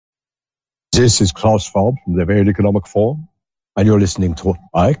This is Klaus Schwab from the World Economic Forum, and you're listening to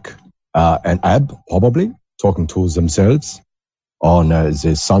Ike and Ab, probably, talking to themselves on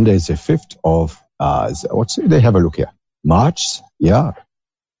the Sunday, the 5th of, they have a look here, March,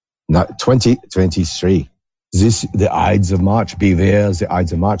 2023. The Ides of March, beware the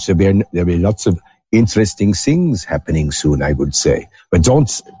Ides of March. There'll be lots of interesting things happening soon, I would say. But don't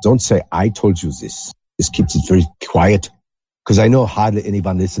say I told you this. Just keep it very quiet, because I know hardly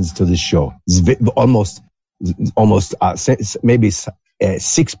anyone listens to this show. It's almost maybe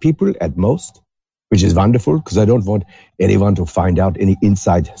 6 people at most, which is wonderful, because I don't want anyone to find out any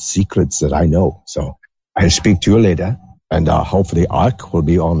inside secrets that I know. So I'll speak to you later, and hopefully Ark will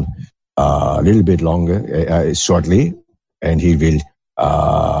be on a little bit longer shortly, and he will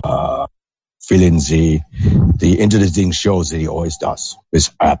fill in the interesting shows that he always does with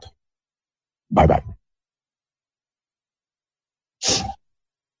Ab. Bye-bye.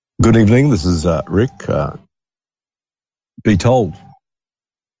 Good evening, this is Rick. Be Told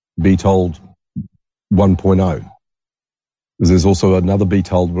 1.0. There's also another Be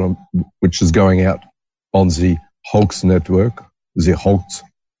Told one, which is going out on the Hoax Network, the Hoax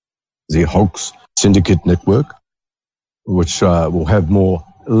Syndicate Network, which will have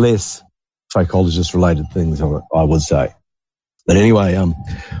less psychologist-related things, I would say. But anyway,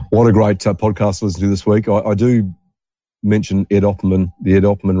 what a great podcast to listen to this week. I do mention Ed Opperman, the Ed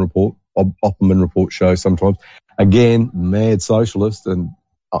Opperman Report show sometimes. Again, mad socialist, and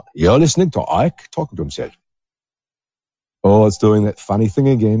you're listening to Ike talking to himself. Oh, it's doing that funny thing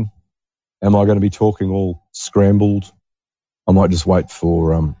again. Am I going to be talking all scrambled? I might just wait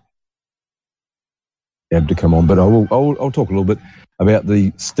for Ed to come on, but I'll talk a little bit about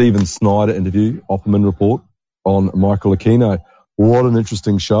the Stephen Snyder interview, Opperman Report, on Michael Aquino. What an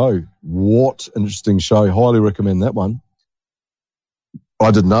interesting show. Highly recommend that one. I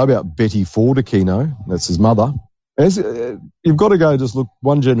didn't know about Betty Ford Aquino. That's his mother. You've got to go just look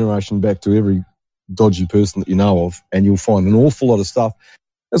one generation back to every dodgy person that you know of, and you'll find an awful lot of stuff.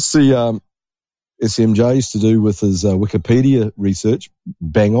 That's the SMJ used to do with his Wikipedia research.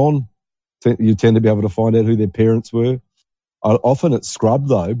 Bang on. You tend to be able to find out who their parents were. Often it's scrubbed,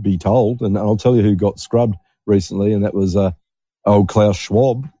 though, Be Told, and I'll tell you who got scrubbed recently, and that was old Klaus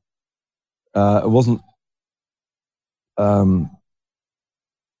Schwab. It wasn't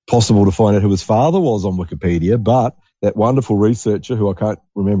possible to find out who his father was on Wikipedia, but that wonderful researcher, who I can't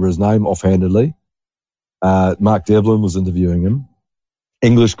remember his name offhandedly, Mark Devlin, was interviewing him.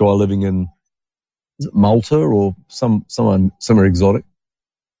 English guy living in Malta or somewhere exotic.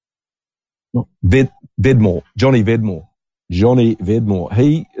 Vedmore. Johnny Vedmore.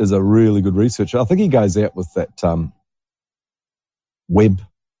 He is a really good researcher. I think he goes out with that Webb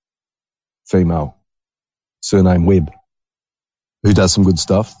female, surname Webb, who does some good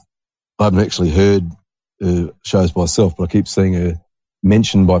stuff. I haven't actually heard shows myself, but I keep seeing her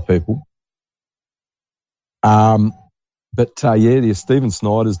mentioned by people. Stephen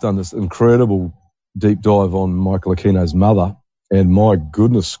Snyder's done this incredible deep dive on Michael Aquino's mother, and my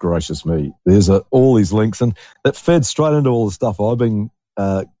goodness gracious me, there's all these links, and that fed straight into all the stuff I've been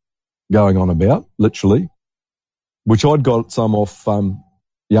going on about, literally, which I'd got some off Jan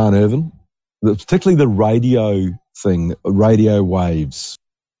Irvin, particularly the radio thing, radio waves.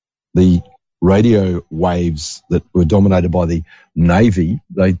 The radio waves that were dominated by the Navy,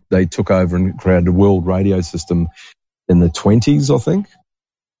 they took over and created a world radio system in the 20s, I think,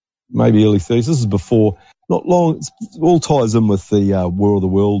 maybe early 30s. This is before, not long, it all ties in with the War of the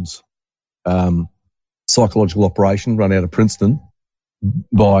Worlds psychological operation run out of Princeton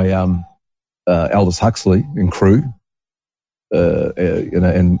by Aldous Huxley and crew,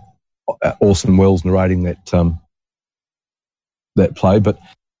 and Orson Welles narrating that play. But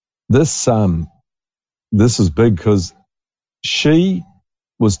this is big because she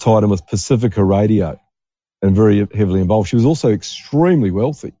was tied in with Pacifica Radio and very heavily involved. She was also extremely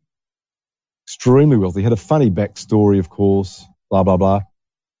wealthy. Had a funny backstory, of course, blah, blah, blah.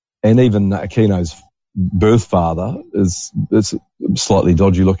 And even Aquino's birth father is slightly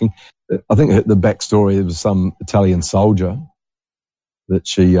dodgy looking. I think the backstory was some Italian soldier that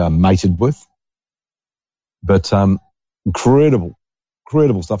she mated with. But incredible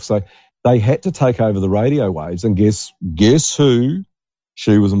stuff. So they had to take over the radio waves, and guess who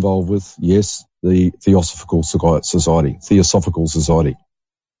she was involved with? Yes, the Theosophical Society.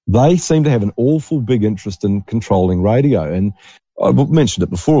 They seem to have an awful big interest in controlling radio. And I've mentioned it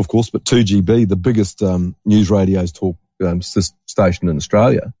before, of course, but 2GB, the biggest news radio's talk station in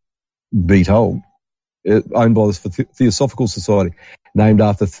Australia, Be Told, owned by the Theosophical Society, named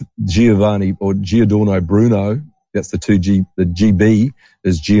after Giordano Bruno, That's the GB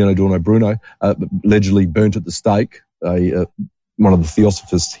is Giordano Bruno, allegedly burnt at the stake, one of the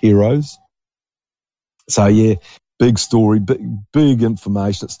Theosophist heroes. So yeah, big story, big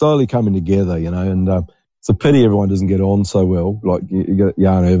information. It's slowly coming together, and it's a pity everyone doesn't get on so well. Like you get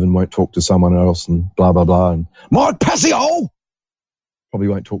Jan Irvin won't talk to someone else and blah, blah, blah. And Mike Passio probably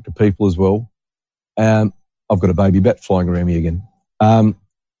won't talk to people as well. I've got a baby bat flying around me again.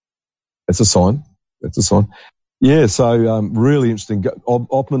 It's a sign. Yeah, so really interesting.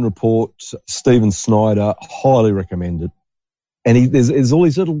 Opperman Report, Stephen Snyder, highly recommended. And there's all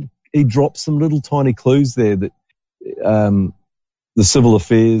these he drops some little tiny clues there that the Civil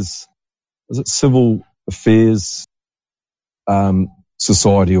Affairs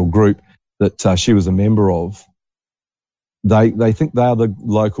Society or group that she was a member of, they think they are the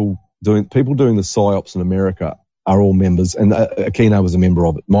local people doing the PSYOPs in America are all members, and Aquino was a member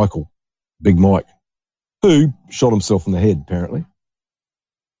of it. Big Mike, who shot himself in the head, apparently.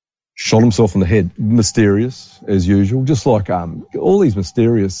 Shot himself in the head. Mysterious, as usual. Just like all these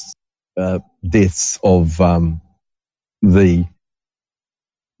mysterious deaths of be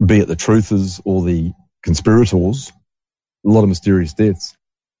it the truthers or the conspirators, a lot of mysterious deaths.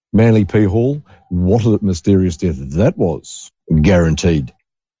 Manly P. Hall, what a mysterious death that was. Guaranteed.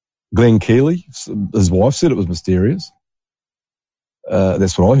 Glenn Keeley, his wife said it was mysterious.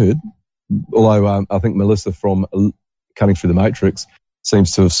 That's what I heard. Although I think Melissa from Cutting Through the Matrix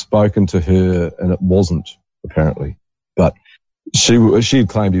seems to have spoken to her, and it wasn't, apparently. But she had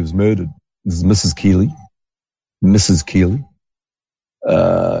claimed he was murdered. This is Mrs. Keeley.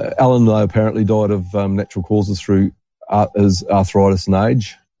 Alan Lowe apparently died of natural causes through his arthritis and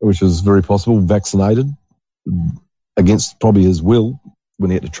age, which is very possible. Vaccinated against probably his will when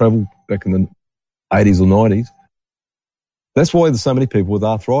he had to travel back in the 80s or 90s. That's why there's so many people with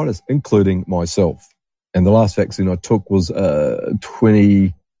arthritis, including myself. And the last vaccine I took was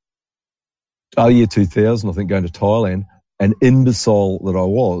year 2000, I think, going to Thailand. An imbecile that I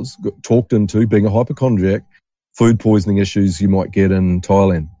was, got talked into being a hypochondriac, food poisoning issues you might get in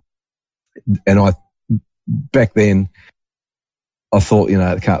Thailand. And back then, I thought,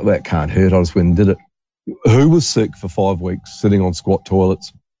 that can't hurt. I just went and did it. Who was sick for 5 weeks, sitting on squat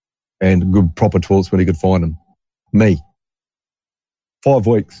toilets and good proper toilets when he could find them? Me. 5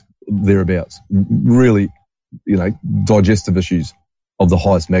 weeks, thereabouts. Really, digestive issues of the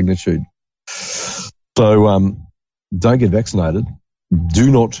highest magnitude. So, don't get vaccinated.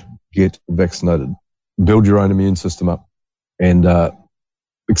 Do not get vaccinated. Build your own immune system up. And,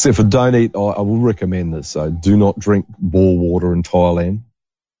 except for don't eat, I will recommend this. So do not drink bore water in Thailand.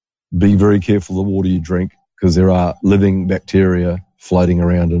 Be very careful of the water you drink, because there are living bacteria floating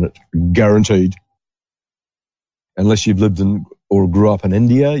around in it. Guaranteed. Unless you've lived in or grew up in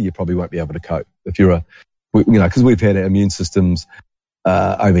India, you probably won't be able to cope. If you're because we've had our immune systems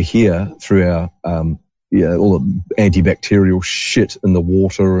over here through our all the antibacterial shit in the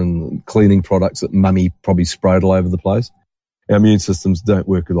water and cleaning products that mummy probably sprayed all over the place. Our immune systems don't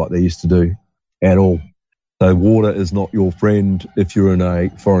work like they used to do at all. So water is not your friend if you're in a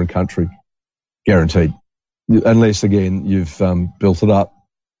foreign country. Guaranteed. Unless, again, you've built it up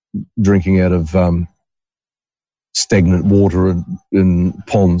drinking out of stagnant water in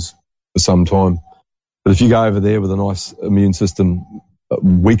ponds for some time. But if you go over there with a nice immune system, a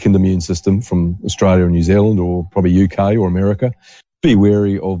weakened immune system from Australia and New Zealand, or probably UK or America, be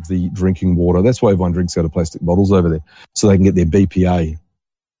wary of the drinking water. That's why everyone drinks out of plastic bottles over there, so they can get their BPA.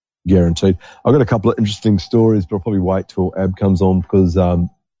 Guaranteed. I've got a couple of interesting stories, but I'll probably wait till Ab comes on, because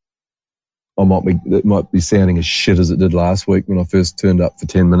it might be sounding as shit as it did last week when I first turned up for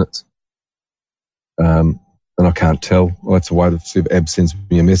 10 minutes. And I can't tell. I'll have to wait to see if Ab sends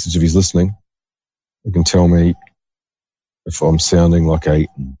me a message if he's listening. He can tell me if I'm sounding like a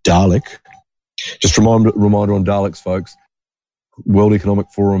Dalek. Just reminder on Daleks, folks. World Economic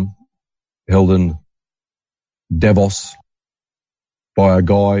Forum held in Davos by a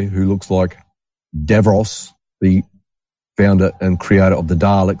guy who looks like Davros, the founder and creator of the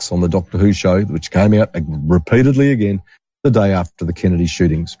Daleks on the Doctor Who show, which came out repeatedly again the day after the Kennedy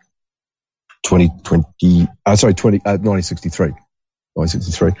shootings.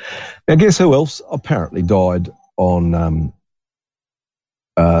 1963. Now, guess who else apparently died on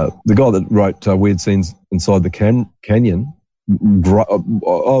the guy that wrote Weird Scenes Inside the Canyon.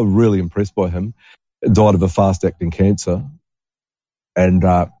 I'm really impressed by him. Died of a fast-acting cancer. And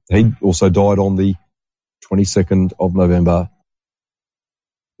he also died on the 22nd of November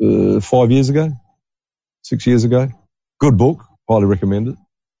 6 years ago. Good book. Highly recommended.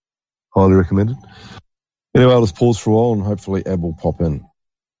 Anyway, I'll just pause for a while and hopefully Ab will pop in.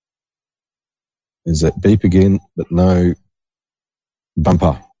 Is that beep again, but no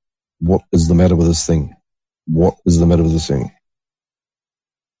bumper. What is the matter with this thing? What is the matter with this thing?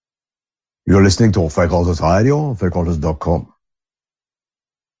 You're listening to Fake Alters Radio, fakealters.com.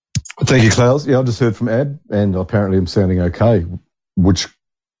 Thank you, Klaus. Yeah, I just heard from Ab, and apparently I'm sounding okay, which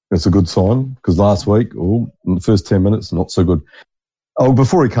is a good sign, because last week, in the first 10 minutes, not so good. Oh,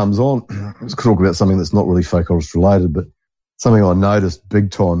 before he comes on, let's talk about something that's not really Fake Alters related, but something I noticed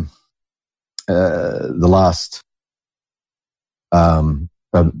big time the last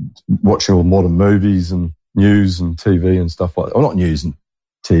watching all modern movies and news and TV and stuff like that. Well, not news and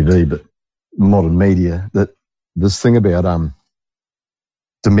TV, but modern media, that this thing about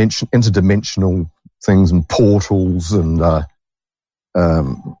interdimensional things and portals and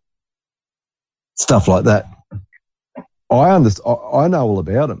stuff like that. I know all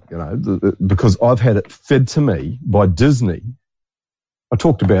about them, because I've had it fed to me by Disney. I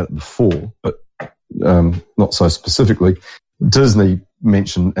talked about it before, but not so specifically. Disney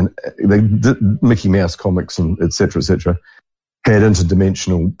mentioned, and the Mickey Mouse comics and et cetera, had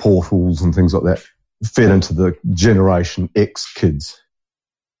interdimensional portals and things like that fed into the Generation X kids.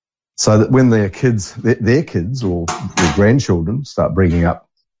 So that when their kids or their grandchildren start bringing up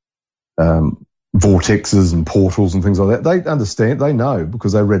vortexes and portals and things like that, they understand, they know,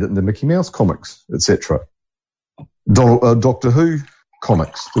 because they read it in the Mickey Mouse comics, etc. Doctor Who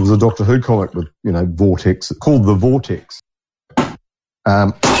comics. There was a Doctor Who comic with, vortex, called The Vortex.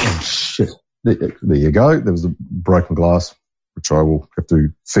 Shit. There you go. There was a broken glass, which I will have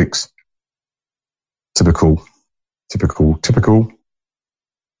to fix. Typical.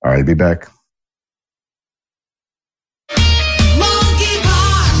 All right, be back.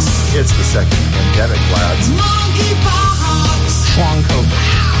 Monkeypox. It's the second pandemic, lads. Monkeypox. Long COVID.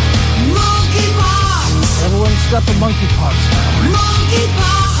 Monkeypox. Everyone's got the monkeypox now.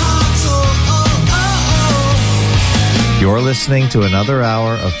 Monkeypox. Oh. You're listening to another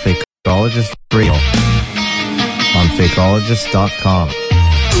hour of Fakeologist Radio on Fakeologist.com.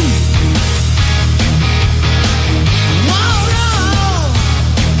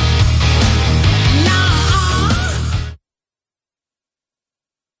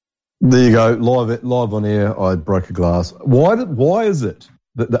 There you go, live on air. I broke a glass. Why is it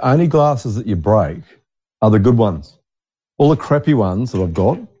that the only glasses that you break are the good ones? All the crappy ones that I've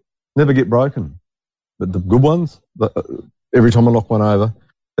got never get broken, but the good ones, every time I knock one over,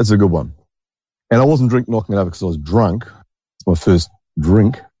 it's a good one. And I wasn't knocking it over because I was drunk. It's my first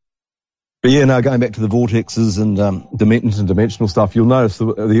drink. But yeah, no, going back to the vortexes and dimensional stuff, you'll notice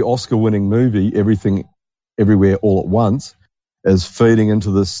the Oscar-winning movie, Everything, Everywhere, All at Once, is feeding into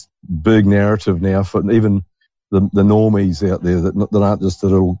this big narrative now for even the normies out there that aren't just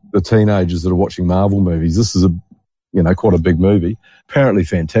the teenagers that are watching Marvel movies. This is quite a big movie, apparently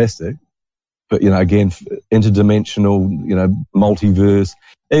fantastic. But, again, interdimensional, multiverse.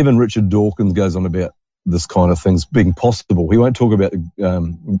 Even Richard Dawkins goes on about this kind of things being possible. He won't talk about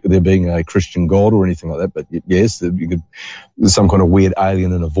there being a Christian God or anything like that, but yes, there's some kind of weird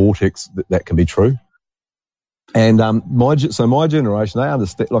alien in a vortex that can be true. And my generation, they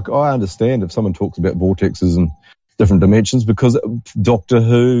understand. Like, I understand if someone talks about vortexes and different dimensions, because Doctor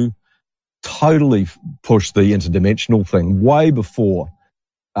Who totally pushed the interdimensional thing way before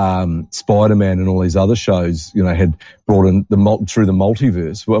Spider-Man and all these other shows, had brought in through the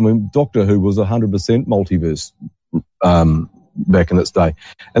multiverse. Well, I mean, Doctor Who was 100% multiverse back in its day,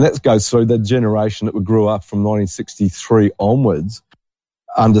 and that goes through the generation that grew up from 1963 onwards.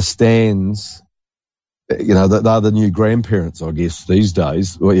 Understands. That they're the new grandparents, I guess, these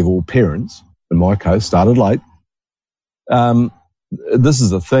days, or parents, in my case, started late. This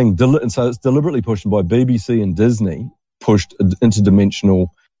is a thing. And so it's deliberately pushed by BBC and Disney, pushed interdimensional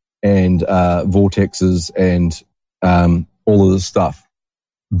and vortexes and all of this stuff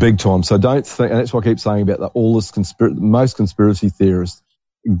big time. So don't think, and that's what I keep saying about that, all this most conspiracy theorists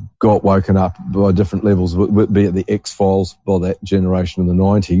got woken up by different levels, be it the X-Files by that generation in the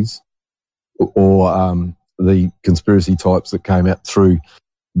 90s, or the conspiracy types that came out through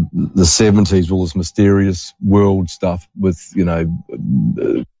the 70s, all this mysterious world stuff with,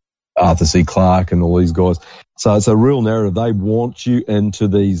 Arthur C. Clarke and all these guys. So it's a real narrative. They want you into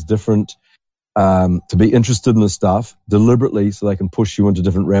these different, to be interested in the stuff deliberately so they can push you into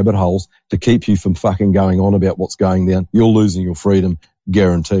different rabbit holes to keep you from fucking going on about what's going down. You're losing your freedom,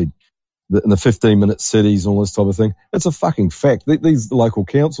 guaranteed. In the 15-minute cities and all this type of thing, it's a fucking fact. These local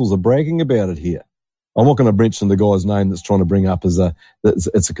councils are bragging about it here. I'm not going to mention the guy's name that's trying to bring up as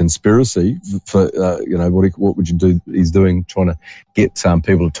it's a conspiracy for, what would you do? He's doing, trying to get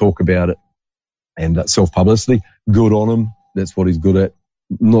people to talk about it and self-publicity. Good on him. That's what he's good at.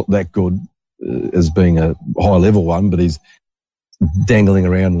 Not that good. as being a high level one, but he's dangling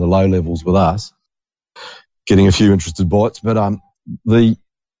around in the low levels with us, getting a few interested bites. But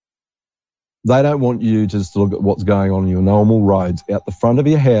they don't want you to just look at what's going on your normal roads out the front of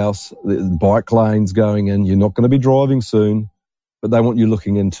your house, the bike lanes going in. You're not going to be driving soon, but they want you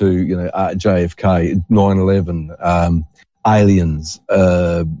looking into, JFK, 9/11, aliens,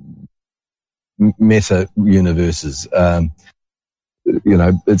 meta universes, et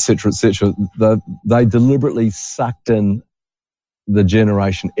cetera, et cetera. They deliberately sucked in the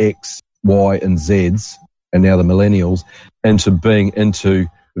generation X, Y, and Zs, and now the millennials, into being into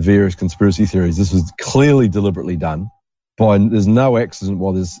various conspiracy theories. This was clearly deliberately done. There's no accident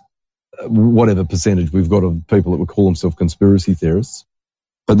why there's whatever percentage we've got of people that would call themselves conspiracy theorists.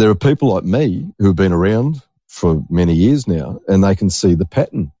 But there are people like me who have been around for many years now, and they can see the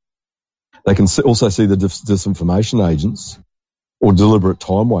pattern. They can also see the disinformation agents or deliberate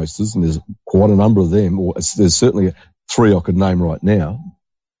time wasters, and there's quite a number of them, or there's certainly 3 I could name right now,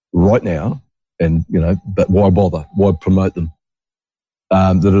 and, but why bother? Why promote them?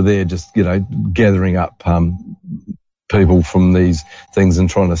 That are there just, gathering up people from these things and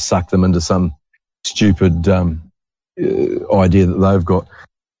trying to suck them into some stupid idea that they've got.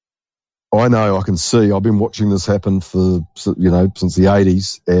 I know, I can see, I've been watching this happen for, since the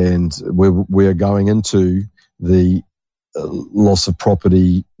 80s, and we're going into the loss of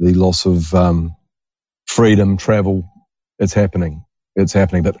property, the loss of freedom, travel. It's happening.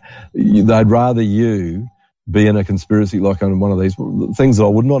 But they'd rather you be in a conspiracy like on one of these things that I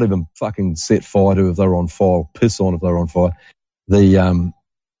would not even fucking set fire to if they were on fire, piss on if they were on fire.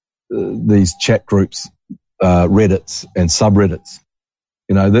 These chat groups, Reddits and subreddits.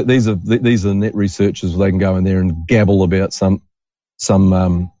 These are net researchers. They can go in there and gabble about some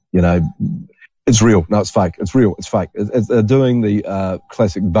it's real. No, it's fake. It's real. It's fake. They're doing the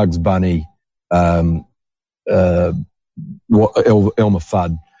classic Bugs Bunny, Elmer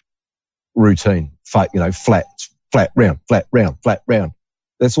Fudd routine. Fake, flat, round.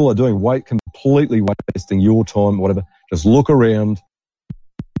 That's all they're doing. Completely wasting your time, whatever. Just look around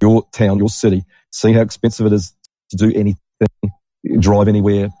your town, your city, see how expensive it is to do anything, drive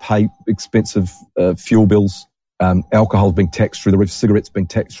anywhere, pay expensive fuel bills. Alcohol's being taxed through the roof, cigarettes being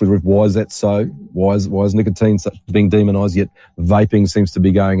taxed through the roof. Why is that so? Why is nicotine being demonized, yet vaping seems to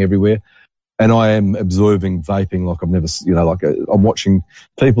be going everywhere? And I am observing vaping like I've never, I'm watching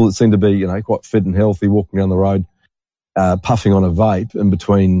people that seem to be, quite fit and healthy walking down the road, puffing on a vape in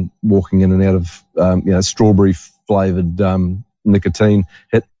between walking in and out of, strawberry flavored nicotine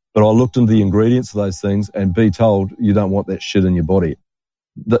hit. But I looked into the ingredients of those things and be told you don't want that shit in your body.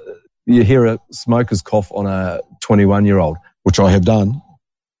 You hear a smoker's cough on a 21-year-old, which I have done,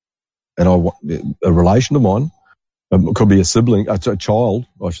 and a relation of mine, could be a sibling, a child,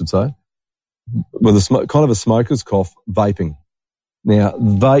 I should say, with kind of a smoker's cough, vaping. Now,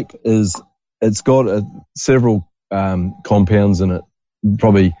 vape it's got several compounds in it,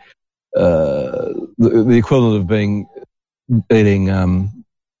 probably the equivalent of eating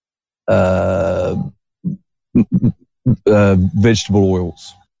vegetable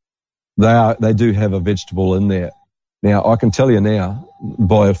oils. They do have a vegetable in there. Now, I can tell you now,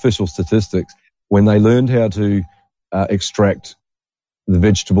 by official statistics, when they learned how to extract the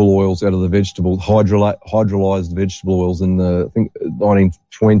vegetable oils out of the hydrolyzed vegetable oils in I think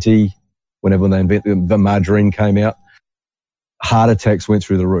 1920, whenever they invented the margarine came out, heart attacks went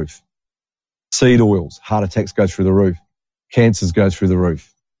through the roof. Seed oils, heart attacks go through the roof. Cancers go through the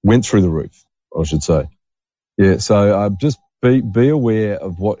roof. Went through the roof, I should say. Yeah, so just be aware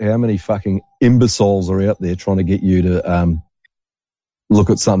of how many fucking imbeciles are out there trying to get you to look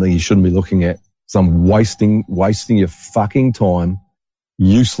at something you shouldn't be looking at. Some wasting your fucking time.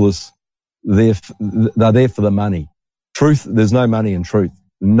 Useless. They're there for the money. Truth, there's no money in truth.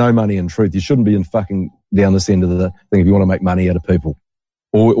 No money in truth. You shouldn't be in fucking down this end of the thing if you want to make money out of people.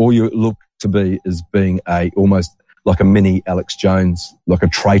 All you look to be is being almost like a mini Alex Jones, like a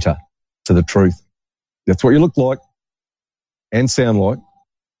traitor to the truth. That's what you look like and sound like,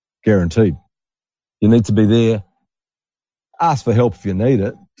 guaranteed. You need to be there. Ask for help if you need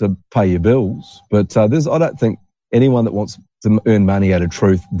it to pay your bills. But I don't think anyone that wants to earn money out of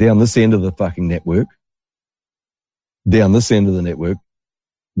truth down this end of the fucking network, very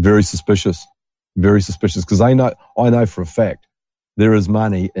suspicious, because I know for a fact there is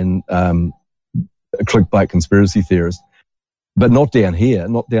money in clickbait conspiracy theorists, but not down here,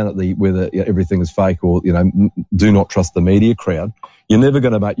 not down at where everything is fake or, do not trust the media crowd. You're never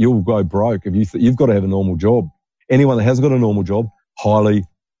going to you'll go broke if you've got to have a normal job. Anyone that has got a normal job, highly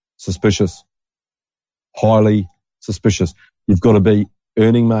suspicious. Highly suspicious. You've got to be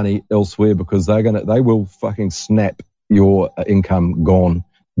earning money elsewhere because they will fucking snap your income gone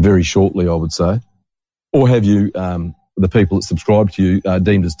very shortly, I would say. Or have you, the people that subscribe to you,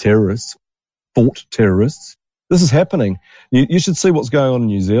 deemed as terrorists, thought terrorists. This is happening. You should see what's going on in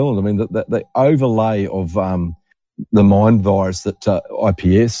New Zealand. I mean, the overlay of the mind virus that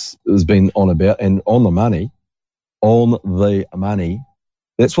IPS has been on about, and on the money,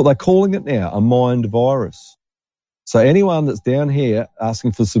 that's what they're calling it now, a mind virus. So anyone that's down here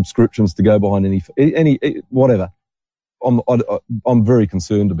asking for subscriptions to go behind any whatever, I'm very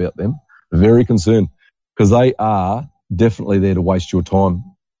concerned about them. Very concerned, because they are definitely there to waste your time,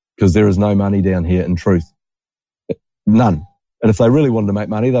 because there is no money down here in truth. None. And if they really wanted to make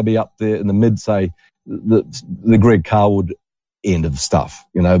money, they'd be up there in the mid, say, the Greg Carwood end of stuff,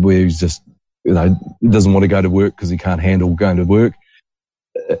 where he's just, doesn't want to go to work because he can't handle going to work.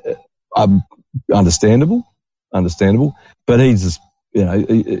 Understandable. But he's just,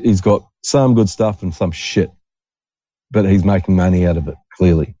 he's got some good stuff and some shit, but he's making money out of it,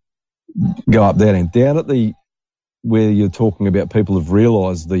 clearly. Go up that end. Down at where you're talking about, people have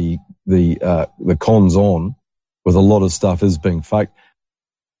realised the cons on with a lot of stuff is being faked,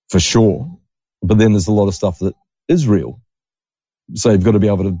 for sure. But then there's a lot of stuff that is real. So you've got to be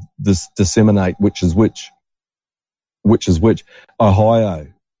able to disseminate which is which. Ohio,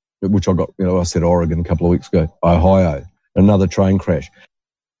 which I got, I said Oregon a couple of weeks ago. Ohio, another train crash.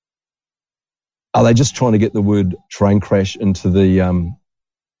 Are they just trying to get the word train crash into the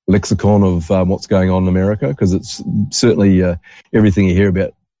lexicon of what's going on in America? Because it's certainly everything you hear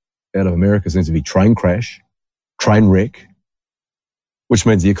about out of America seems to be train crash, train wreck, which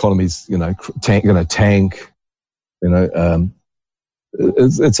means the economy's, tank.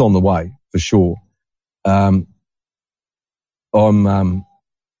 It's on the way for sure. I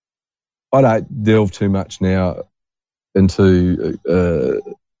don't delve too much now into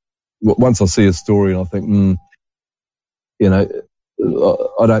once I see a story and I think,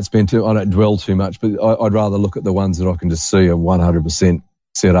 I don't dwell too much, but I'd rather look at the ones that I can just see are 100%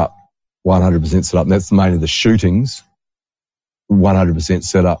 set up, and that's mainly the shootings, 100%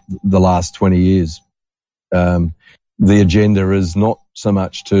 set up the last 20 years. The agenda is not so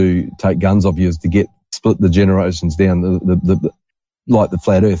much to take guns off you as to split the generations down, like the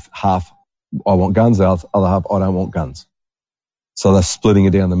flat earth, half I want guns, the other half I don't want guns. So they're splitting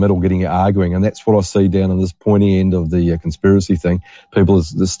it down the middle, getting it arguing, and that's what I see down in this pointy end of the conspiracy thing. People are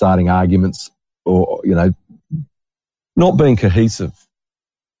just starting arguments, or not being cohesive.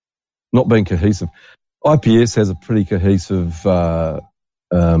 IPS has a pretty cohesive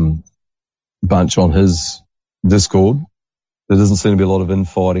bunch on his Discord. There doesn't seem to be a lot of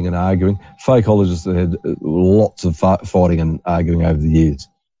infighting and arguing. Fakeologists have had lots of fighting and arguing over the years.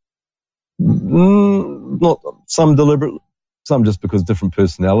 Not some deliberate, some just because different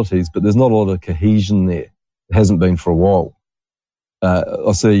personalities, but there's not a lot of cohesion there. It hasn't been for a while.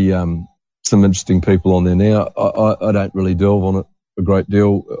 I see some interesting people on there now. I don't really delve on it a great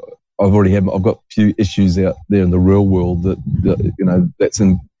deal. I've got a few issues out there in the real world that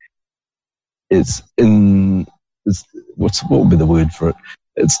what would be the word for it?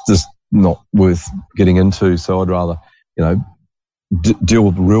 It's just not worth getting into. So I'd rather, deal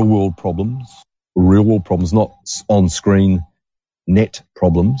with real world problems, not on screen net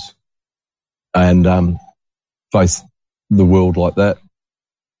problems, and face the world like that,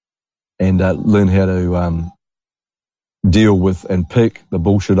 and learn how to deal with and pick the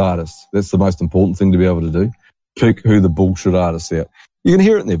bullshit artists. That's the most important thing to be able to do. Pick who the bullshit artists are. You can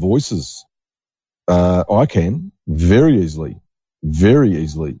hear it in their voices. I can very easily.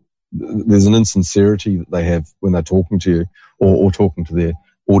 There's an insincerity that they have when they're talking to you or talking to their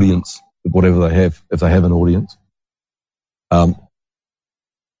audience, whatever they have, if they have an audience.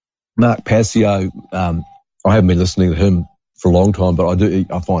 Mark Passio, I haven't been listening to him for a long time, but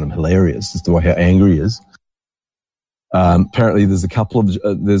I find him hilarious as to how angry he is. Apparently there's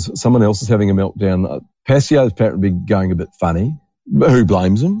there's someone else is having a meltdown. Passio's apparently going a bit funny. Who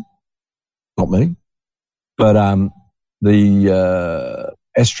blames him? Not me. But the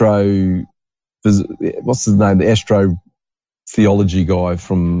what's his name? The astro theology guy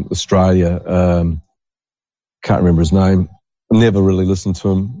from Australia. Can't remember his name. Never really listened to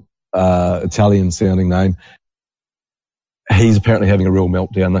him. Italian sounding name. He's apparently having a real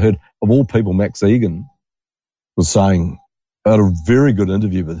meltdown. I heard, of all people, Max Egan was saying, I had a very good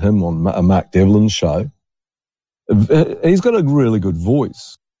interview with him on Mark Devlin's show. He's got a really good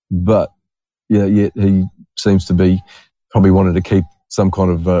voice, but yet he seems to be probably wanted to keep some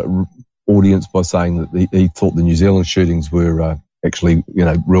kind of audience by saying that he thought the New Zealand shootings were actually,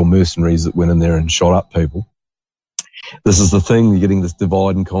 real mercenaries that went in there and shot up people. This is the thing. You're getting this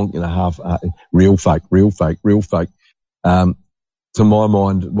divide and conquer, half real, fake. To my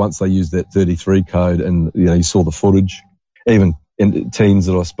mind, once they used that 33 code and, you saw the footage, even in teens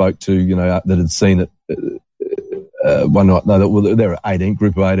that I spoke to, that had seen it one night, they were 18,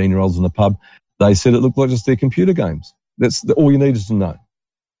 group of 18-year-olds in the pub. They said it looked like just their computer games. That's all you needed to know.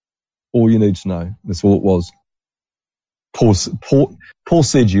 All you need to know. That's all it was. Poor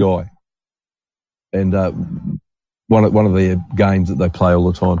CGI. And one of their games that they play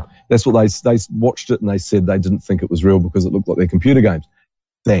all the time. That's what they watched it and they said they didn't think it was real because it looked like their computer games.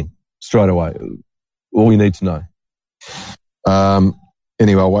 Bang, straight away. All you need to know.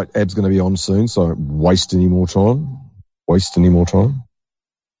 Anyway, I'll wait. Ab's going to be on soon, so I won't waste any more time.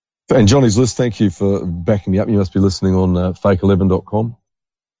 And Johnny's List, thank you for backing me up. You must be listening on fake11.com.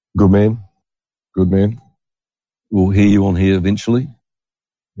 Good man. We'll hear you on here eventually.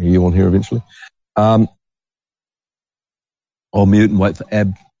 I'll mute and wait for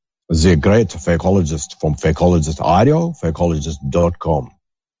Ab. The great fakeologist from Fakeologist Radio, fakeologist.com.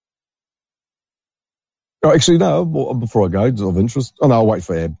 Oh, actually, no, before I go, of interest. Oh, no, I'll wait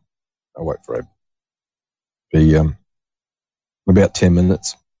for Ab. Be about 10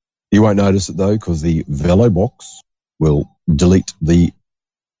 minutes. You won't notice it, though, because the Velo box will delete the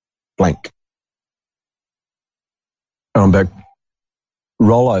blank. And I'm back.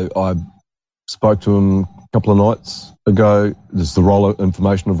 Rollo, I spoke to him a couple of nights ago. This is the Rollo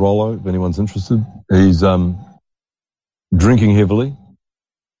information of Rollo, if anyone's interested. He's drinking heavily,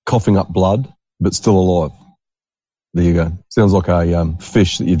 coughing up blood, but still alive. There you go. Sounds like a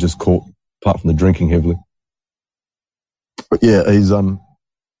fish that you just caught, apart from the drinking heavily. But yeah, he's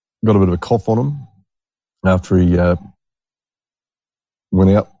got a bit of a cough on him after he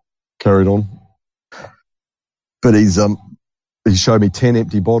went out, carried on. But he showed me 10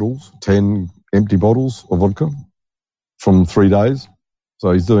 empty bottles of vodka from 3 days.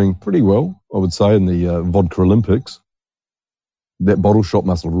 So he's doing pretty well, I would say, in the vodka Olympics. That bottle shop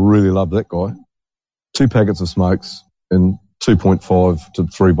must have really loved that guy. 2 packets of smokes and 2.5 to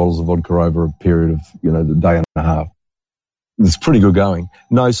 3 bottles of vodka over a period of, the day and a half. It's pretty good going.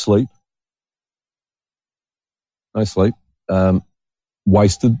 No sleep.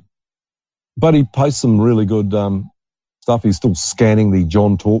 Wasted. But he posts some really good stuff. He's still scanning the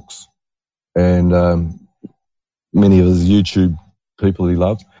John Talks and many of his YouTube people he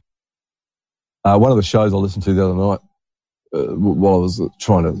loves. One of the shows I listened to the other night while I was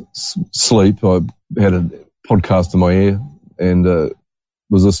trying to sleep, I had a podcast in my ear and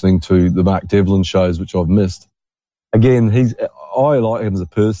was listening to the Mark Devlin shows, which I've missed. Again, I like him as a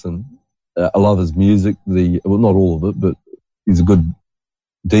person. I love his music. Not all of it, but he's a good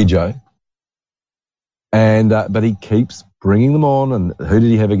DJ. And but he keeps bringing them on. And who did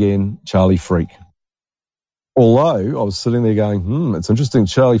he have again? Charlie Freak. Although I was sitting there going, it's interesting.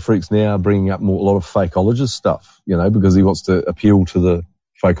 Charlie Freak's now bringing up a lot of fakeologist stuff, because he wants to appeal to the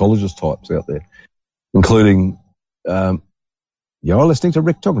fakeologist types out there, including you're listening to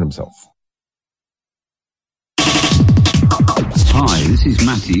Rick talking to himself. Hi, this is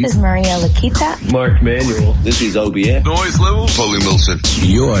Matthew. This is Maria Lakita. Mark Manuel. This is OBF. Noise level. Polly Wilson.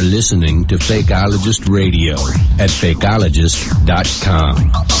 You're listening to Fakeologist Radio at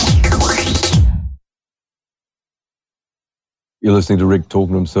fakeologist.com. You're listening to Rick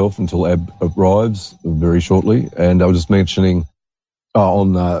talking to himself until Ab arrives very shortly. And I was just mentioning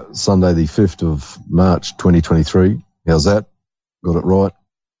on Sunday the 5th of March 2023. How's that? Got it right?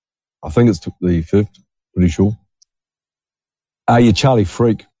 I think it's the 5th, pretty sure. You're Charlie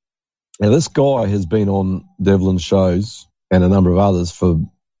Freak. Now, this guy has been on Devlin's shows and a number of others for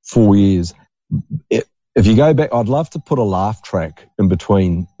 4 years. If you go back, I'd love to put a laugh track in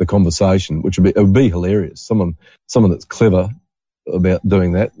between the conversation, which would be hilarious. Someone that's clever about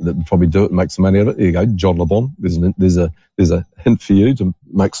doing that would probably do it and make some money out of it. Here you go, John LeBon. There's a hint for you to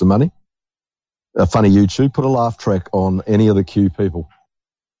make some money. A funny YouTube. Put a laugh track on any of the Q people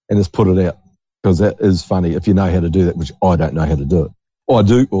and just put it out. Because that is funny if you know how to do that, which I don't know how to do it. I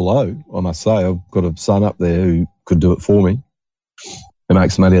do, although I must say I've got a son up there who could do it for me and make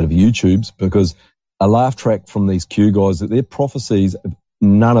some money out of YouTubes, because a laugh track from these Q guys, that their prophecies,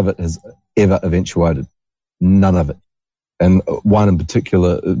 none of it has ever eventuated. None of it. And one in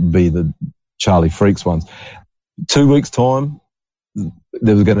particular would be the Charlie Freaks ones. 2 weeks' time,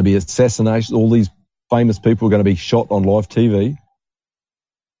 there was going to be assassinations. All these famous people were going to be shot on live TV.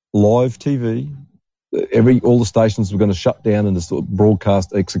 All the stations were going to shut down and just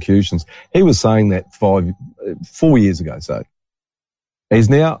broadcast executions. He was saying that 4 years ago. So he's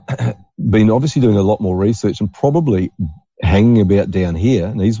now been obviously doing a lot more research and probably hanging about down here,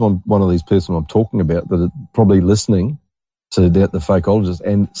 and he's one of these people I'm talking about that are probably listening to the fakeologist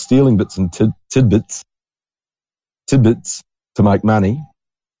and stealing bits and tidbits to make money.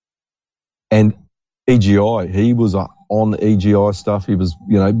 And EGI, he was on EGI stuff. He was,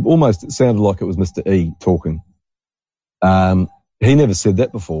 almost, it sounded like it was Mr. E talking. He never said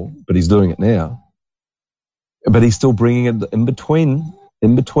that before, but he's doing it now. But he's still bringing it in between.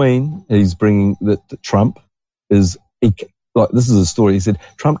 He's bringing that Trump is, this is a story. He said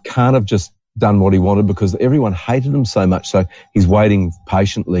Trump can't have just done what he wanted because everyone hated him so much. So he's waiting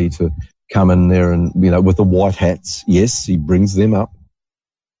patiently to come in there and, with the white hats. Yes, he brings them up.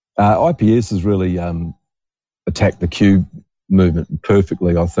 IPS has really attacked the Q movement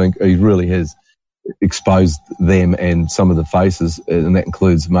perfectly, I think. He really has exposed them and some of the faces, and that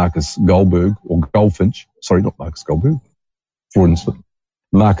includes Marcus Goldberg, or Goldfinch. Sorry, not Marcus Goldberg, for instance.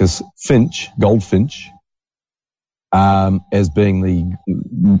 Marcus Goldfinch, as being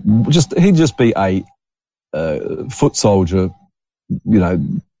he'd just be a foot soldier,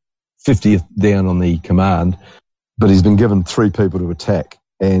 50th down on the command, but he's been given 3 people to attack,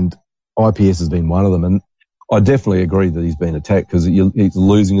 and IPS has been one of them. And I definitely agree that he's been attacked because he's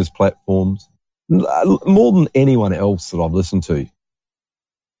losing his platforms. More than anyone else that I've listened to,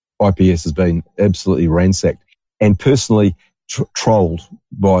 IPS has been absolutely ransacked and personally trolled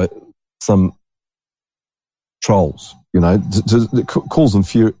by some trolls, calls them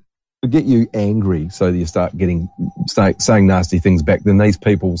to get you angry so that you start saying nasty things back. Then these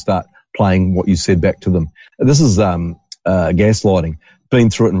people start playing what you said back to them. This is gaslighting. Been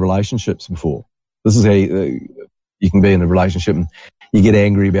through it in relationships before. This is how you can be in a relationship and you get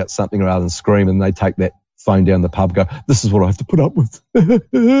angry about something rather than scream, and they take that phone down the pub and go, this is what I have to put up with.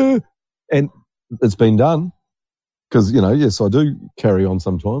 And it's been done because, yes, I do carry on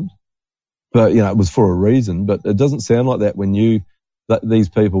sometimes. But, it was for a reason. But it doesn't sound like that when these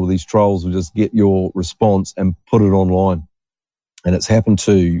people, these trolls will just get your response and put it online. And it's happened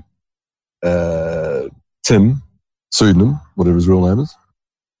to Tim Pseudonym, whatever his real name is.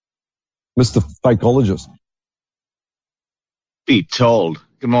 Mr. Fakeologist. Be told.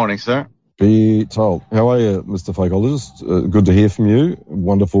 Good morning, sir. Be told. How are you, Mr. Fakeologist? Good to hear from you.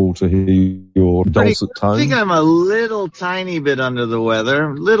 Wonderful to hear your dulcet tone. I think I'm a little tiny bit under the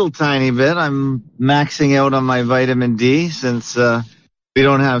weather. Little tiny bit. I'm maxing out on my vitamin D since we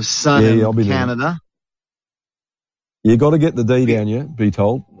don't have sun in Canada. You got to get the D down, yeah? Be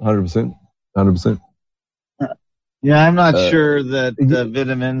told. 100%. 100%. Yeah, I'm not sure that the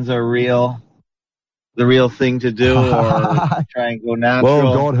vitamins are the real thing to do, or try and go natural.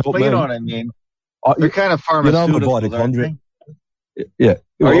 Well, God help me. You know what I mean? They're kind of pharmaceutical. I'm a mitochondriac. Yeah.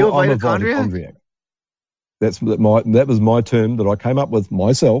 Are you a mitochondriac? That was my term that I came up with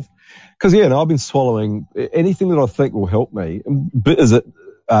myself. Because, I've been swallowing anything that I think will help me. Is it,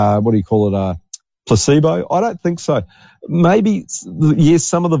 placebo? I don't think so. Maybe, yes,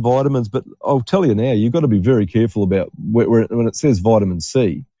 some of the vitamins, but I'll tell you now, you've got to be very careful about when it says vitamin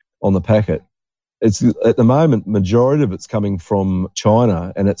C on the packet. It's at the moment, majority of it's coming from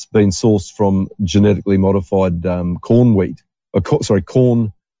China, and it's been sourced from genetically modified corn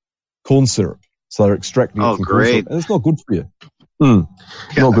syrup. So they're extracting it from corn syrup, and it's not good for you.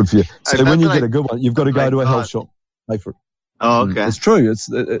 Not good for you. So when you get a good one, you've got to go to a health shop, pay for it. Oh, okay. It's true.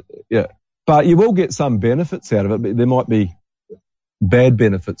 Yeah, but you will get some benefits out of it. But there might be bad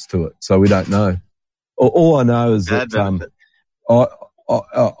benefits to it, so we don't know. All I know is bad effects. But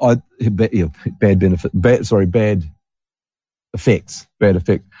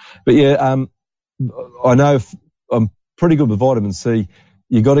I know I'm pretty good with vitamin C.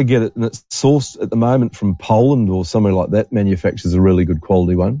 You got to get it, and it's sourced at the moment from Poland or somewhere like that. Manufactures a really good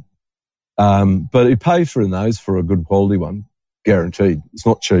quality one. But you pay for those for a good quality one, guaranteed. It's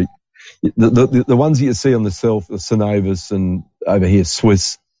not cheap. The ones that you see on the shelf, the Synovus and over here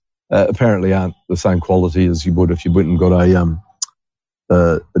Swiss, apparently aren't the same quality as you would if you went and got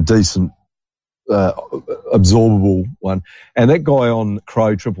a decent absorbable one. And that guy on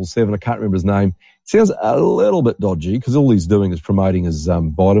Crow 777, I can't remember his name, sounds a little bit dodgy because all he's doing is promoting his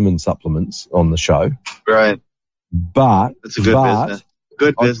vitamin supplements on the show. Right. But it's a good business.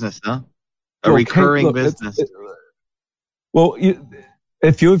 Good business, huh? A recurring business.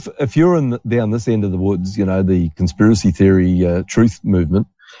 If you're down this end of the woods, the conspiracy theory truth movement,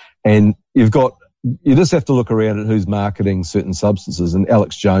 and you just have to look around at who's marketing certain substances, and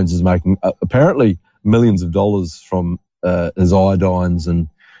Alex Jones is making apparently millions of dollars from his iodines and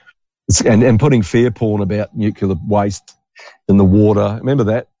putting fear porn about nuclear waste in the water. Remember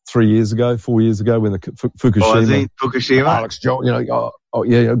that 4 years ago, when the Fukushima. Oh, is he? Fukushima? Alex Jones,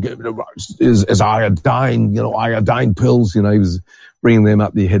 is iodine, iodine pills, he was bringing them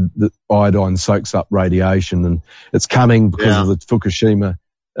up. The iodine soaks up radiation and it's coming because of the Fukushima,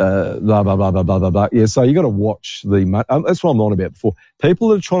 blah, blah, blah, blah, blah, blah, blah. Yeah, so you got to watch that's what I'm on about before. People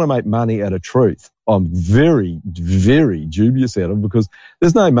that are trying to make money out of truth, I'm very, very dubious out of, because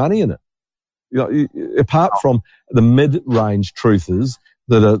there's no money in it. Apart from the mid-range truthers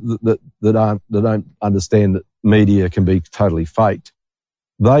that don't understand that media can be totally faked.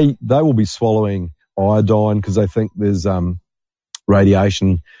 They will be swallowing iodine because they think there's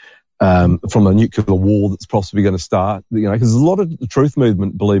radiation from a nuclear war that's possibly going to start. Because a lot of the truth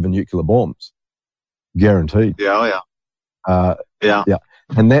movement believe in nuclear bombs, guaranteed. Yeah.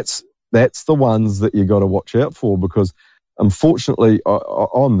 And that's the ones that you got to watch out for, because unfortunately,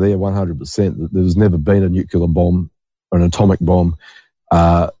 I'm there 100% that there's never been a nuclear bomb or an atomic bomb,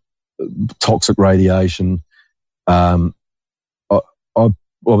 toxic radiation. That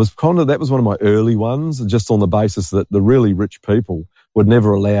was one of my early ones, just on the basis that the really rich people would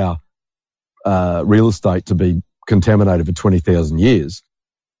never allow real estate to be contaminated for 20,000 years,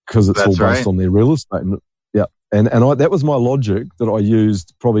 because it's all based on their real estate. And that was my logic that I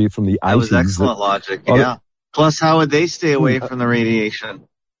used probably from the 80s. That was excellent logic, yeah. Plus, how would they stay away from the radiation?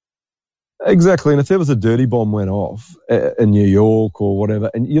 Exactly. And if there was a dirty bomb went off in New York or whatever,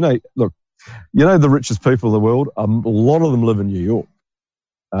 and the richest people in the world, a lot of them live in New York,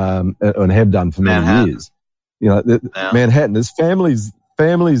 and have done for many years. Manhattan, there's families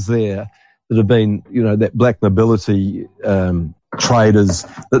there that have been, that black nobility traders,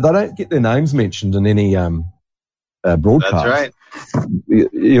 that they don't get their names mentioned in any broadcast. That's right.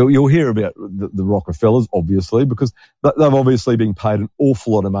 You'll hear about the Rockefellers, obviously, because they've obviously been paid an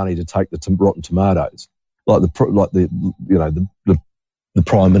awful lot of money to take the rotten tomatoes, like the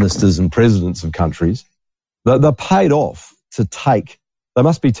prime ministers and presidents of countries. They're paid off to take. They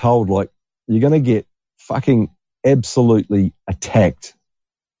must be told, you're going to get fucking absolutely attacked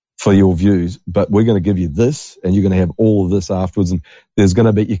for your views, but we're going to give you this, and you're going to have all of this afterwards. And there's going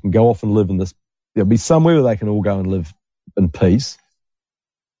to be, you can go off and live in this. There'll be somewhere where they can all go and live in peace.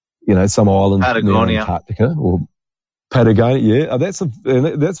 Some island near Antarctica or Patagonia. Yeah,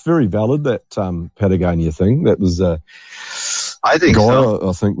 that's very valid. That Patagonia thing. That was I think guy, so.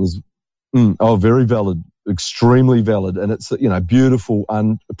 I think was very valid, extremely valid, and it's beautiful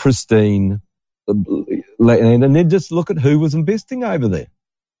and pristine. And then just look at who was investing over there.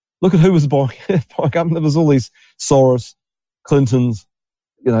 Look at who was buying up. There was all these Soros, Clintons,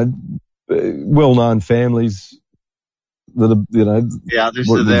 well-known families that are, Yeah, they're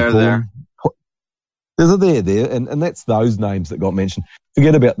there. They're there, and that's those names that got mentioned.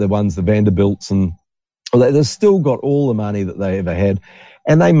 Forget about the ones, the Vanderbilts, and they've still got all the money that they ever had,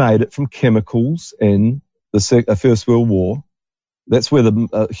 and they made it from chemicals in the First World War. That's where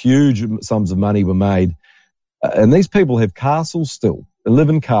the huge sums of money were made, and these people have castles still. They live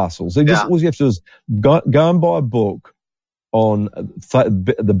in castles. All you have to do is go and buy a book on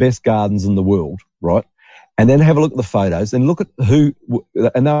the best gardens in the world, right? And then have a look at the photos and look at who,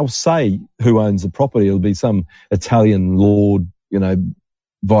 and they'll say who owns the property. It'll be some Italian lord,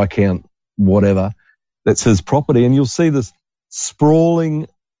 Viscount, whatever. That's his property. And you'll see this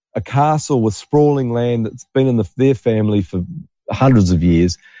a castle with sprawling land that's been in their family for hundreds of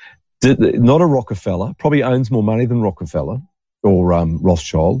years. Not a Rockefeller, probably owns more money than Rockefeller or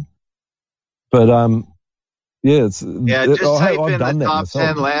Rothschild. But, just type in the top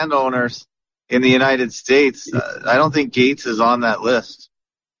 10 landowners in the United States. I don't think Gates is on that list.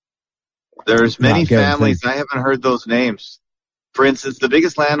 There's many families. I haven't heard those names. For instance, the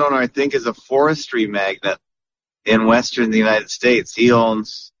biggest landowner, I think, is a forestry magnate in western United States. He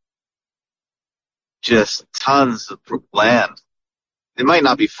owns just tons of land. It might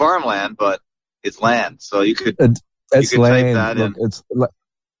not be farmland, but it's land. So you could land. Type that in.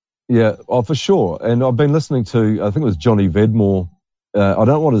 Yeah, for sure. And I've been listening to, I think it was Johnny Vedmore. I don't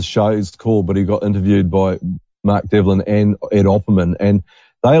know what his show's called, but he got interviewed by Mark Devlin and Ed Opperman, and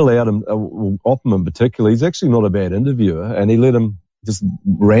they allowed him, Opperman particularly, he's actually not a bad interviewer, and he let him just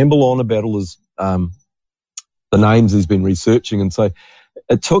ramble on about all his, the names he's been researching. And so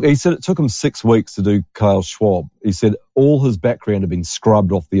he said it took him 6 weeks to do Klaus Schwab. He said all his background had been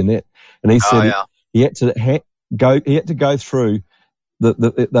scrubbed off the net. And he said he had to go through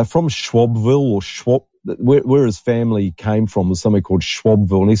they're from Schwabville or Schwab, where his family came from was somewhere called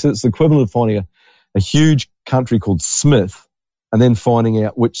Schwabville. And he said it's the equivalent of finding a huge country called Smith and then finding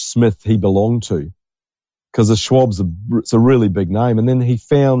out which Smith he belonged to. Because the Schwab's it's a really big name. And then he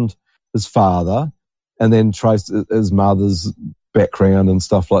found his father and then traced his mother's background and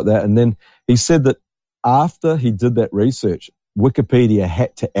stuff like that. And then he said that after he did that research, Wikipedia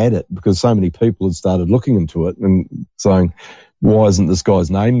had to add it because so many people had started looking into it and saying, why isn't this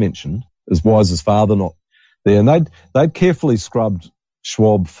guy's name mentioned? Why is his father not there? And they'd carefully scrubbed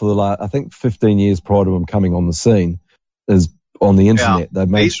Schwab for the last, I think, 15 years prior to him coming on the scene is on the internet. Yeah. They've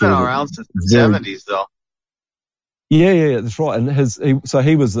made He's sure been around since the 70s, though. Yeah, that's right. And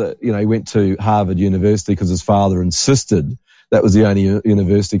he was, he went to Harvard University because his father insisted that was the only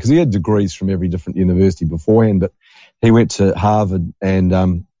university, because he had degrees from every different university beforehand, but he went to Harvard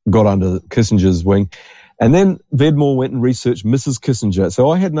and got under Kissinger's wing. And then Vedmore went and researched Mrs. Kissinger. So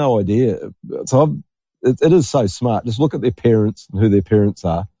I had no idea. So it is so smart. Just look at their parents and who their parents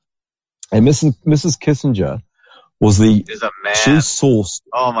are. And Mrs. Kissinger was is a man. She sourced.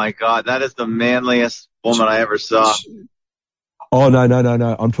 Oh my God, that is the manliest woman I ever saw. Oh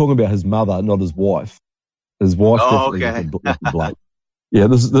no! I'm talking about his mother, not his wife. His wife definitely was a bloke. Yeah,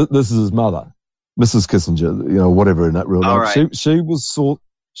 this is his mother, Mrs. Kissinger. Whatever in that real name. Right. She was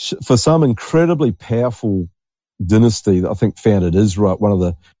for some incredibly powerful dynasty that I think founded Israel, one of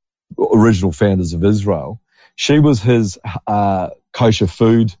the original founders of Israel. She was his kosher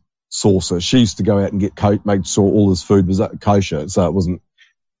food sourcer. She used to go out and make sure all his food was kosher, so it wasn't,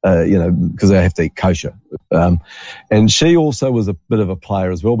 because they have to eat kosher. And she also was a bit of a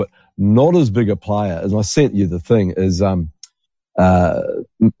player as well, but not as big a player. As I sent you the thing, is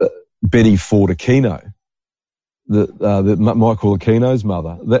Betty Ford Aquino, the Michael Aquino's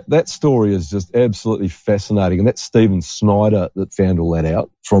mother. That story is just absolutely fascinating, and that's Stephen Snyder that found all that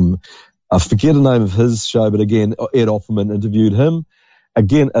out from, I forget the name of his show, but again, Ed Offerman interviewed him.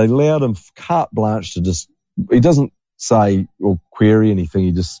 Again, allowed him carte blanche to just, he doesn't say or query anything,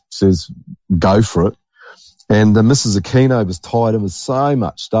 he just says, go for it. And Mrs. Aquino was tied in with so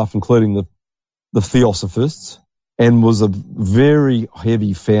much stuff, including the Theosophists, and was a very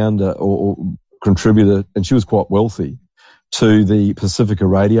heavy founder or contributor, and she was quite wealthy, to the Pacifica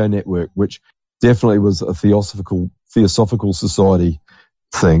Radio Network, which definitely was a Theosophical Society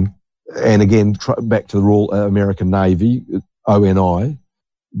thing. And again, back to the Royal American Navy, ONI,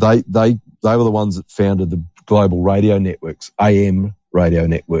 they were the ones that founded the global radio networks, AM radio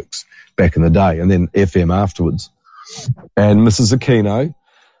networks back in the day, and then FM afterwards. And Mrs. Aquino,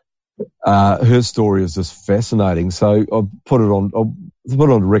 her story is just fascinating. So I'll put it on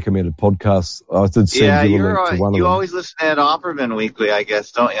recommended podcasts. I did send you a link to one of them. You always listen to Ed Opperman weekly, I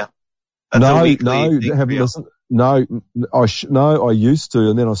guess, don't you? No, haven't listened. No, I used to,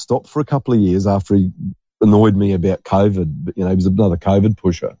 and then I stopped for a couple of years after he annoyed me about COVID. But, he was another COVID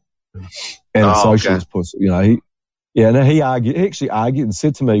pusher and a socialist pusher. He actually argued and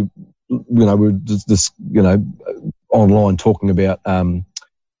said to me, we were just online talking about the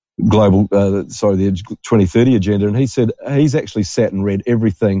 2030 agenda, and he said he's actually sat and read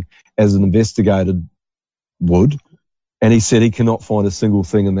everything as an investigator would. And he said he cannot find a single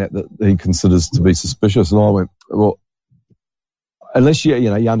thing in that he considers to be suspicious. And I went, well, unless you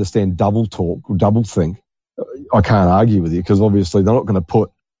understand double talk or double think, I can't argue with you, because obviously they're not going to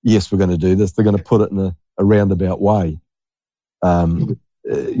put, yes, we're going to do this. They're going to put it in a roundabout way, in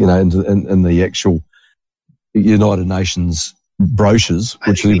the actual United Nations brochures,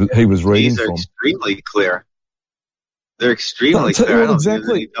 which he was reading from. These are extremely clear. They're extremely clear. Well,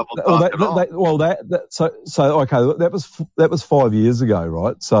 exactly. That was 5 years ago,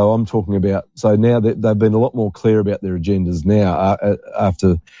 right? So I'm talking about, so now they've been a lot more clear about their agendas now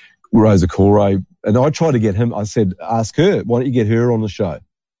after Rosa Koire. And I tried to get him, I said, ask her, why don't you get her on the show?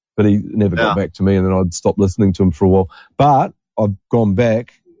 But he never got back to me, and then I'd stopped listening to him for a while. But I've gone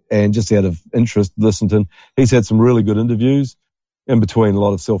back and just out of interest listened to him. He's had some really good interviews, in between a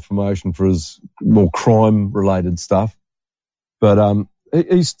lot of self-promotion for his more crime-related stuff. But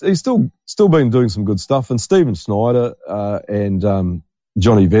he's still been doing some good stuff. And Stephen Snyder and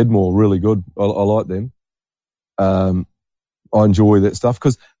Johnny Vedmore, really good. I like them. I enjoy that stuff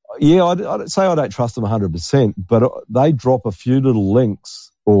because, I'd say I don't trust them 100%, but they drop a few little links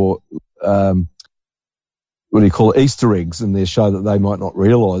or Easter eggs in their show that they might not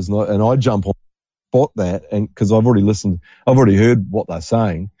realise. And I jump on, spot that, and because I've already heard what they're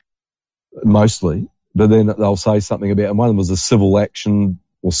saying mostly. But then they'll say something about, and one of them was a civil action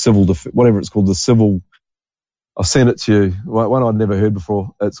or whatever it's called, the civil, I'll send it to you, one I'd never heard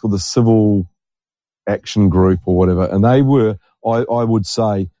before. It's called the Civil Action Group or whatever. And they were, I would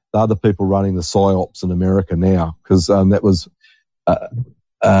say, they're the people running the PSYOPs in America now, because that was,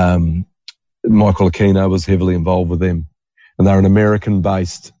 Michael Aquino was heavily involved with them. And they're an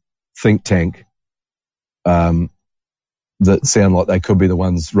American-based think tank that sound like they could be the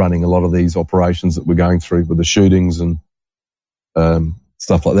ones running a lot of these operations that we're going through with the shootings and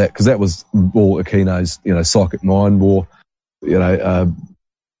stuff like that, because that was all Aquino's, psychic mind war, the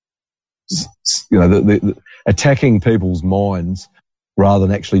attacking people's minds rather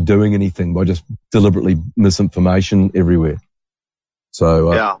than actually doing anything by just deliberately misinformation everywhere.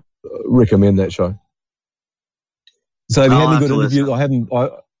 So recommend that show. So have you had any good interviews?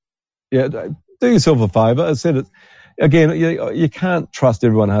 Do yourself a favour. I said it again. You can't trust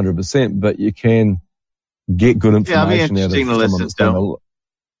everyone 100%, but you can get good information. It'd be interesting to listen to.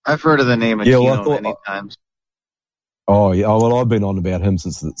 I've heard of the name Aquino many times. Oh yeah. Well, I've been on about him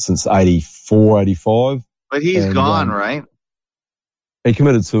since 84, 85. But he's gone, right? He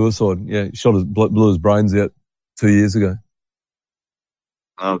committed suicide. Yeah, blew his brains out 2 years ago.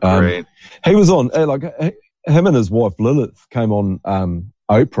 Oh, great. He was on him and his wife Lilith came on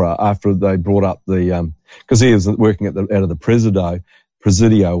Oprah after they brought up the because he was working out of the Presidio,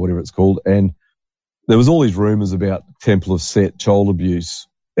 whatever it's called, and there was all these rumours about Temple of Set, child abuse,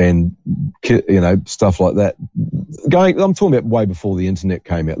 and stuff like that. I'm talking about way before the internet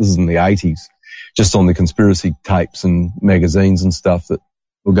came out. This is in the 80s, just on the conspiracy tapes and magazines and stuff that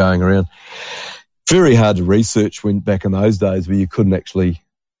were going around. Very hard to research back in those days where you couldn't actually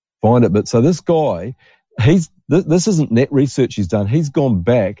find it. But so this guy, this isn't net research he's done. He's gone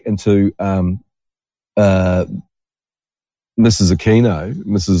back into Mrs. Aquino,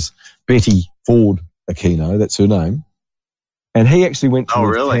 Mrs. Betty Ford Aquino, that's her name. And he actually went to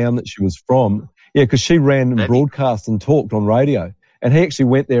the town that she was from. Yeah, because she ran and broadcast and talked on radio. And he actually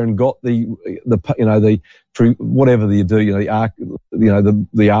went there and got through whatever you do,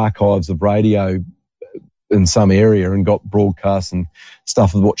 the archives of radio in some area, and got broadcasts and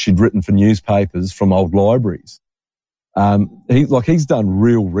stuff of what she'd written for newspapers from old libraries. He's done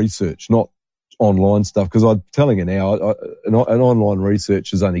real research, not online stuff, because I'm telling you now, an online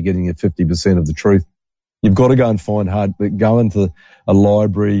research is only getting you 50% of the truth. You've got to go and go into a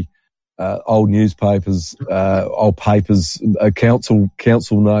library, old newspapers, old papers, council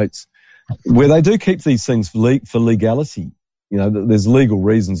notes, where they do keep these things for legality. There's legal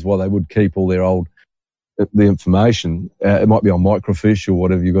reasons why they would keep all their the information. It might be on microfiche or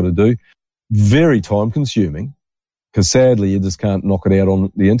whatever you've got to do. Very time consuming, because sadly you just can't knock it out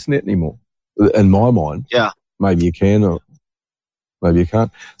on the internet anymore, in my mind. Yeah. Maybe you can, or maybe you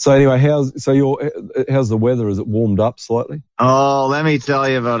can't. So anyway, how's the weather? Is it warmed up slightly? Oh, let me tell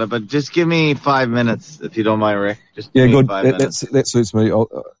you about it, but just give me 5 minutes, if you don't mind, Rick. Just give me 5 minutes. That suits me.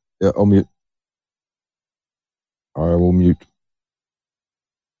 I'll mute. I will mute.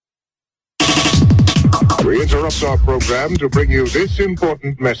 We interrupt our program to bring you this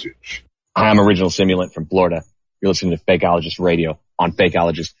important message. I'm Original Simulant from Florida. You're listening to Fakeologist Radio on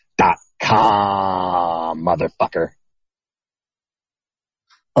fakeologist.com, motherfucker.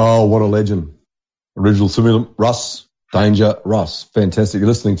 Oh, what a legend. Original Simulant, Russ, Danger, Russ. Fantastic. You're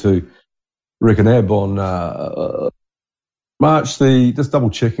listening to Rick and Ab on March just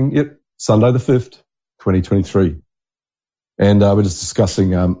double checking, Sunday the 5th, 2023. And we're just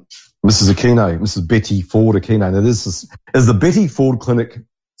discussing Mrs. Aquino, Mrs. Betty Ford Aquino. Now, is the Betty Ford Clinic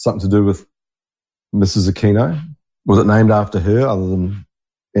something to do with Mrs. Aquino? Was it named after her other than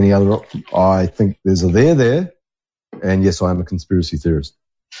any other option? I think there's a there. And yes, I am a conspiracy theorist.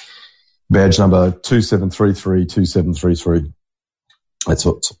 Badge number 27332733. That's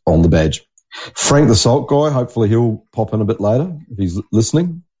what's on the badge. Frank the Salt Guy, hopefully he'll pop in a bit later if he's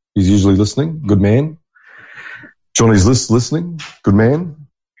listening. He's usually listening. Good man. Johnny's listening. Good man.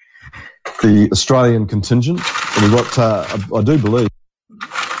 The Australian contingent. And we've got, I do believe,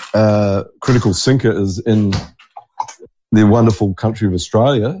 Critical Sinker is in the wonderful country of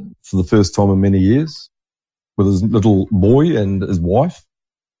Australia for the first time in many years with his little boy and his wife.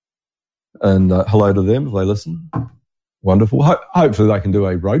 And hello to them if they listen. Wonderful. Hopefully they can do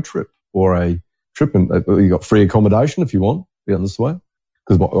a road trip or a trip, and you got free accommodation if you want down this way,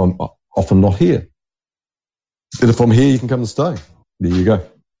 because I'm often not here. But if I'm here, you can come and stay. There you go.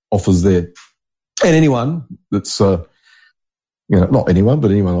 Offers there. And anyone that's, not anyone,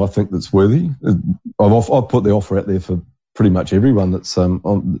 but anyone I think that's worthy. I've put the offer out there for pretty much everyone that's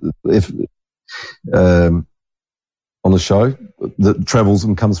on the show that travels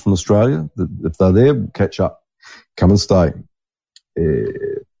and comes from Australia. If they're there, catch up, come and stay.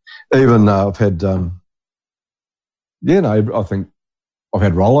 Even I've had, I think I've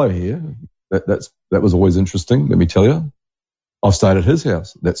had Rollo here. That was always interesting. Let me tell you, I've stayed at his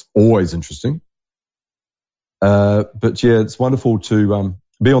house. That's always interesting. But yeah, it's wonderful to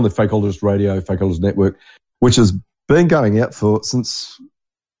be on the Fakeologist Radio, Fakeologist Network, which has been going out since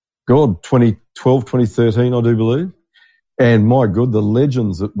 2012, 2013, I do believe. And my God, the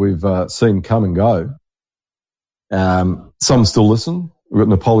legends that we've seen come and go. Some still listen. We've got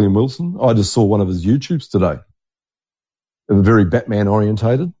Napoleon Wilson. I just saw one of his YouTubes today. Very Batman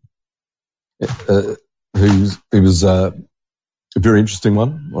orientated. He was a very interesting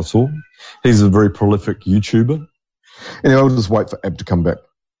one I saw. He's a very prolific YouTuber. Anyway, I'll just wait for Ab to come back.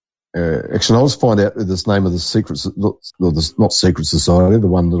 Actually, I'll just find out this name of the not Secret Society, the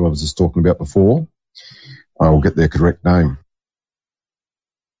one that I was just talking about before. I will get their correct name.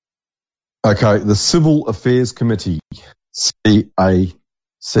 Okay, the Civil Affairs Committee, CAC.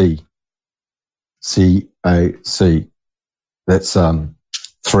 CAC. That's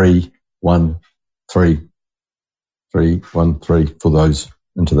 313 for those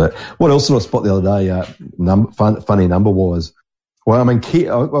into that. What else did I spot the other day? Funny number-wise. Well, I mean,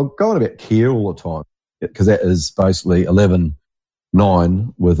 I'll go on about Care all the time because that is basically 11-9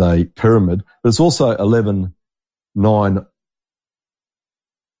 with a pyramid, but it's also 11-9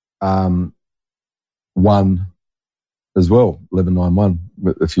 1 as well, 11-9-1.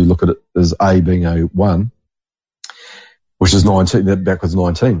 If you look at it as A being a 1, which is 19, that backwards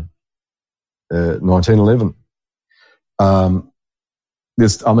 19, 1911. I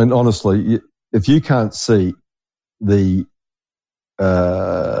mean, honestly, if you can't see the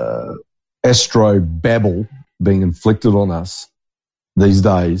astro babble being inflicted on us these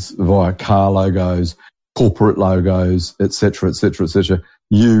days via car logos, corporate logos, etc.,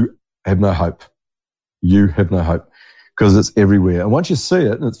 you have no hope. You have no hope because it's everywhere. And once you see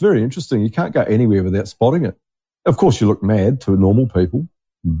it, and it's very interesting, you can't go anywhere without spotting it. Of course, you look mad to normal people,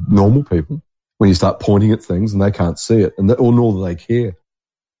 when you start pointing at things and they can't see it, or nor do they care.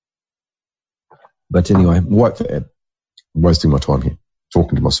 But anyway, wait for Ab. I'm wasting my time here,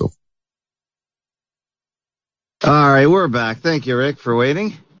 talking to myself. All right, we're back. Thank you, Rick, for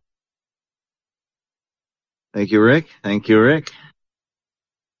waiting. Thank you, Rick. Thank you, Rick.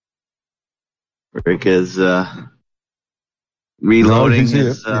 Rick is reloading. No, he's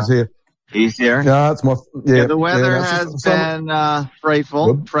here. He's here. Yeah, it's my. Yeah, the weather has been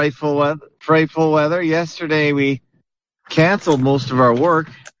frightful. Frightful weather. Yesterday we canceled most of our work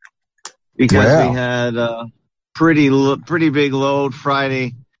because we had a pretty big load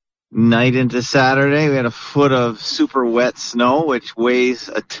Friday night into Saturday. We had a foot of super wet snow, which weighs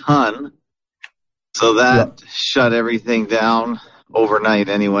a ton. So that shut everything down overnight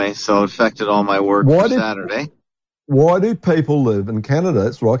anyway. So it affected all my work for Saturday. Why do people live in Canada?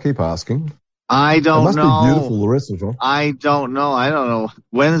 That's what I keep asking. I don't know. It must be beautiful the rest of the time. I don't know.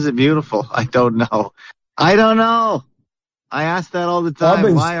 When is it beautiful? I don't know. I ask that all the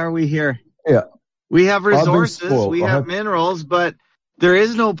time. Why are we here? Yeah. We have resources. We have minerals, but there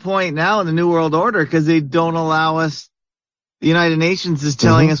is no point now in the New World Order because they don't allow us. The United Nations is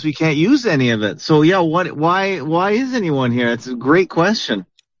telling us we can't use any of it. So yeah, why is anyone here? It's a great question.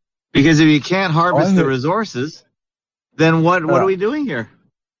 Because if you can't harvest the resources, then what are we doing here?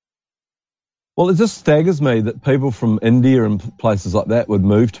 Well, it just staggers me that people from India and places like that would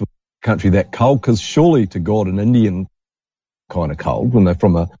move to a country that cold, because surely to God an Indian kind of cold when they're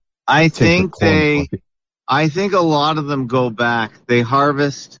from a I think a lot of them go back. They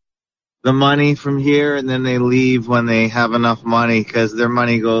harvest the money from here and then they leave when they have enough money because their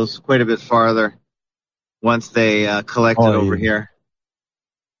money goes quite a bit farther once they collect it over here.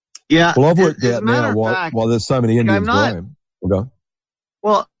 Yeah. Well, I've worked out now why there's so many Indians going. Okay.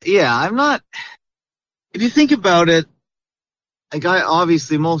 Well, yeah, I'm not. If you think about it,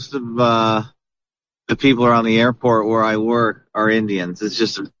 obviously most of the people around the airport where I work are Indians. It's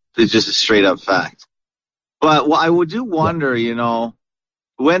just a straight up fact. But I would do wonder,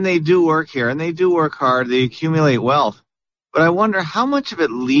 when they do work here and they do work hard, they accumulate wealth. But I wonder how much of it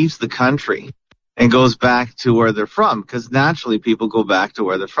leaves the country and goes back to where they're from, because naturally people go back to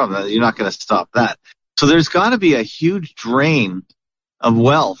where they're from. You're not going to stop that. So there's got to be a huge drain of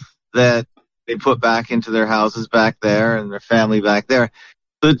wealth that they put back into their houses back there and their family back there.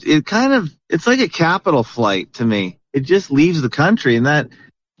 But it's like a capital flight to me. It just leaves the country, and that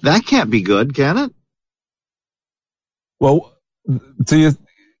can't be good, can it? Well,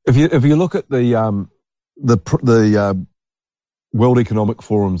 if you look at the World Economic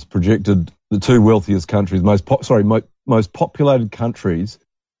Forum's projected the two wealthiest countries, most populated countries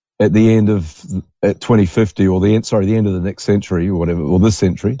at the end of 2050, or the end of the next century, or whatever, or this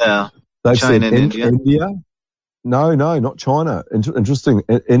century. Yeah. They've China said and India. No, not China. Interesting.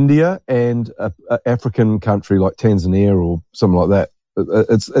 India and an African country like Tanzania or something like that.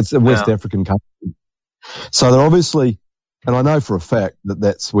 It's a West African country. So they're obviously, and I know for a fact that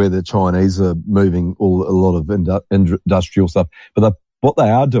that's where the Chinese are moving a lot of industrial stuff. But what they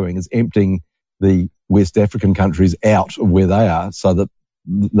are doing is emptying the West African countries out of where they are, so that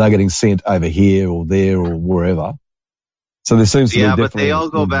they're getting sent over here or there or wherever. So there seems to be definitely... Yeah, but they all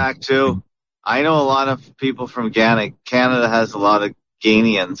go back too. I know a lot of people from Ghana. Canada has a lot of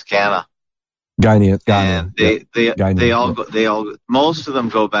Ghanaians, Ghana. And they all, most of them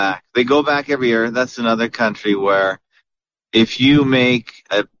go back. They go back every year. That's another country where if you make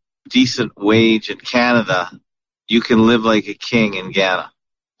a decent wage in Canada, you can live like a king in Ghana.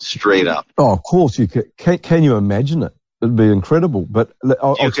 Straight up. Oh, of course you can. Can you imagine it? It'd be incredible. But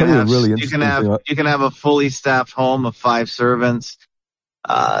I'll tell you a really interesting thing. You can have a fully staffed home of 5 servants.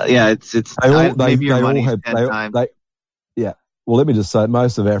 It's maybe your money's 10 times. Well, let me just say,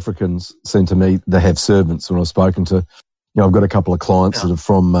 most of Africans seem to me they have servants. When I've spoken to, I've got a couple of clients that are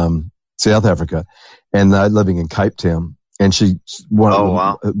from South Africa, and they're living in Cape Town. And their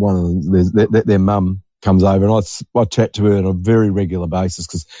mum comes over, and I chat to her on a very regular basis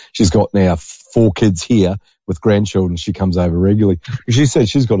because she's got now 4 kids here with grandchildren. She comes over regularly. She said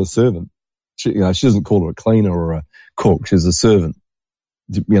she's got a servant. She doesn't call her a cleaner or a cook. She's a servant.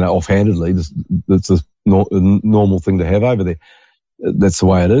 Offhandedly, that's a normal thing to have over there. That's the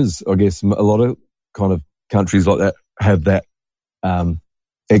way it is. I guess a lot of kind of countries like that have that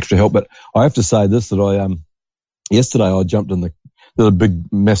extra help. But I have to say this, that yesterday I jumped in did a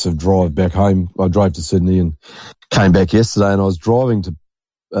big, massive drive back home. I drove to Sydney and came back yesterday, and I was driving to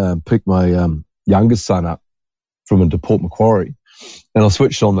pick my youngest son up into Port Macquarie, and I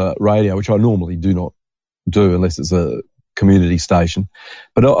switched on the radio, which I normally do not do unless it's a community station.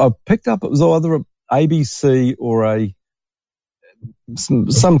 But I picked up, it was either a ABC or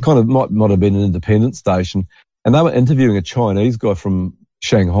some kind of, might have been an independent station, and they were interviewing a Chinese guy from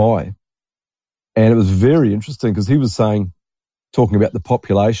Shanghai. And it was very interesting because he was talking about the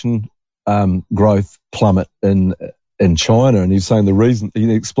population growth plummet in China, and he's saying the reason, he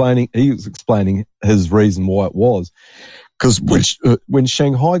was explaining his reason why it was, because when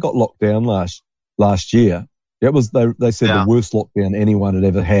Shanghai got locked down last year, it was they said the worst lockdown anyone had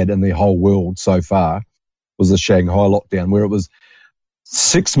ever had in the whole world so far was the Shanghai lockdown, where it was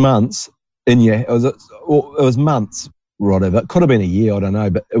 6 months it was months. Whatever. It could have been a year, I don't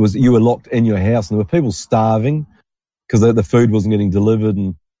know, but you were locked in your house, and there were people starving because the food wasn't getting delivered,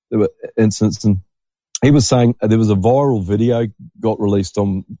 and there were incidents. And he was saying there was a viral video got released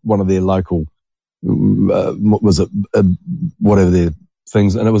on one of their local, whatever their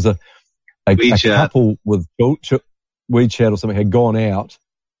things, and it was a couple with WeChat or something had gone out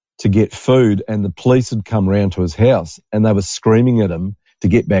to get food, and the police had come round to his house, and they were screaming at him to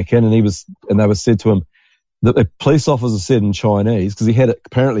get back in, and they were said to him. The police officer said in Chinese, because he had it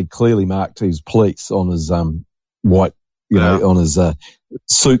apparently clearly marked his police on his white, on his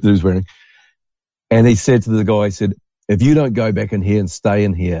suit that he was wearing. And he said to the guy, he said, if you don't go back in here and stay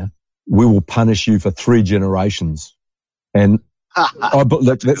in here, we will punish you for 3 generations. And that's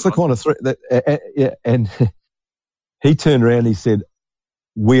the kind of threat that, and he turned around and he said,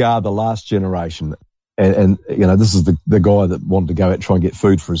 we are the last generation. And this is the guy that wanted to go out and try and get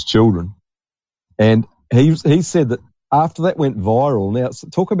food for his children. And he said that after that went viral, now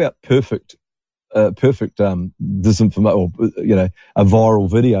talk about perfect disinformation, or a viral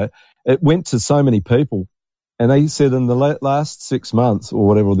video. It went to so many people, and they said in the last 6 months or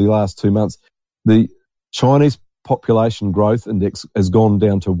whatever, the last 2 months, the Chinese population growth index has gone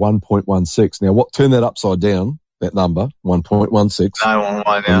down to 1.16. Now, what turned that upside down? That number 1.16.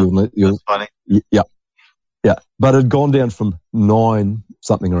 911. Yeah, that's funny. Yeah, but it had gone down from 9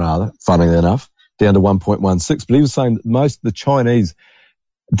 something or other, funnily enough, down to 1.16. But he was saying that most of the Chinese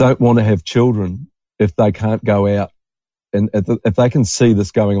don't want to have children if they can't go out, and if they can see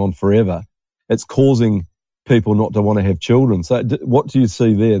this going on forever, it's causing people not to want to have children. So what do you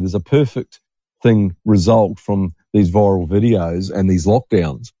see there? There's a perfect result from these viral videos and these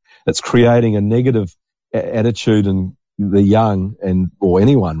lockdowns. It's creating a negative attitude in the young or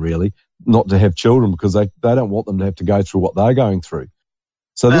anyone really not to have children because they don't want them to have to go through what they're going through.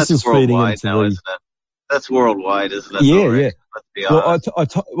 So that's this is feeding into now, isn't it? That's worldwide, isn't it? Yeah, yeah. Let's be honest.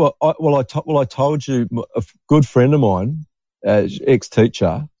 I told you, a good friend of mine,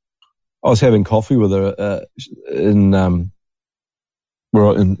 ex-teacher, I was having coffee with her in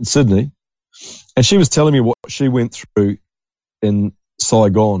Sydney, and she was telling me what she went through in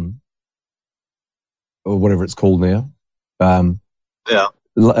Saigon, or whatever it's called now.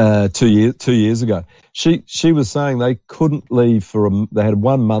 2 years ago. She was saying they couldn't leave they had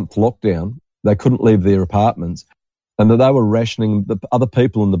 1 month lockdown. They couldn't leave their apartments, and that they were rationing the other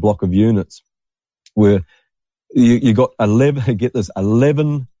people in the block of units where you got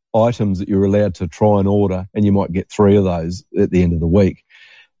 11 items that you're allowed to try and order, and you might get 3 of those at the end of the week.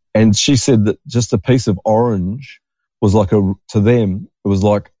 And she said that just a piece of orange was to them, It was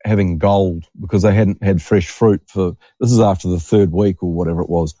like having gold because they hadn't had fresh fruit this is after the third week or whatever it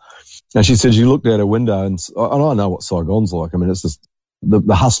was. And she said she looked out her window and I know what Saigon's like. I mean, it's just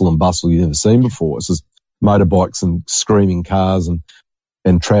the hustle and bustle you've never seen before. It's just motorbikes and screaming cars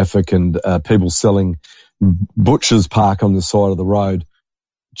and traffic and people selling. Butchers park on the side of the road,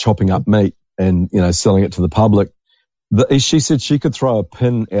 chopping up meat and, selling it to the public. She said she could throw a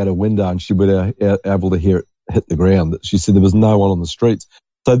pin out a window and she would be able to hear it hit the ground. She said there was no one on the streets.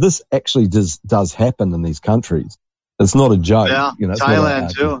 So this actually does happen in these countries. It's not a joke. Yeah,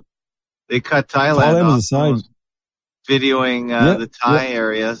 Thailand too. They cut Thailand Thailand off. Was the same. Videoing the Thai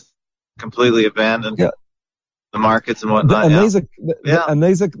areas completely abandoned. Yeah. The markets and whatnot. And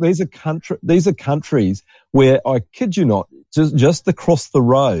these are countries where, I kid you not, just across the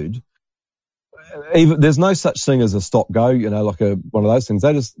road, there's no such thing as a stop go, like one of those things.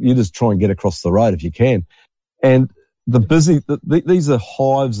 You just try and get across the road if you can. And these are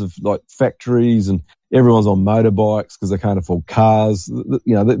hives of like factories and everyone's on motorbikes because they can't afford cars.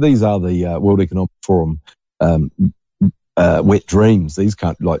 These are the World Economic Forum wet dreams. These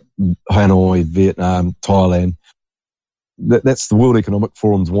countries like Hanoi, Vietnam, Thailand. That's the World Economic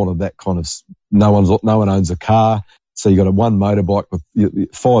Forum's one of that kind of. No one owns a car, so you got one motorbike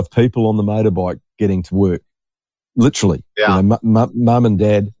with 5 people on the motorbike getting to work. Literally, mum and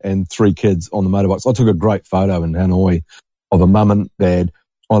dad and 3 kids on the motorbikes. I took a great photo in Hanoi of a mum and dad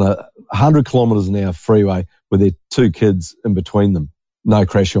on a 100 kilometres an hour freeway with their 2 kids in between them. No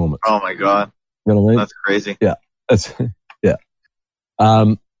crash helmets. Oh my God. You know what I mean? That's crazy. Yeah.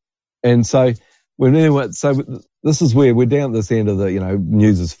 And so this is where we're down at this end of the,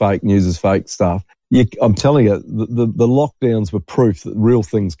 news is fake stuff. I'm telling you, the lockdowns were proof that real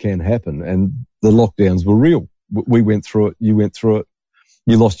things can happen, and the lockdowns were real. We went through it. You went through it.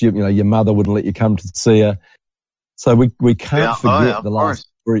 You lost your mother wouldn't let you come to see her. So we can't forget the last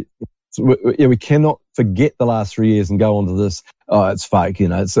 3. We cannot forget the last 3 years and go on to this. Oh, it's fake.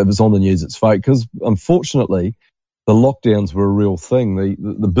 It's on the news. It's fake because unfortunately, the lockdowns were a real thing.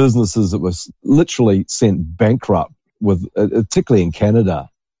 The businesses that were literally sent bankrupt particularly in Canada,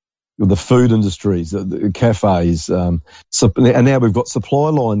 with the food industries, the cafes, and now we've got supply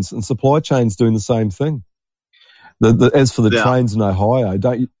lines and supply chains doing the same thing. As for the trains in Ohio,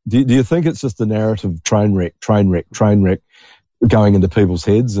 do you think it's just a narrative train wreck going into people's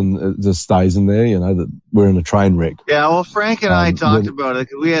heads and it just stays in there, that we're in a train wreck? Yeah, well, Frank and I talked about it.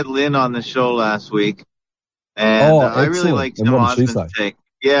 We had Lynn on the show last week, and I really liked Tim Osmond's take.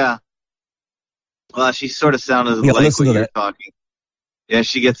 Yeah. Well, she sort of sounded like when you're talking. Yeah,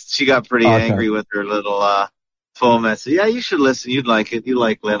 she got pretty angry with her little phone message. Yeah, you should listen. You'd like it. You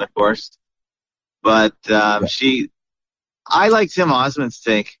like Lynn, of course. But I like Tim Osmond's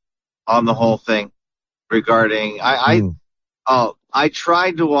take on the whole thing regarding. I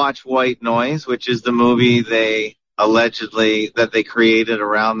tried to watch White Noise, which is the movie they created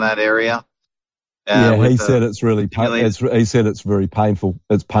around that area. He said it's really. He said it's very painful.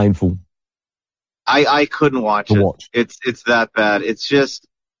 It's painful. I couldn't watch it. It's that bad. It's just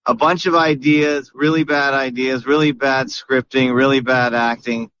a bunch of ideas, really bad scripting, really bad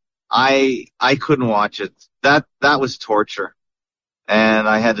acting. I couldn't watch it. That was torture, and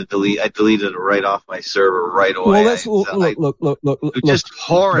I had to delete. I deleted it right off my server right away. Well, look. Just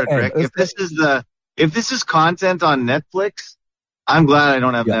horrid, Rick. If this is content on Netflix, I'm glad I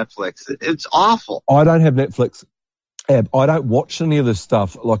don't have Netflix. It's awful. I don't have Netflix. I don't watch any of this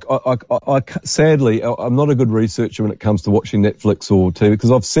stuff. Like, I sadly, I'm not a good researcher when it comes to watching Netflix or TV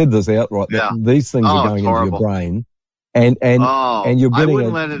because I've said this outright that these things are going into your brain, and you're getting. I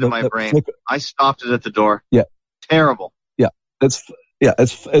wouldn't let it in my brain. I stopped it at the door. Yeah, terrible. Yeah,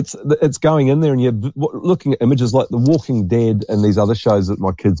 it's going in there, and you're looking at images like The Walking Dead and these other shows that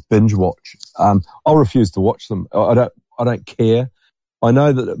my kids binge watch. I'll refuse to watch them. I don't care. I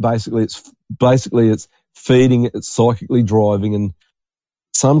know that basically it's feeding it, it's psychically driving, and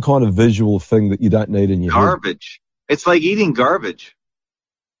some kind of visual thing that you don't need in your garbage. Head. It's like eating garbage.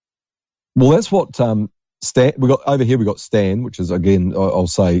 Well, that's what Stan. We got over here. We got Stan, which is again, I'll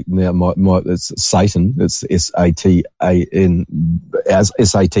say now, it's Satan. It's SATAN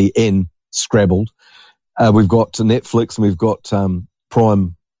scrabbled. We've got Netflix and we've got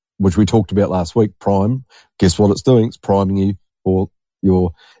Prime, which we talked about last week. Prime. Guess what it's doing? It's priming you for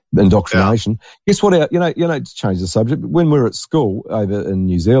your indoctrination. Guess what? To change the subject, when we were at school over in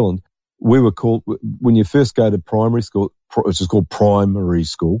New Zealand, we were called, when you first go to primary school, which is called primary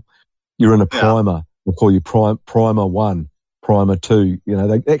school, you're in a primer. We'll call you primer 1, primer 2.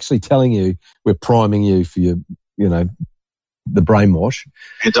 They're actually telling you we're priming you for your, the brainwash.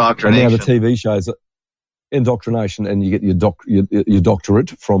 Indoctrination. And now the TV shows indoctrination, and you get your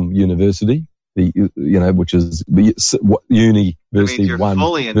doctorate from university, which is university. I mean, you're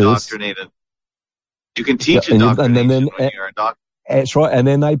fully indoctrinated. You can teach indoctrination when you're a doctor. That's right, and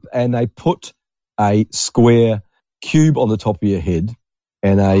then they put a square cube on the top of your head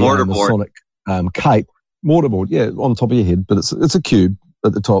and a Masonic cape, mortarboard, on top of your head, but it's a cube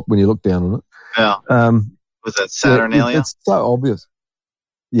at the top when you look down on it. Yeah. Was that Saturnalia? It's so obvious.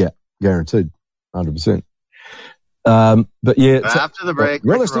 Yeah, guaranteed, 100%. But yeah. After the break,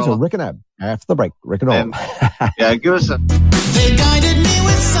 you're listening to Rick and Ab. After the break, Rick and Ab. Yeah, give us a. They guided me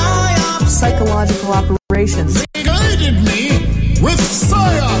with PSYOPs. Psychological operations. They guided me with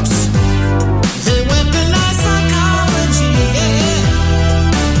PSYOPs. They weaponized psychology.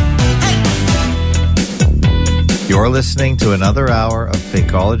 Hey. You're listening to another hour of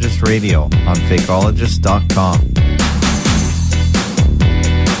Fakeologist Radio on Fakeologist.com.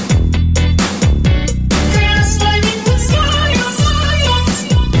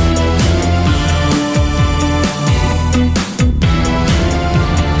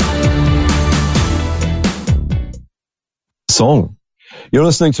 Song. You're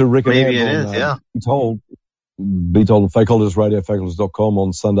listening to Rick and Ab. Maybe it is, yeah. Be told on Fakeologist Radio, fakeologist.com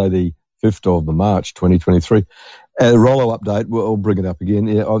on Sunday the 5th of March, 2023. Rollo update, we'll bring it up again.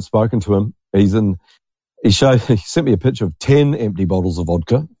 Yeah, I've spoken to him. He sent me a picture of 10 empty bottles of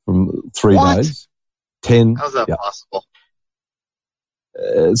vodka from 3 days. 10. How's that possible?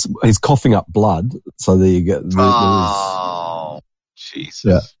 He's coughing up blood, so there you go. Oh,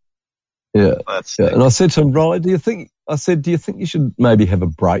 Jesus. Yeah. And I said to him, Rollo, do you think you should maybe have a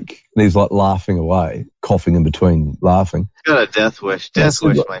break? And he's like laughing away, coughing in between laughing. He's got a death wish. Death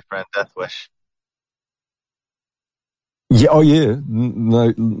wish, my friend. Death wish. Yeah. Oh, yeah.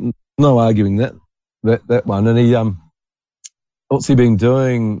 No arguing that one. And he, what's he been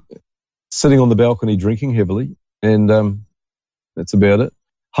doing? Sitting on the balcony drinking heavily, and that's about it.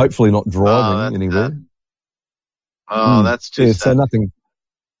 Hopefully not driving anywhere. That's too sad. So nothing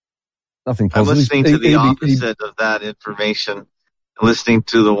positive. I'm listening to the opposite of that information. I'm listening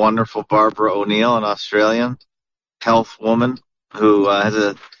to the wonderful Barbara O'Neill, an Australian health woman who has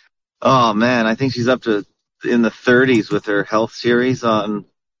I think she's up to in the 30s with her health series on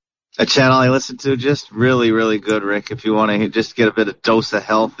a channel I listen to. Just really, really good, Rick, if you want to just get a bit of dose of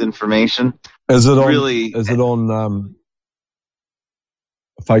health information. Is it on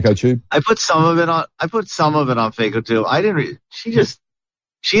FakeoTube? I put some of it on FakeoTube. I didn't read.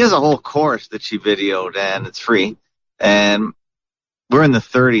 She has a whole course that she videoed, and it's free. And we're in the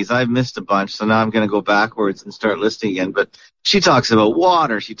 30s. I've missed a bunch, so now I'm going to go backwards and start listening again. But she talks about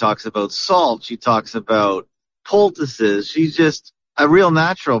water. She talks about salt. She talks about poultices. She's just a real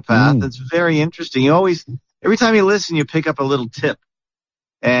naturopath. It's very interesting. Every time you listen, you pick up a little tip.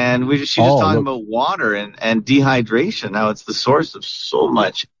 And she's just talking about water and dehydration, how it's the source of so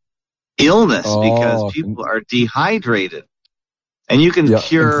much illness because people are dehydrated. And you can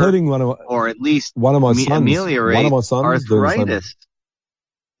cure, or at least ameliorate arthritis.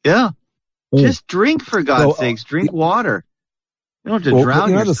 Yeah. Just drink, for God's sakes. Drink water. You don't have to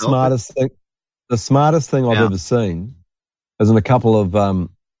drown yourself. The smartest thing I've ever seen is in a couple of, I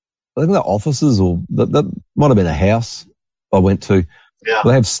think they're offices, or that might have been a house I went to. Yeah.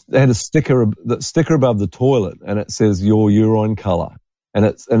 They had a sticker above the toilet, and it says your urine color, and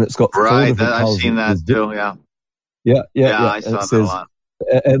it's got 4 different colors. I've seen that too. Yeah. Yeah. I saw that a lot.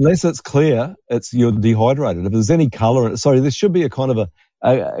 Unless it's clear, you're dehydrated. If there's any color, there should be a kind of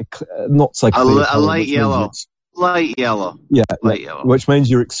a not so clear a light yellow. Light yellow. Yeah, light yellow. Which means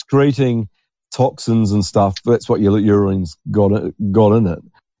you're excreting toxins and stuff. That's what your urine's got in it.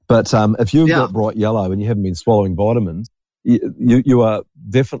 But if you've got bright yellow and you haven't been swallowing vitamins, you are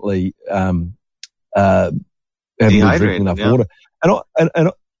definitely haven't been drinking enough water.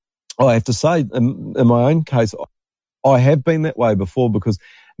 And I have to say, in my own case, I have been that way before, because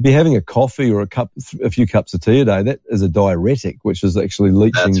if you're having a coffee or a few cups of tea a day, that is a diuretic, which is actually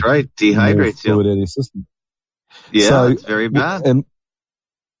leaching. That's right, dehydrates you out of your system. Yeah, so, it's very bad. And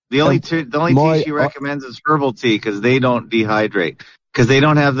the only tea she recommends is herbal tea, because they don't dehydrate, because they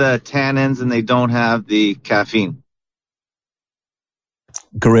don't have the tannins and they don't have the caffeine.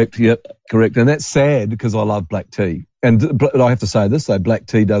 Correct. Yep. Correct. And that's sad, because I love black tea. But I have to say this, though, black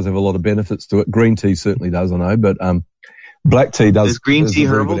tea does have a lot of benefits to it. Green tea certainly does, I know, but black tea does. Is green tea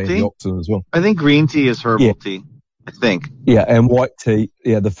herbal tea? As well. I think green tea is herbal tea. I think. Yeah, and white tea.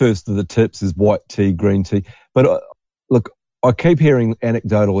 Yeah, the first of the tips is white tea, green tea. But look, I keep hearing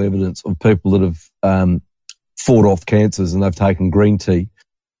anecdotal evidence of people that have fought off cancers and they've taken green tea.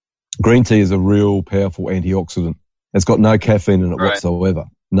 Green tea is a real powerful antioxidant. It's got no caffeine in it whatsoever.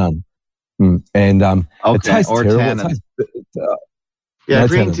 None. And it tastes or terrible. tannin. No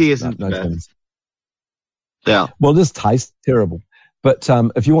green tannins. tea isn't no the best. tannins. Yeah. Well, it just tastes terrible. But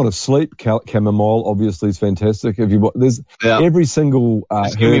if you want to sleep, chamomile obviously is fantastic. If you there's every single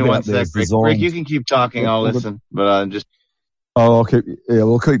just give me herb one out there sec, is Rick. designed. Rick, you can keep talking. I'll listen. But I'm just. Oh,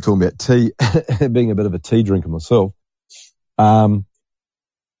 we'll keep talking about tea. Being a bit of a tea drinker myself, if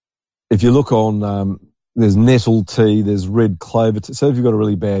you look on, there's nettle tea, there's red clover tea. So if you've got a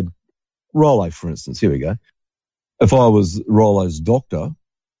really bad Rollo, for instance, here we go. If I was Rollo's doctor,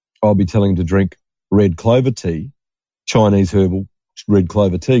 I'll be telling him to drink red clover tea, Chinese herbal red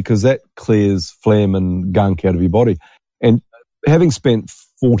clover tea, because that clears phlegm and gunk out of your body. And having spent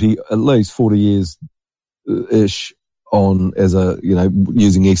at least 40 years ish on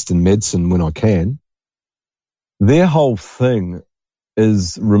using Eastern medicine when I can, their whole thing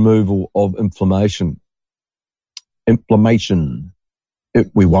is removal of inflammation.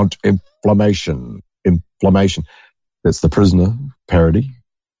 We want inflammation. That's the Prisoner parody.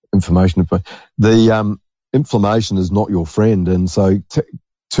 Inflammation. The inflammation is not your friend, and so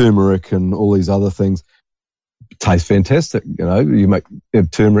turmeric and all these other things taste fantastic. You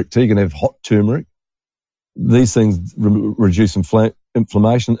have turmeric tea, you can have hot turmeric. These things reduce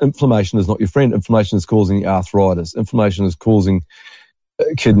inflammation. Inflammation is not your friend. Inflammation is causing arthritis. Inflammation is causing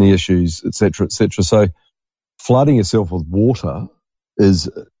kidney issues, etc., etc. So flooding yourself with water is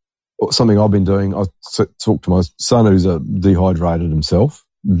something I've been doing. I talked to my son who's dehydrated himself,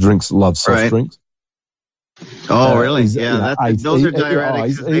 loves soft drinks. Oh, really? Yeah, those are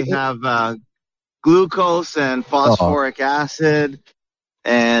diuretics. They have glucose and phosphoric acid,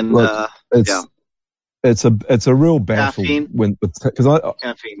 and it's a real battle. Caffeine. Because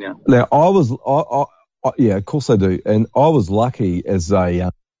caffeine. Yeah. Now of course I do, and I was lucky as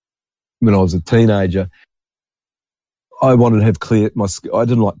when I was a teenager. I wanted to have I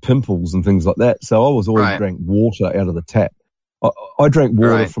didn't like pimples and things like that, so I was always drank water out of the tap. I drank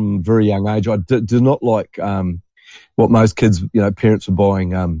water from a very young age. I did not like what most kids, parents were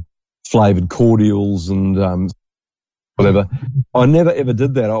buying flavored cordials and whatever. I never ever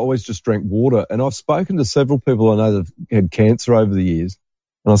did that. I always just drank water. And I've spoken to several people I know that have had cancer over the years,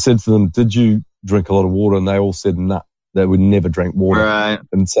 and I said to them, "Did you drink a lot of water?" And they all said, "No, they would never drink water." Right.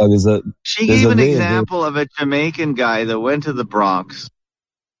 And so She gave an example of a Jamaican guy that went to the Bronx,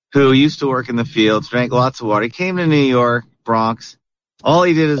 who used to work in the fields, drank lots of water. He came to New York, Bronx. All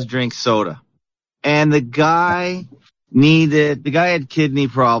he did is drink soda. And the guy had kidney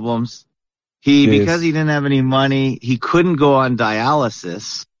problems. Because he didn't have any money, he couldn't go on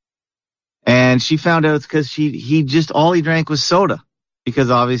dialysis. And she found out it's because all he drank was soda.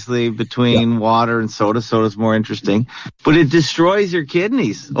 Because obviously between water and soda's more interesting. But it destroys your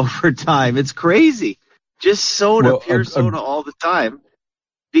kidneys over time. It's crazy. Just soda, pure soda all the time.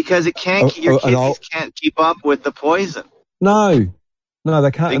 Because your kidneys can't keep up with the poison. No, they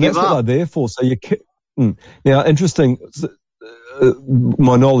can't. And that's what they're there for. So now, interesting.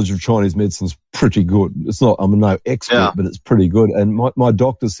 My knowledge of Chinese medicine is pretty good. I'm no expert, but it's pretty good. And my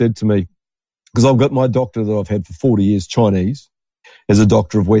doctor said to me, because I've got my doctor that I've had for 40 years, Chinese, as a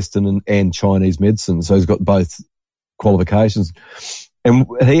doctor of Western and Chinese medicine. So he's got both qualifications. And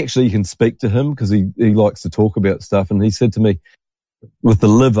he actually, you can speak to him because he likes to talk about stuff. And he said to me, with the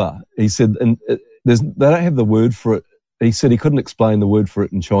liver, he said, and they don't have the word for it. He said he couldn't explain the word for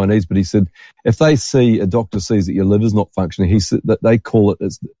it in Chinese, but he said if a doctor sees that your liver's not functioning, he said that they call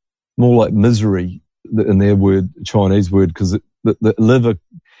it's more like misery in their word, Chinese word, because the liver,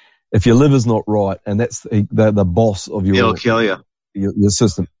 if your liver's not right, and that's the boss of it'll kill you. Your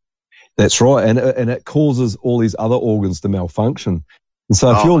system. That's right, and it causes all these other organs to malfunction. And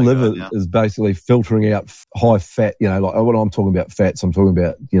so if your liver is basically filtering out high fat, like when I'm talking about fats, I'm talking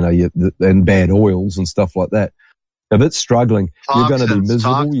about and bad oils and stuff like that. If it's struggling, you're going to be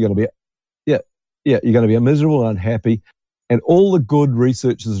miserable. You're going to be, you're going to be miserable and unhappy. And all the good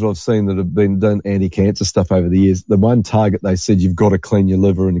researchers that I've seen that have been done anti-cancer stuff over the years, the one target they said you've got to clean your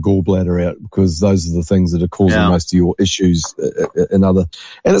liver and gallbladder out because those are the things that are causing most of your issues and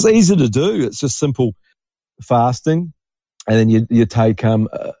it's easy to do. It's just simple fasting, and then you take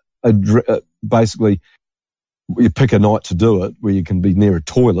basically. You pick a night to do it where you can be near a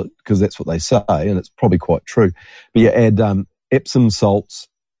toilet because that's what they say, and it's probably quite true. But you add Epsom salts,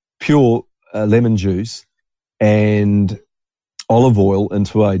 pure lemon juice, and olive oil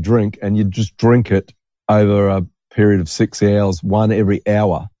into a drink, and you just drink it over a period of 6 hours, one every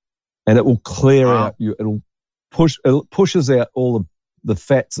hour, and it will clear out you. It pushes out all the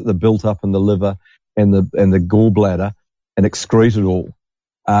fats that are built up in the liver and the gallbladder and excrete it all.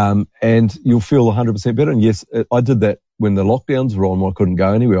 And you'll feel 100% better. And yes, I did that when the lockdowns were on, I couldn't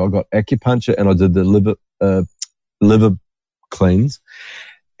go anywhere. I got acupuncture and I did the liver cleanse,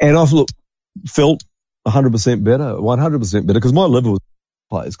 and I felt 100% better, 100% better, because my liver was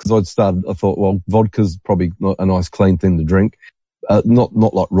place. Because I thought, well, vodka's probably not a nice clean thing to drink, not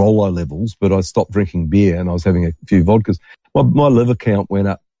like Rolo levels, but I stopped drinking beer and I was having a few vodkas. My liver count went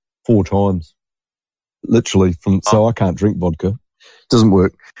up 4 times, literally. So I can't drink vodka. Doesn't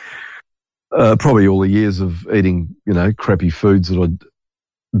work. Probably all the years of eating, crappy foods that I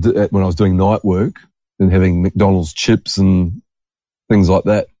did when I was doing night work and having McDonald's chips and things like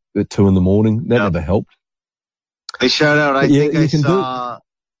that at 2 a.m. That never helped. Hey, shout out. I think I saw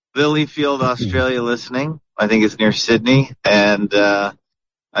Lilyfield, Australia listening. I think it's near Sydney. And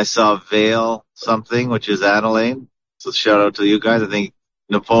I saw Vale something, which is Adelaide. So shout out to you guys. I think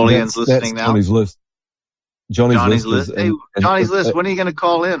Napoleon's listening now. Johnny's list. Johnny's list. Hey, Johnny's list. When are you going to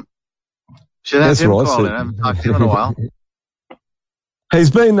call in? Should have him call in. I haven't talked to him in a while. He's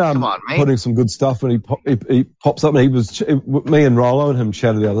been Come on, mate. putting some good stuff, and he pops up. And me and Rolo and him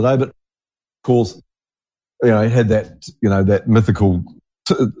chatted the other day, but of course, he had that, that mythical.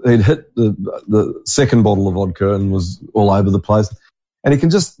 He'd hit the second bottle of vodka and was all over the place, and he can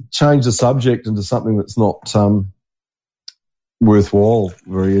just change the subject into something that's not worthwhile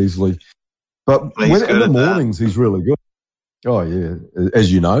very easily. But in the mornings, he's really good. Oh yeah,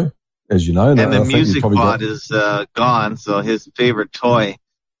 as you know. And the music bot is gone, so his favorite toy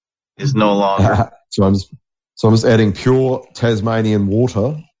is no longer. So I'm just adding pure Tasmanian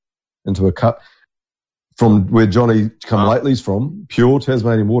water into a cup from where Johnny Come Lately's from. Pure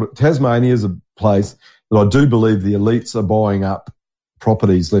Tasmanian water. Tasmania is a place that I do believe the elites are buying up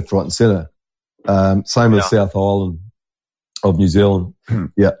properties left, right, and centre. Same as South Island of New Zealand.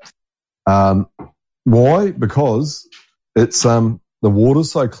 Yeah. Why? Because it's the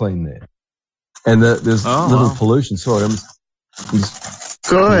water's so clean there, and there's little pollution. Sorry, I'm just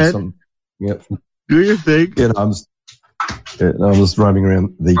go ahead. Yep. Do your thing. Yeah, I'm just roaming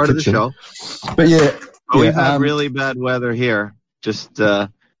around the part kitchen. Of the show. But we've had really bad weather here. Just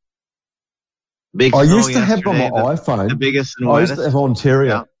big. I used to have on my iPhone the biggest and I wettest. used to have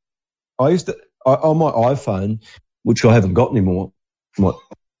Ontario. Yeah. I used to on my iPhone, which I haven't got anymore.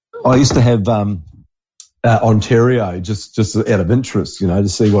 I used to have Ontario just out of interest, to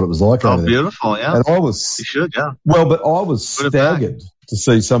see what it was like. Oh, over there. Beautiful, yeah. And I was, you should, yeah. Well, but I was staggered to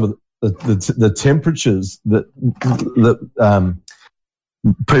see some of the temperatures that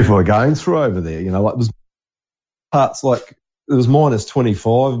people are going through over there. Like there's parts like it was minus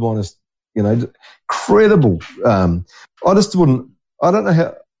 25, minus, incredible. I just don't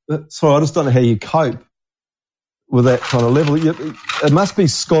know how you cope with that kind of level. It must be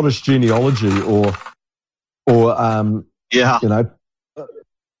Scottish genealogy or how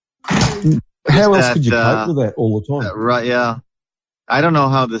else could you cope with that all the time? Right, yeah. I don't know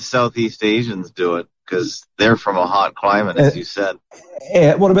how the Southeast Asians do it because they're from a hot climate, as you said.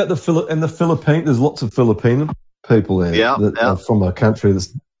 Yeah. What about the Philippines? There's lots of Filipino people there that are from a country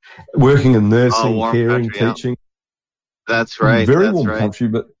that's working in nursing, caring, teaching. That's right. Very warm country,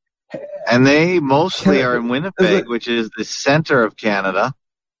 but. And they mostly are in Winnipeg, which is the center of Canada.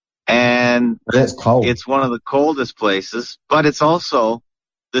 And that's cold. It's one of the coldest places, but it's also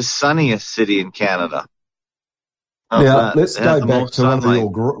the sunniest city in Canada. Now, let's go back to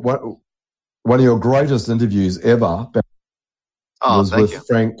one of your greatest interviews ever. Was with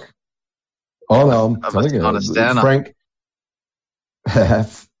Frank. Oh, no, I'm telling you. Frank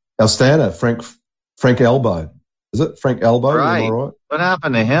Astana, Frank Elbow. Is it Frank Elbow? Right. Am I right? What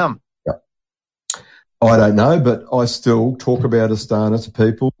happened to him? Yeah. I don't know, but I still talk about Astana to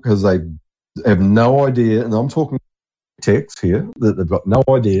people because they have no idea, and I'm talking architects here, that they've got no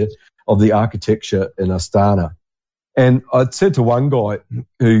idea of the architecture in Astana. And I said to one guy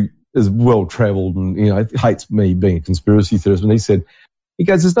who is well-travelled and, hates me being a conspiracy theorist, and he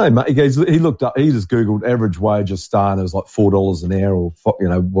goes, there's no, he looked up, he just Googled average wage Astana, it was like $4 an hour or,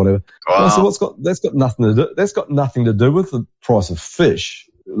 whatever. Wow. And I said, that's got nothing to do with the price of fish.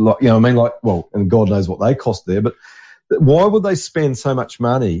 And God knows what they cost there, but why would they spend so much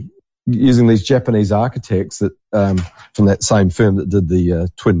money using these Japanese architects that, from that same firm that did the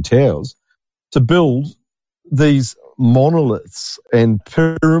Twin Towers to build these monoliths and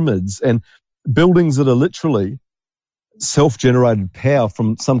pyramids and buildings that are literally self-generated power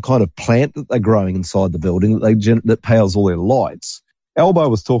from some kind of plant that they're growing inside the building that powers all their lights. Elbow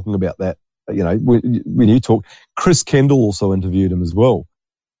was talking about that, when you talk. Chris Kendall also interviewed him as well.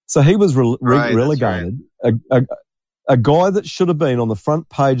 So he was relegated. Right. A guy that should have been on the front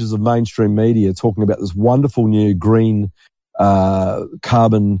pages of mainstream media talking about this wonderful new green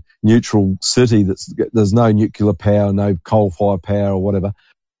carbon neutral city there's no nuclear power, no coal-fired power or whatever.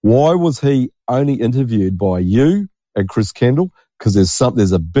 Why was he only interviewed by you and Chris Kendall? Because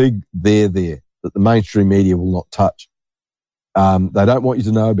there's a big there that the mainstream media will not touch. They don't want you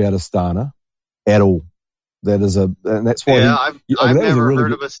to know about Astana at all. And that's why. Yeah, I've never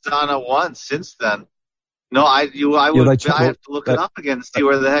heard of Astana once since then. No, I have to look it up again to see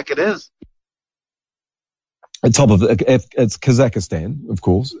where the heck it is. At top of it's Kazakhstan, of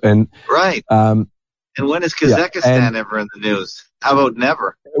course, and right. And when is Kazakhstan ever in the news? How about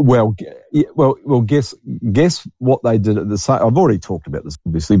never? Well, guess what they did at the same. I've already talked about this,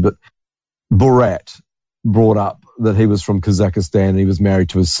 obviously, but Borat brought up that he was from Kazakhstan and he was married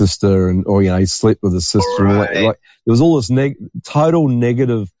to his sister he slept with his sister. Right. And there was all this total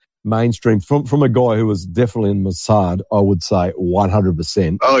negative mainstream from a guy who was definitely in Mossad, I would say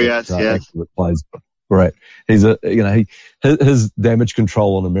 100%. Oh, yes. That plays Borat. He's his damage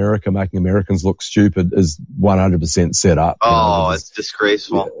control on America, making Americans look stupid, is 100% set up. Oh, it's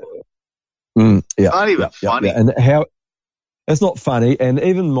disgraceful. Yeah. It's not even funny. Yeah. And how it's not funny. And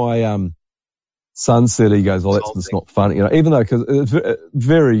even my son said, he goes, that's not funny. Even though, because it's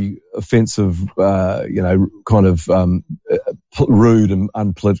very offensive, kind of rude and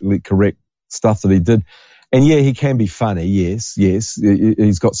unpolitically correct stuff that he did. And yeah, he can be funny. Yes.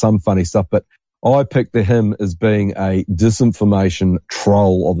 He's got some funny stuff, but I picked him as being a disinformation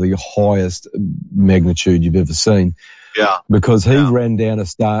troll of the highest magnitude you've ever seen. Yeah. Because he ran down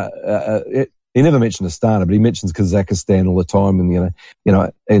he never mentioned Astana, but he mentions Kazakhstan all the time. And,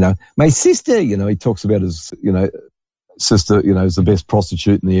 my sister, he talks about his, sister, is the best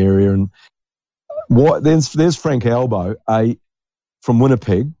prostitute in the area. And there's Frank Albo, from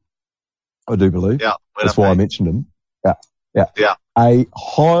Winnipeg, I do believe. Yeah. That's why I mentioned him. Yeah. A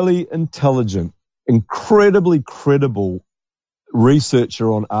highly intelligent, incredibly credible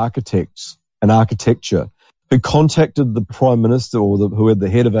researcher on architects and architecture, who contacted the Prime Minister or who had the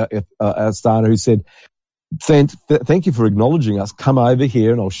head of Astana, who said, thank you for acknowledging us. Come over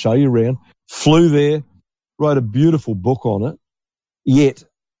here and I'll show you around. Flew there, wrote a beautiful book on it. Yet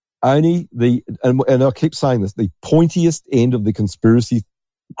only and I keep saying this, the pointiest end of the conspiracy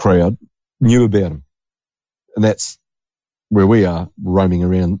crowd knew about him. And that's where we are, roaming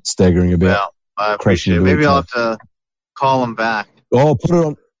around, staggering about. Well, I appreciate it. Maybe I'll have to call him back. Oh, put it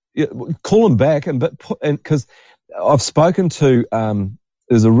on. Yeah, call him back, because I've spoken to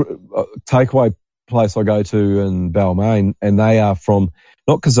there's a takeaway place I go to in Balmain, and they are from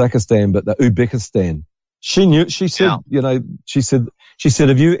not Kazakhstan but the Uzbekistan. She said, she said, she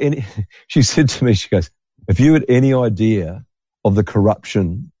said to me, she goes, if you had any idea of the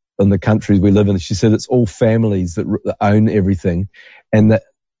corruption in the countries we live in, she said it's all families that own everything, and that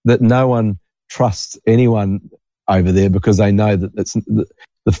no one trusts anyone over there because they know that it's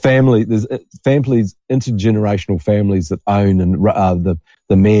the family. There's families, intergenerational families that own and the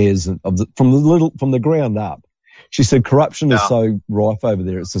mayors from the ground up. She said corruption is so rife over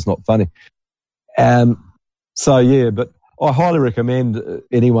there, it's just not funny. So yeah, but I highly recommend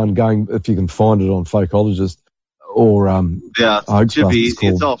anyone going, if you can find it on Fakeologist or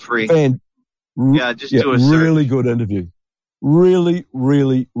it's all free. Just do a search. Really good interview. Really,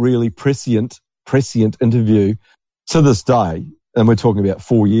 really, really prescient interview to this day. And we're talking about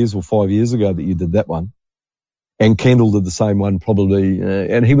 4 years or 5 years ago that you did that one. And Kendall did the same one probably,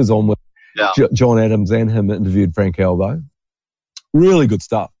 and he was on with John Adams, and him interviewed Frank Albo. Really good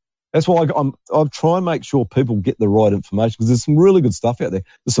stuff. That's why I try and make sure people get the right information, because there's some really good stuff out there.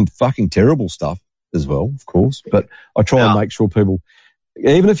 There's some fucking terrible stuff as well, of course. But I try and make sure people,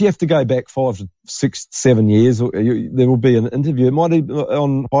 even if you have to go back 5 to 6, 7 years, there will be an interview. It might even,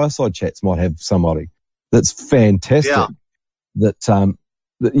 on Fireside Chats, might have somebody that's fantastic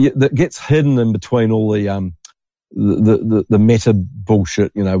that gets hidden in between all the meta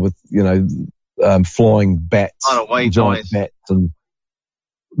bullshit, with flying bats, giant bats, and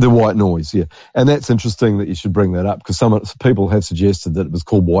the white noise. Yeah, and that's interesting that you should bring that up, because some people have suggested that it was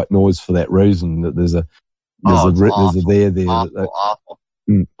called white noise for that reason. That there's a there. Awful.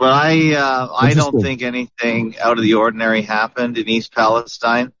 But I don't think anything out of the ordinary happened in East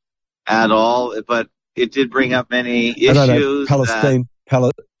Palestine at all. But it did bring up many issues. Palestine.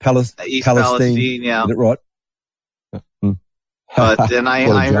 East Palestine, yeah. Is it right? But then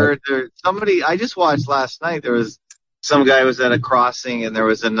I heard somebody, I just watched last night, there was some guy was at a crossing and there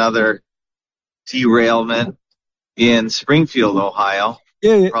was another derailment in Springfield, Ohio.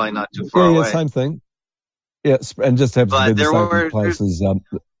 Yeah. Probably not too far away. Yeah, same thing. Yeah, and just happens to be the same places.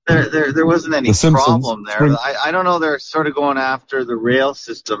 There wasn't any problem there. I don't know, they're sort of going after the rail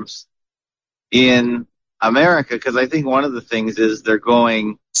systems in America, because I think one of the things is they're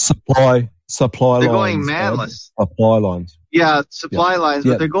going supply they're lines. They're going manless. Supply lines. Yeah, supply lines,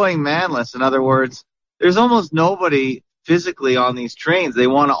 but they're going manless. In other words, there's almost nobody physically on these trains. They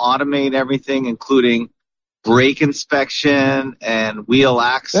want to automate everything, including brake inspection and wheel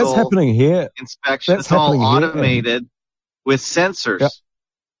axle. That's happening here. Inspection. It's all automated with sensors.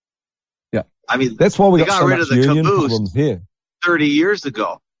 Yeah. I mean, that's why we got so rid much of the caboose here 30 years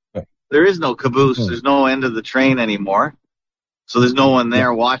ago. Yeah. There is no caboose. Yeah. There's no end of the train anymore. So there's no one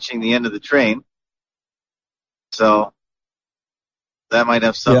there watching the end of the train. So that might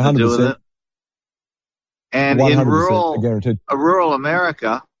have something to do with it. And in rural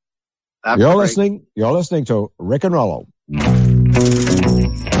America, you're listening to Rick and Rollo.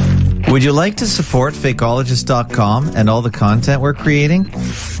 Would you like to support Fakeologist.com and all the content we're creating?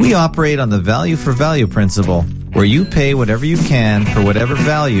 We operate on the value for value principle, where you pay whatever you can for whatever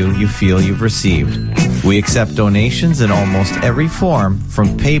value you feel you've received. We accept donations in almost every form,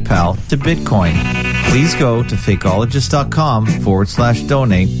 from PayPal to Bitcoin. Please go to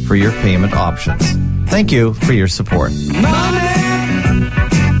Fakeologist.com/donate for your payment options. Thank you for your support.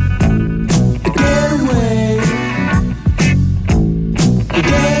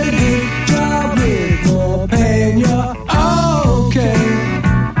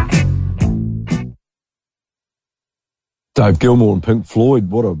 Dave Gilmour and Pink Floyd,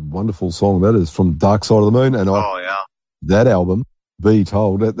 what a wonderful song that is, from Dark Side of the Moon. And that album, Be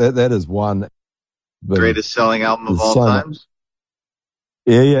Told, that is one greatest selling album of all times.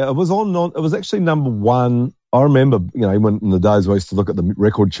 Yeah, it was actually number one. I remember, when in the days I used to look at the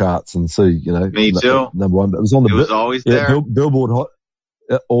record charts and see, me too, number one. But it was on it was always there. Billboard Hot,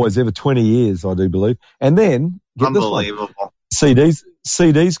 always ever, 20 years, I do believe. And then unbelievable.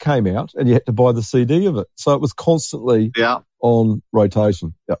 CDs came out, and you had to buy the CD of it, so it was constantly on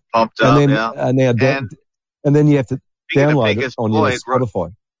rotation. Yeah, pumped up. And then, and then you have to download it on your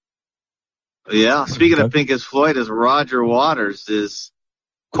Spotify. Yeah, speaking of Pincus Floyd, as Roger Waters is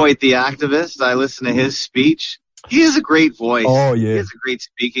quite the activist. I listen to his speech. He has a great voice. Oh yeah, he has a great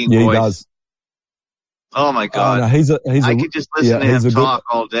speaking voice. He does. Oh my God, no, I could just listen to him talk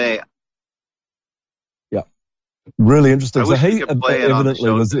all day. Really interesting. So he evidently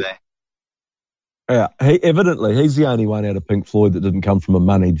was he's the only one out of Pink Floyd that didn't come from a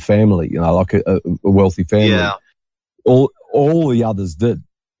moneyed family, like a wealthy family. Yeah. All the others did.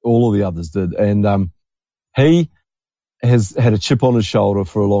 All of the others did. And he has had a chip on his shoulder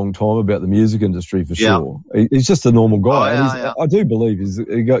for a long time about the music industry, for sure. He's just a normal guy. I do believe he's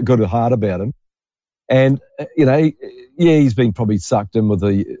got a heart about him. And, he's been probably sucked in with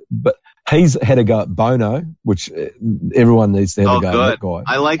but he's had a go at Bono, which everyone needs to have a go at that guy.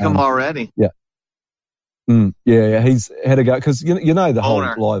 I like him already. Yeah. He's had a go, because, the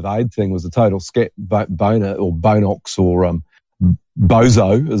whole Live Aid thing was a total scat. Bono, or Bonox, or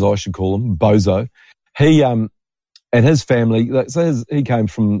Bozo, as I should call him, Bozo. He and his family, he came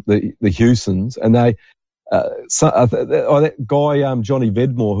from the Hewsons, and they, that guy, Johnny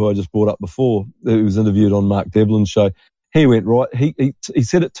Vedmore, who I just brought up before, who was interviewed on Mark Devlin's show, he went right. He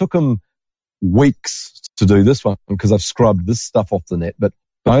said it took him weeks to do this one, because I've scrubbed this stuff off the net. But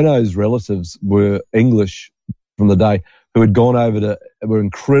Bono's relatives were English from the day, who had gone over were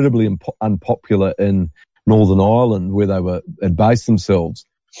incredibly unpopular in Northern Ireland, where they had based themselves.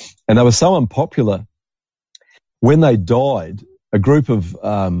 And they were so unpopular, when they died, a group of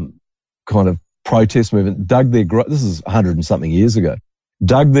kind of protest movement dug this is 100 and something years ago,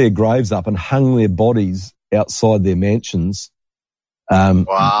 dug their graves up and hung their bodies outside their mansions.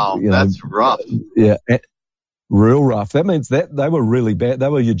 Wow, that's rough. Yeah, real rough. That means that they were really bad. They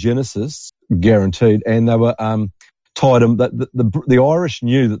were eugenicists, guaranteed, and they were tied them. The Irish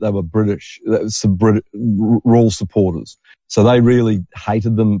knew that they were British, rule supporters, so they really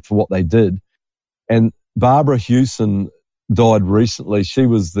hated them for what they did. And Barbara Hewson died recently.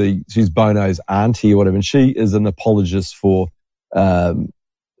 She's Bono's auntie or whatever, and she is an apologist for a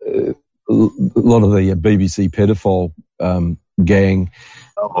lot of the BBC pedophile gang.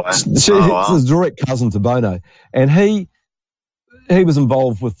 She's a direct cousin to Bono, and he was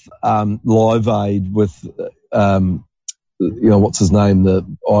involved with Live Aid, with what's his name, the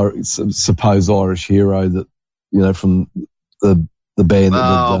supposed Irish hero that from the band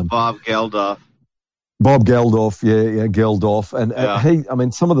that did Bob Geldof. Bob Geldof, Geldof,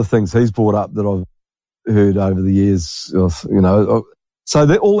 and some of the things he's brought up that I've heard over the years,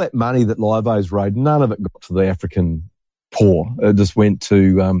 so all that money that Live Aid's raised, none of it got to the African poor. It just went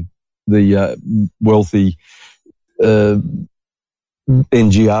to the wealthy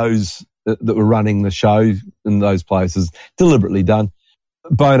NGOs that were running the show in those places, deliberately done.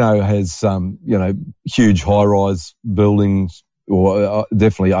 Bono has, huge high-rise buildings, or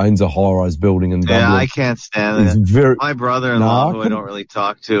definitely owns a high-rise building in Dublin. Yeah, I can't stand it. My brother-in-law, who I don't really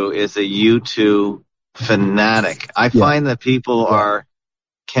talk to, is a U2 fanatic. I find that people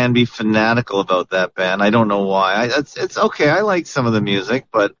can be fanatical about that band. I don't know why. It's okay. I like some of the music,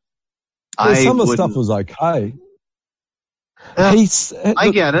 but some of the stuff was okay.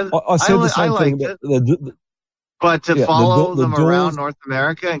 I get it. I said the same thing about but to follow them around North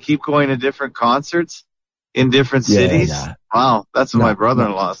America and keep going to different concerts in different cities, wow, that's what my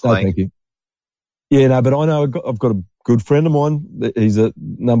brother-in-law's like. Thank you. Yeah, no, but I know I've got a good friend of mine. He's a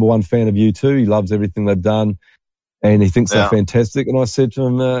number one fan of U2. He loves everything they've done, and he thinks they're fantastic. And I said to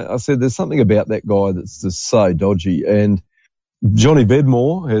him, there's something about that guy that's just so dodgy. And Johnny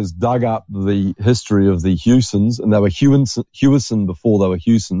Vedmore has dug up the history of the Hewsons, and they were Hewison before they were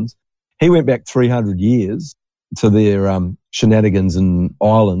Hewsons. He went back 300 years to their shenanigans in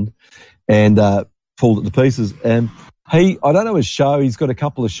Ireland and pulled it to pieces. And I don't know his show. He's got a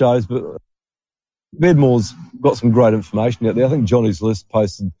couple of shows, but Vedmore's got some great information out there. I think Johnny's List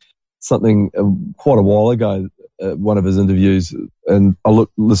posted something quite a while ago, one of his interviews, and I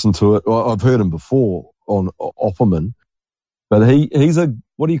listened to it. I've heard him before on Opperman, but he's a,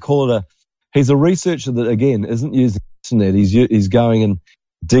 what do you call it? He's a researcher that, again, isn't using the internet. He's going and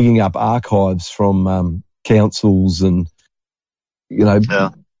digging up archives from councils and,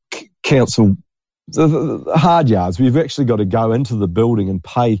 council, the hard yards. We've actually got to go into the building and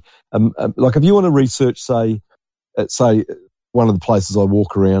pay. Like if you want to research, say one of the places I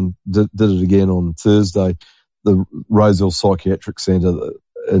walk around, did it again on Thursday, the Roseville Psychiatric Centre,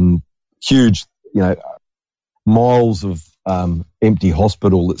 and huge, miles of empty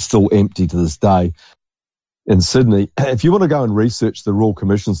hospital that's still empty to this day in Sydney. If you want to go and research the Royal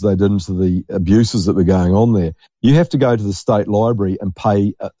Commissions they did into the abuses that were going on there, you have to go to the State Library and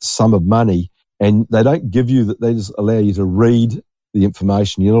pay a sum of money, and they don't give you that. They just allow you to read the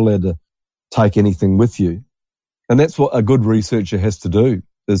information. You're not allowed to take anything with you. And that's what a good researcher has to do,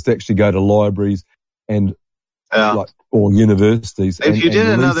 is to actually go to libraries and or universities. If you did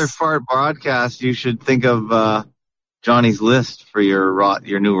another fart broadcast, you should think of Johnny's List for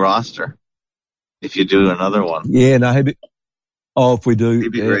your new roster. If you do another one. Yeah, no, if we do.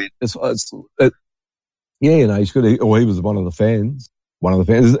 He'd be great. He's good. He was one of the fans.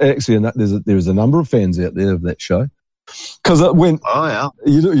 Actually, there's a number of fans out there of that show. Because it went. Oh yeah.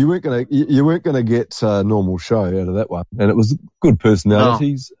 You weren't gonna get a normal show out of that one, and it was good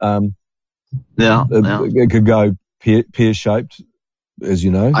personalities. No. It could go pear shaped, as you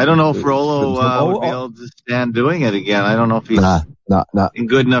know. I don't know if Rollo would be able to stand doing it again. I don't know if he's in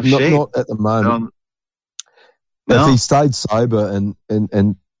good enough shape. Not at the moment. If he stayed sober and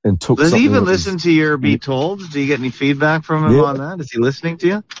took. Does he even listen to your Be Told? Do you get any feedback from him on that? Is he listening to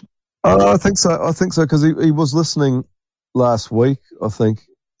you? I think so because he was listening last week, I think,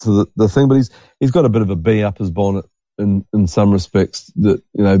 to the thing, but he's got a bit of a bee up his bonnet in some respects, that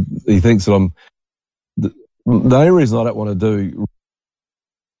he thinks that the only reason I don't want to do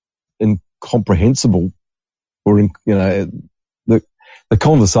incomprehensible or the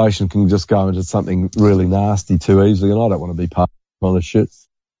conversation can just go into something really nasty too easily, and I don't want to be part of all this shit.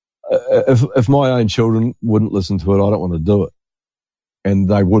 If my own children wouldn't listen to it, I don't want to do it. And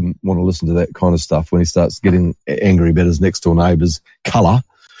they wouldn't want to listen to that kind of stuff when he starts getting angry about his next door neighbour's colour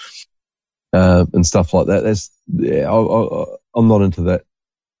and stuff like that. I'm not into that.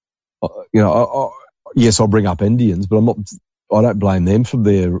 Yes, I'll bring up Indians, but I don't blame them for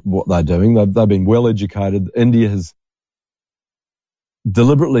what they're doing. They've been well educated. India has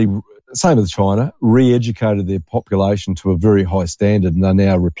deliberately, same as China, re-educated their population to a very high standard, and they're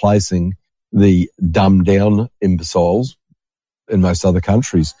now replacing the dumbed down imbeciles in most other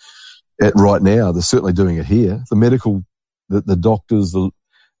countries. Right now, they're certainly doing it here. The doctors are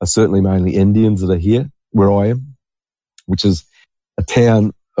certainly mainly Indians that are here, where I am, which is a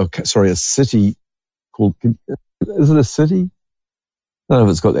city called, is it a city? I don't know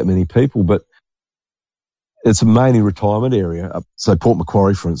if it's got that many people, but it's a mainly retirement area. So Port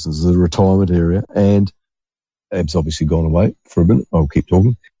Macquarie, for instance, is a retirement area, and Ab's obviously gone away for a minute. I'll keep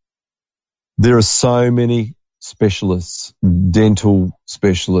talking. There are so many specialists, dental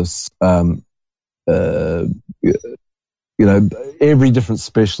specialists, every different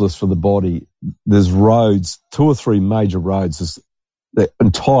specialist for the body. There's roads, 2 or 3 major roads. The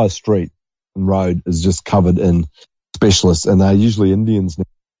entire street and road is just covered in specialists, and they're usually Indians now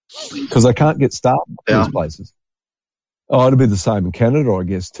because they can't get staff in these places. Oh, it'll be the same in Canada, I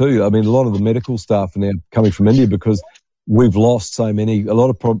guess, too. I mean, a lot of the medical staff are now coming from India because we've lost so many, a lot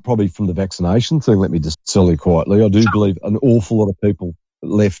of probably from the vaccination thing. Let me just tell you quietly, I do believe an awful lot of people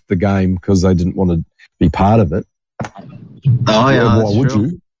left the game because they didn't want to be part of it. Oh, yeah, why would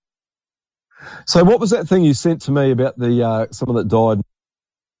you? So what was that thing you sent to me about the someone that died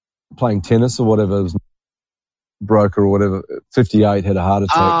playing tennis or whatever? It was broker or whatever, 58, had a heart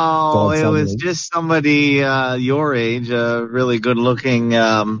attack. Oh, it was just somebody your age, a really good-looking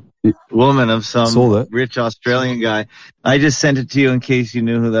woman of some rich Australian guy. I just sent it to you in case you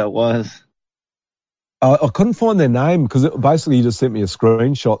knew who that was. I couldn't find their name because basically you just sent me a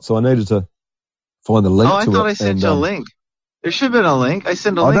screenshot, so I needed to find the link to it. Oh, I thought I sent you a link. There should have been a link. I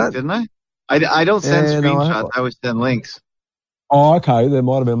sent a link, didn't I? I don't send screenshots. I always send links. Oh, okay. There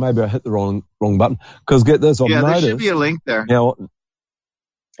might have been. Maybe I hit the wrong button. Because get this, I've noticed. There should be a link there. Now,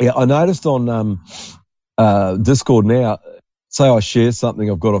 I noticed on Discord now, say I share something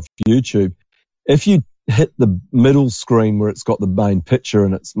I've got off YouTube, if you hit the middle screen where it's got the main picture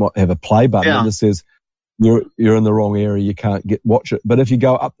and it might have a play button and it says you're in the wrong area, you can't watch it. But if you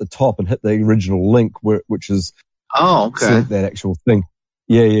go up the top and hit the original link, which is that actual thing,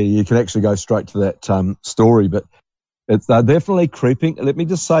 you can actually go straight to that story. But they're definitely creeping. Let me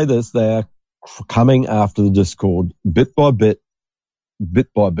just say this: they are coming after the Discord bit by bit,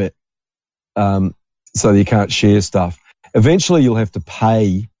 so you can't share stuff. Eventually, you'll have to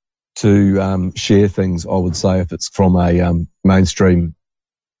pay to share things. I would say if it's from a mainstream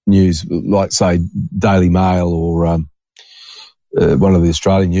news, like say Daily Mail or one of the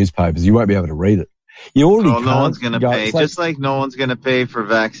Australian newspapers, you won't be able to read it. You already can't. No one's going to pay. Just like no one's going to pay for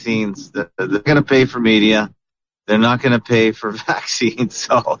vaccines. They're going to pay for media. They're not going to pay for vaccines.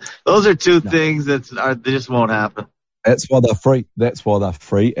 So those are two things that they just won't happen. That's why they're free. That's why they're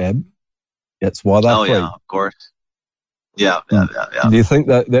free, Ab. That's why they're free. Oh, yeah, of course. Yeah. Do you think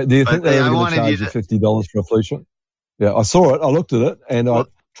that? Do you think they're going to charge you $50 for a flu shot? Yeah, I saw it. I looked at it, and I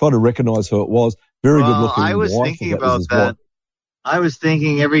tried to recognise who it was. Very good looking. I was thinking about that. I was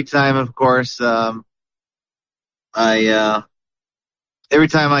thinking every time, of course, every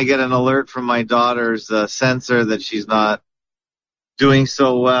time I get an alert from my daughter's sensor that she's not doing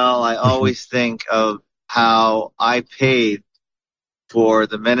so well, I always think of how I paid for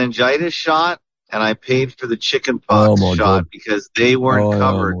the meningitis shot and I paid for the chickenpox shot because they weren't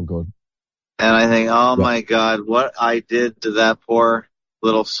covered. Oh, my God. And I think, my God, what I did to that poor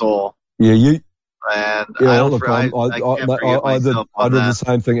little soul. Yeah, I did the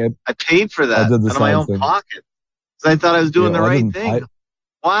same thing. I paid for that out of my own pocket. So I thought I was doing the right thing.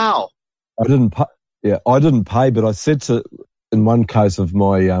 Wow. I didn't pay, but I said in one case of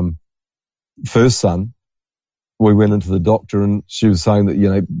my first son, we went into the doctor and she was saying that,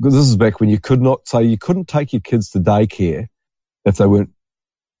 because this is back when you couldn't take your kids to daycare if they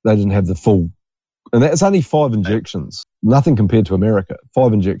didn't have the full, and that's only 5 injections, nothing compared to America,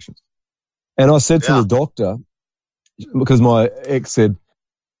 5 injections. And I said to the doctor, because my ex said,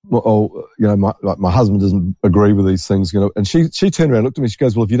 my husband doesn't agree with these things, and she turned around and looked at me, she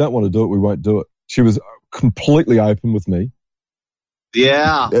goes, well, if you don't want to do it, we won't do it. She was completely open with me.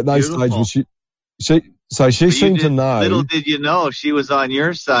 Yeah. At no stage was she seemed to know. Little did you know she was on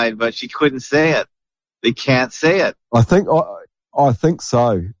your side, but she couldn't say it. They can't say it. I think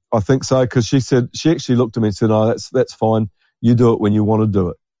so. Because she actually looked at me and said, no, that's fine. You do it when you want to do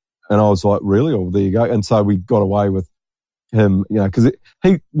it. And I was like, really? Oh, there you go. And so we got away with him, because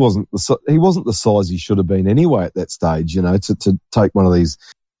he wasn't the size he should have been anyway at that stage, to take one of these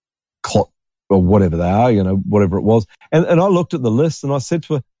clot or whatever they are, whatever it was. And I looked at the list and I said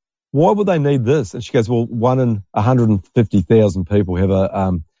to her, why would they need this? And she goes, well, 1 in 150,000 people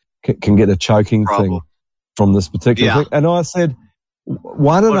have can get a choking thing from this particular thing. And I said,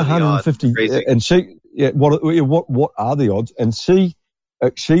 1 in 150, and she, what are the odds? And she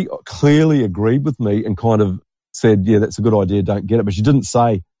clearly agreed with me and kind of said, yeah, that's a good idea, don't get it. But she didn't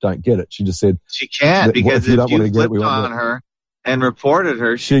say don't get it. She just said she can't, because if you flipped on her and reported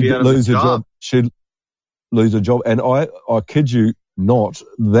her, she'd lose her job. She'd lose her job. And I kid you not,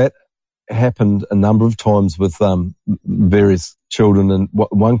 that happened a number of times with various children. And in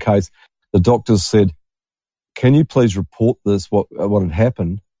one case, the doctors said, can you please report this, what had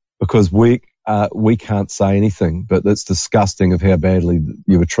happened, because we can't say anything, but it's disgusting of how badly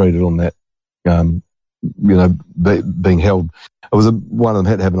you were treated on that, being held. It was one of them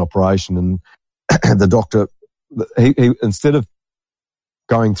had to have an operation, and the doctor, he instead of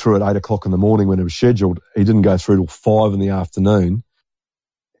going through at 8:00 in the morning when it was scheduled, he didn't go through till 5 in the afternoon,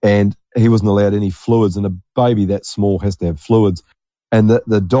 and he wasn't allowed any fluids, and a baby that small has to have fluids. And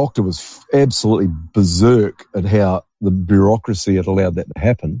the doctor was absolutely berserk at how the bureaucracy had allowed that to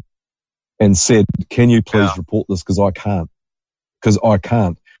happen, and said, can you please report this, because I can't.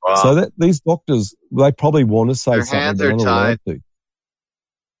 Wow. So that these doctors, they probably want to say their something. Their hands are tied.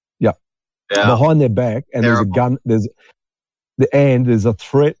 behind their back, and Terrible. there's a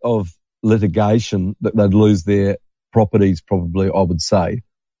threat of litigation that they'd lose their properties, probably, I would say,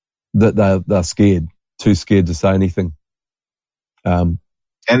 that they're scared, too scared to say anything. And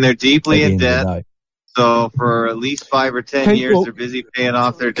they're deeply in At the end of the debt. day. So for at least 5 or 10 years, they're busy paying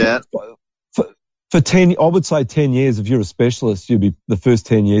off their debt. For 10, I would say 10 years, if you're a specialist, the first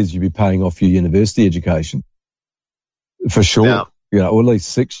 10 years you'd be paying off your university education. For sure. Yeah. Or at least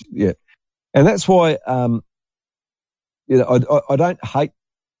 6, yeah. And that's why, I don't hate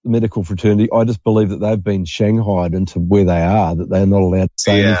the medical fraternity. I just believe that they've been shanghaied into where they are, that they're not allowed to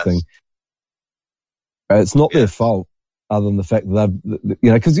say anything. It's not their fault, other than the fact that they've,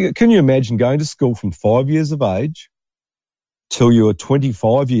 because can you imagine going to school from 5 years of age till you are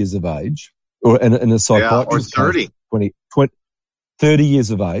 25 years of age, or in a psychiatrist, or 30. 30 years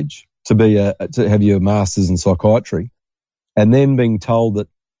of age to have your master's in psychiatry, and then being told that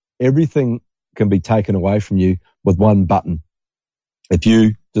everything can be taken away from you with one button if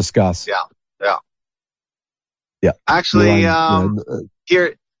you discuss. Yeah. Actually,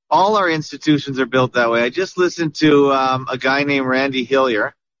 here, all our institutions are built that way. I just listened to a guy named Randy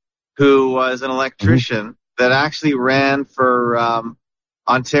Hillier, who was an electrician that actually ran for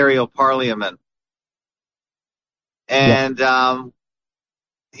Ontario Parliament. And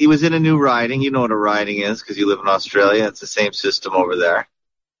he was in a new riding. You know what a riding is because you live in Australia. It's the same system over there.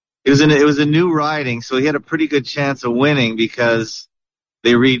 It was a new riding, so he had a pretty good chance of winning because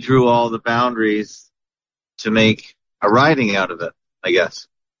they redrew all the boundaries to make a riding out of it, I guess.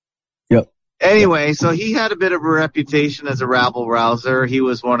 Yep. Anyway, so he had a bit of a reputation as a rabble-rouser. He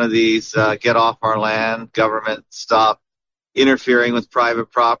was one of these get off our land, government stop interfering with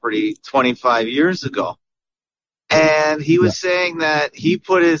private property 25 years ago. And he was saying that he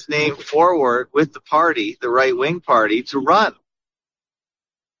put his name forward with the party, the right-wing party, to run.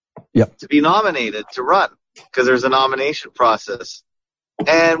 To be nominated to run, because there's a nomination process.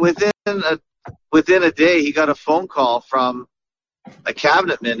 And within a day, he got a phone call from a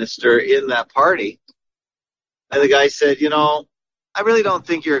cabinet minister in that party. And the guy said, I really don't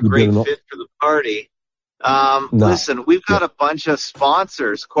think you're a great fit for the party. Listen, we've got a bunch of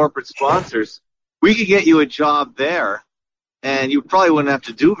sponsors, corporate sponsors. We could get you a job there, and you probably wouldn't have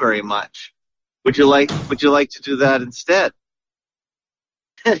to do very much. Would you like to do that instead?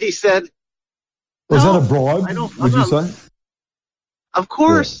 And he said, Was that a bribe, would you say? Of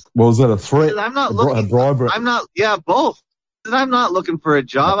course. Yeah. Well, was that a threat? I'm not looking. Both. I'm not looking for a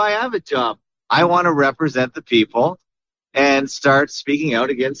job. I have a job. I want to represent the people and start speaking out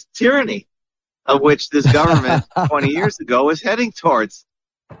against tyranny, of which this government 20 years ago was heading towards.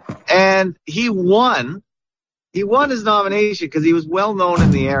 And he won. He won his nomination because he was well known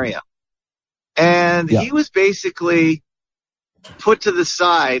in the area. And he was basically put to the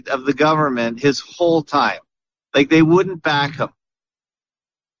side of the government his whole time. Like, they wouldn't back him.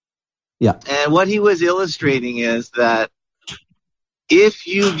 Yeah. And what he was illustrating is that if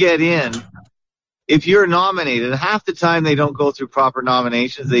you get in, if you're nominated, half the time they don't go through proper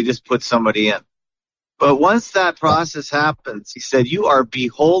nominations, they just put somebody in. But once that process happens, he said, you are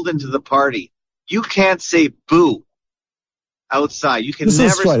beholden to the party. You can't say boo outside. You can never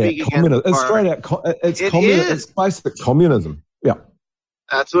speak against the party. It's basic communism. Yeah.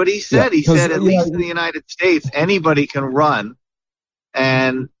 That's what he said. He said, at least in the United States, anybody can run.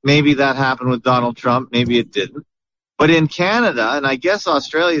 And maybe that happened with Donald Trump. Maybe it didn't. But in Canada, and I guess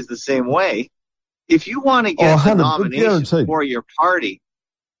Australia is the same way, if you want to get a nomination for your party,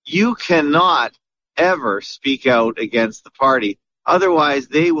 you cannot ever speak out against the party. Otherwise,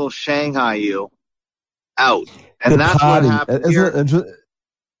 they will Shanghai you out. And that's what happened here.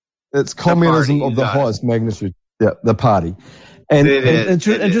 It's communism of the highest magnitude. Yeah, the party. And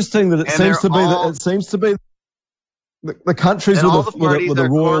interesting that it seems to be the countries with the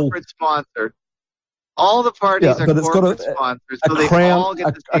royal corporate sponsored. All the parties are corporate sponsors, so they all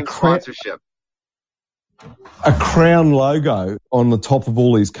get the same sponsorship. A crown logo on the top of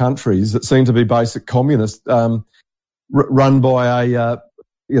all these countries that seem to be basic communist, run by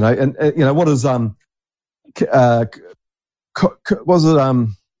what is was it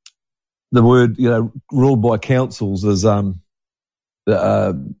the word ruled by councils as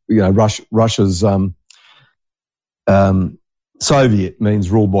Russia's Soviet means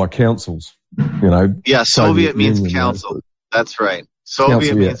ruled by councils. Soviet means council. That's right.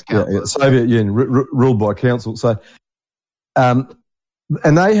 Soviet means council. Yeah. Soviet Union ruled by council. So, and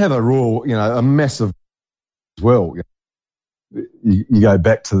they have a rule, a massive as well. You go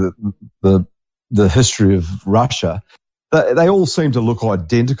back to the history of Russia. They all seem to look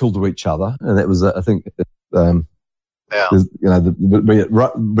identical to each other, and that was, I think, Yeah. You know,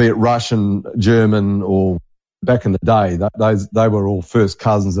 be it Russian, German, or back in the day, they were all first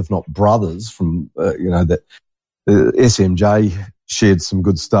cousins, if not brothers. From that SMJ shared some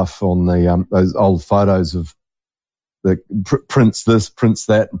good stuff on the those old photos of the Prince this, Prince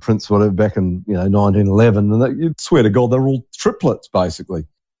that, and Prince whatever back in 1911, and you'd swear to God they're all triplets basically.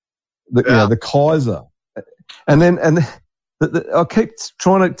 The Kaiser, and I keep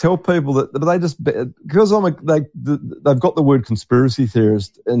trying to tell people that they just, because they've got the word conspiracy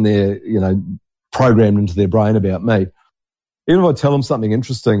theorist in their, programmed into their brain about me. Even if I tell them something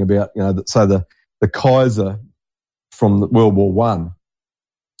interesting about, say the Kaiser from World War One,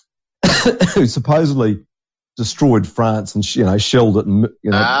 who supposedly destroyed France and shelled it, and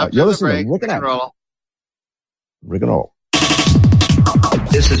you're listening. Rick and roll.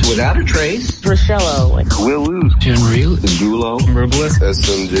 This is Without a Trace. Rochello. Will Lose. Tenreal. Dulo. Herbalist.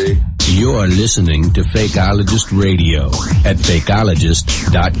 SMG. You're listening to Fakeologist Radio at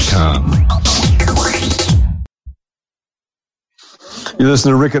fakeologist.com. You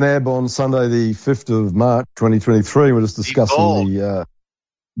listen to Rick and Ab on Sunday, the 5th of March, 2023. We're just discussing the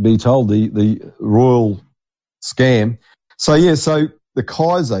royal scam. So the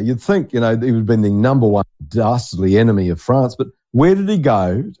Kaiser, you'd think, he would have been the number one dastardly enemy of France, but where did he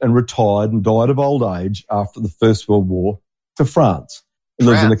go and retired and died of old age after the First World War? To France. He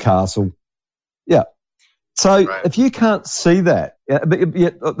lives in a castle. Yeah. So if you can't see that, but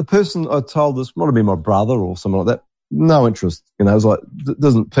yet the person I told this might have been my brother or someone like that, no interest. It's like, it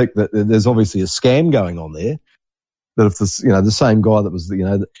doesn't pick that there's obviously a scam going on there. That if this, the same guy that was,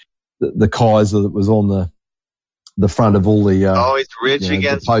 the Kaiser that was on the front of all the, he's rich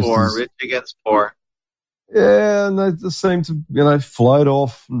against poor, rich against poor. Yeah, and they just seem to, float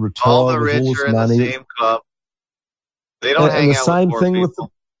off and retire. All the with rich all this are in money. the same club. They don't hang and the out same with poor thing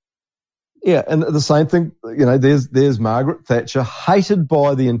people. And the same thing, there's Margaret Thatcher, hated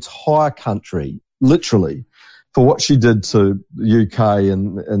by the entire country, literally, for what she did to the UK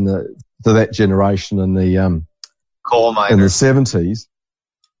and to that generation in the coal miners in the 70s.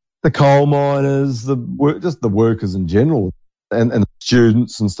 The coal miners, just the workers in general, and the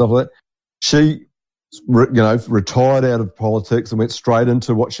students and stuff like that. She, retired out of politics and went straight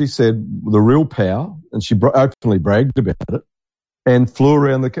into what she said, the real power, and she openly bragged about it, and flew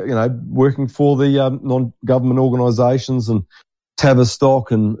around working for the non-government organisations and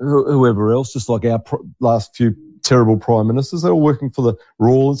Tavistock and whoever else, just like our last few terrible prime ministers. They're all working for the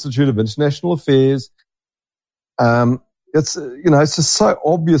Royal Institute of International Affairs. It's it's just so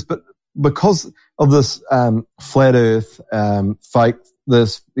obvious, but because of this flat Earth, fake,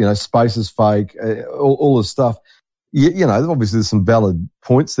 this space is fake, all this stuff. Obviously there's some valid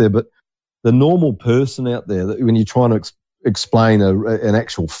points there, but the normal person out there, that when you're trying to explain an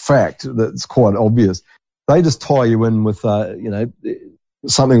actual fact that's quite obvious, they just tie you in with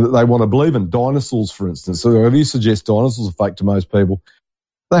something that they want to believe in. Dinosaurs, for instance. So if you suggest dinosaurs are fake to most people,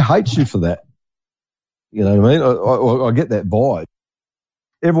 they hate you for that. You know what I mean? I get that vibe.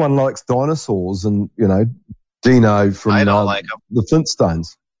 Everyone likes dinosaurs, and Dino from I don't like them. The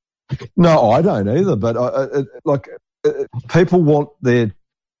Flintstones. No, I don't either. But people want they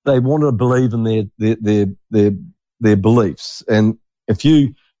want to believe in their beliefs, and if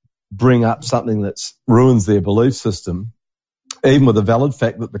you bring up something that ruins their belief system, even with the valid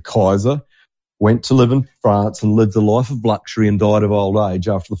fact that the Kaiser went to live in France and lived a life of luxury and died of old age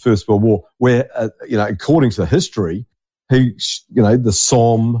after the First World War, where, according to history, he, the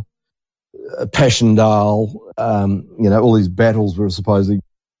Somme, Passchendaele, all these battles were supposedly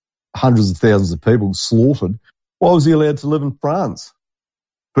hundreds of thousands of people slaughtered. Why was he allowed to live in France?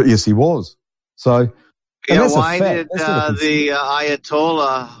 But yes, he was. So, why did the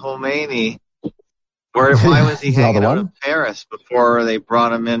Ayatollah Khomeini, why was he hanging out in Paris before they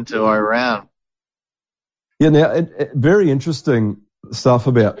brought him into Iran? Yeah, now, very interesting stuff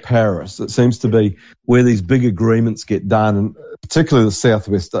about Paris. It seems to be where these big agreements get done, and particularly the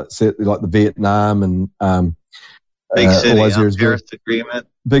Southwest, like the Vietnam and big city, Paris Agreement,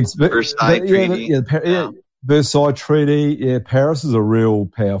 Versailles Treaty. Versailles Treaty. Yeah, Paris is a real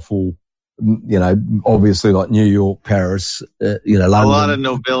powerful, obviously like New York, Paris, London. A lot of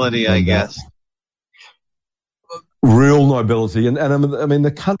nobility, I guess. Real nobility. And I mean,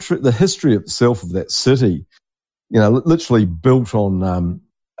 the history itself of that city, literally built on,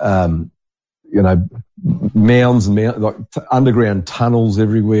 mounds and like underground tunnels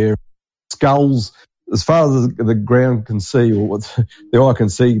everywhere, skulls, as far as the ground can see, or what the eye can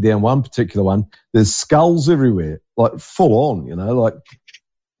see down one particular one, there's skulls everywhere, like full on,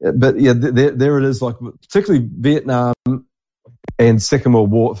 but yeah, there it is, like particularly Vietnam and Second World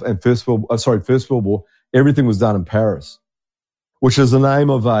War and First World War. everything was done in Paris, which is the name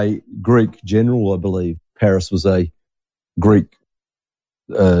of a Greek general, I believe. Paris was a Greek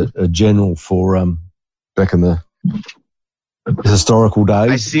a general for back in the historical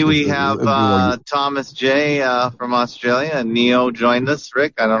days. I see we have Thomas J. From Australia, and Neo joined us.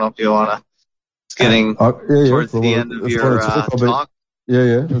 Rick, I don't know if you want to. It's getting towards the end of your talk.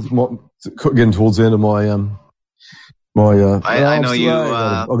 Yeah. It's getting towards the end of my I know you.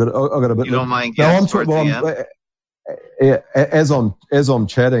 I got a bit. You don't mind getting towards the end. As I'm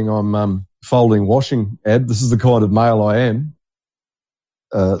chatting, I'm folding washing. Ab, this is the kind of male I am.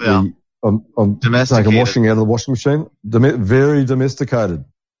 I'm taking washing out of the washing machine. Very domesticated.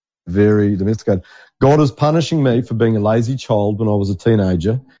 Very domesticated. God is punishing me for being a lazy child when I was a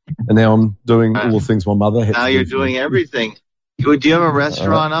teenager, and now I'm doing all the things my mother had. Now you're doing everything. Do you have a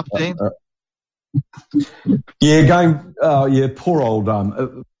restaurant update? Poor old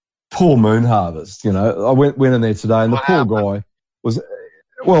poor Moon Harvest. You know, I went in there today, and the poor guy was.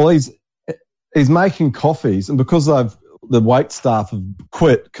 Well, he's making coffees, and because the wait staff have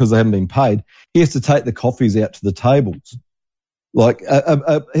quit because they haven't been paid, he has to take the coffees out to the tables. Like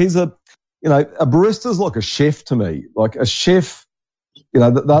he's a barista's like a chef to me. Like a chef,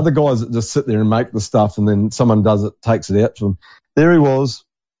 the other guys that just sit there and make the stuff, and then someone does it, takes it out to them. There he was,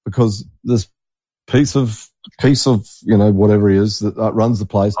 because this piece of whatever he is that runs the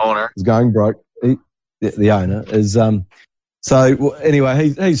place is going broke. The owner is So anyway,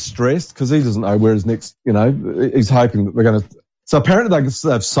 he's stressed because he doesn't know where his next. He's hoping that they're going to. So apparently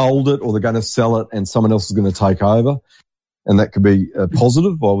they've sold it, or they're going to sell it, and someone else is going to take over, and that could be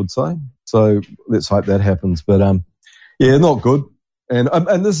positive, I would say. So let's hope that happens. But not good.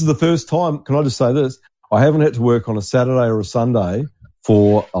 And this is the first time. Can I just say this? I haven't had to work on a Saturday or a Sunday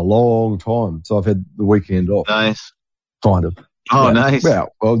for a long time. So I've had the weekend off. Nice. Kind of. Oh, yeah. Nice.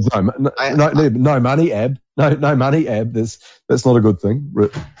 Well, no money, Ab. No money, Ab. That's not a good thing.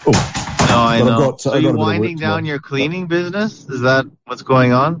 No, I know. So you're winding down your cleaning business? Is that what's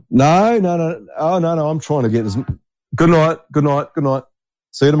going on? No. Oh, no. I'm trying to get this. Good night.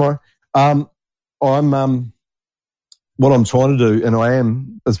 See you tomorrow. What I'm trying to do, and I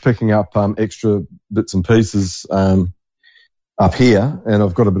am, is picking up extra bits and pieces up here, and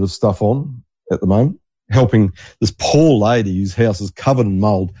I've got a bit of stuff on at the moment, helping this poor lady whose house is covered in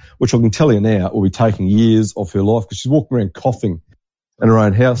mould, which I can tell you now will be taking years off her life, because she's walking around coughing in her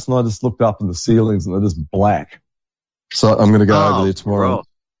own house, and I just looked up in the ceilings and they're just black. So I'm going to go over there tomorrow. Bro.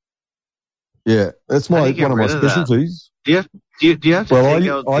 Yeah, that's one of my specialties. Do you have to take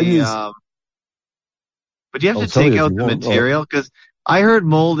out the... But do you have to take out the material? Because I heard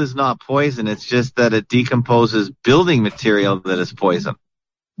mold is not poison. It's just that it decomposes building material that is poison.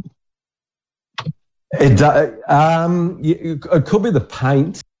 It could be the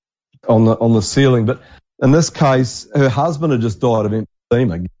paint on the ceiling, but in this case, her husband had just died of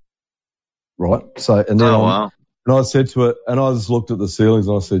emphysema, right? So, and then and I said to her, and I just looked at the ceilings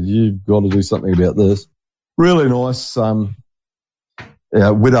and I said, "You've got to do something about this." Really nice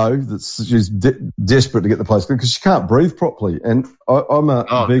widow she's desperate to get the place clean because she can't breathe properly, and I'm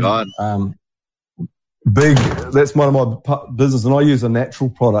a big. That's one of my business, and I use a natural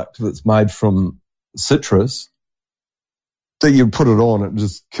product that's made from citrus that you put it on, it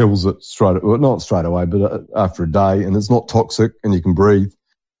just kills it not straight away, but after a day, and it's not toxic and you can breathe.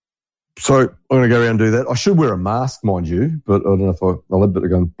 So I'm going to go around and do that. I should wear a mask, mind you, but I don't know if I'll have to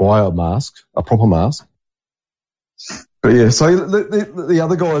go and buy a mask, a proper mask. But yeah, so the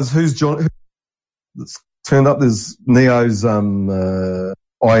other guys, who's John, that's turned up, there's Neo's I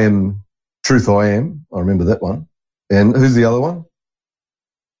Am, Truth I Am. I remember that one. And who's the other one?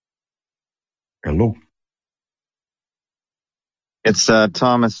 Hello. It's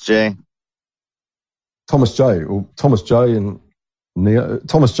Thomas J. Thomas J. Well, Thomas J. and Neo.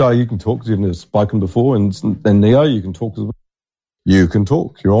 Thomas J. You can talk because you've spoken before, and Neo, you can talk as well. You can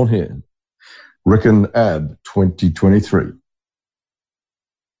talk. You're on here. Rick and Ab 2023.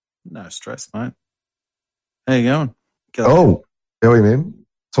 No stress, mate. How you going? How are you, man?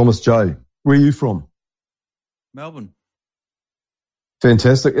 Thomas J. Where are you from? Melbourne.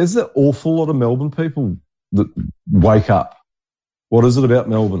 Fantastic. Is there an awful lot of Melbourne people that wake up? What is it about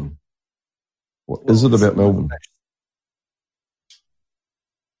Melbourne? What is it about Melbourne?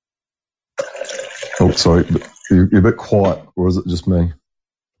 Oh, sorry. You're a bit quiet, or is it just me?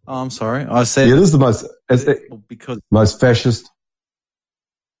 Oh, I'm sorry. I said... Yeah, it is the most... most fascist.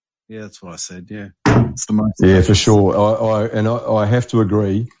 Yeah, that's what I said, yeah. It's the most... Yeah, for sure. I have to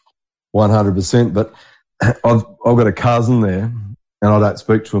agree 100%, but I've got a cousin there, and I don't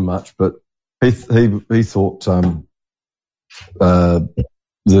speak to him much, but he thought the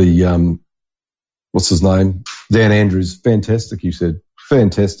what's his name? Dan Andrews. Fantastic, you said.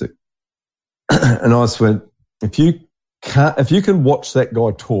 Fantastic. And I just went, if you can watch that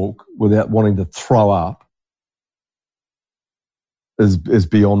guy talk without wanting to throw up, is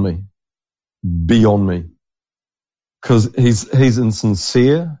beyond me. Beyond me. Because he's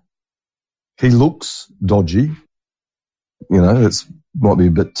insincere. He looks dodgy. You know, it's might be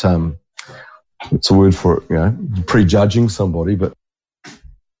a bit, what's a word for it, you know, prejudging somebody, but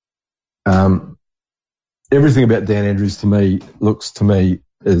everything about Dan Andrews to me looks to me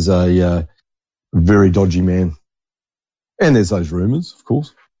as a very dodgy man. And there's those rumours, of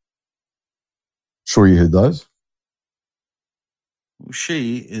course. Sure you heard those.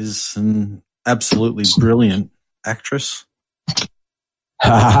 She is an absolutely brilliant actress.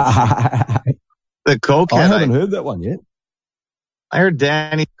 The cokehead. I haven't heard that one yet. I heard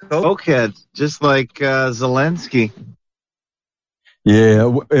Danny cokehead, just like Zelensky.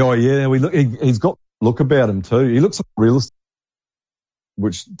 Yeah. Oh, yeah. He's got look about him too. He looks like a realist,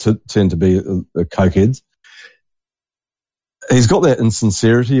 which tend to be cokeheads. He's got that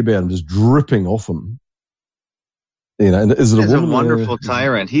insincerity about him, just dripping off him. You know, and is it a woman? He's a wonderful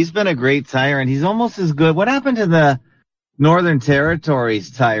tyrant. He's been a great tyrant. He's almost as good. What happened to the Northern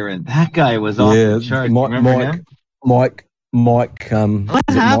Territories tyrant? That guy was off the charts. Remember him? Mike. What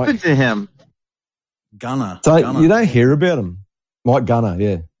happened to him? Gunner. You don't hear about him. Mike Gunner,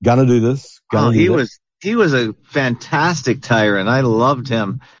 yeah. Gunner do this. He was a fantastic tyrant. I loved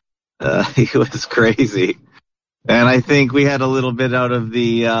him. He was crazy. And I think we had a little bit out of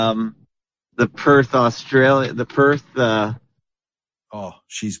the Perth, Australia,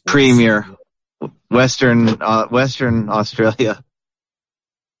 she's premier, Western Australia.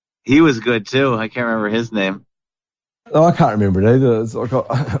 He was good too. I can't remember his name. Oh, I can't remember it either. It's like,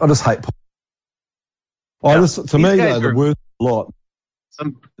 I just hate. To me, the worst lot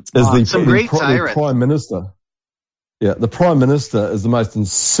is the Prime Minister. Yeah, the Prime Minister is the most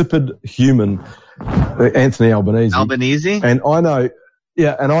insipid human, Anthony Albanese. Albanese? And I know,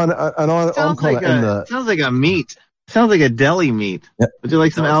 yeah, I'm kind of in the... Sounds like a meat. Sounds like a deli meat. Yeah. Would you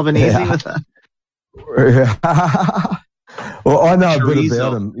like some Albanese with that? Yeah. Well, I know a bit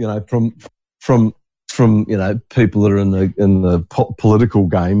about him, you know, from you know, people that are in the political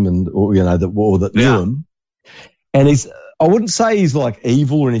game and that knew him. And I wouldn't say he's like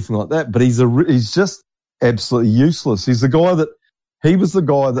evil or anything like that, but he's just absolutely useless. He was the guy that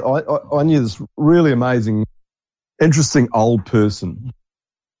I knew, this really amazing, interesting old person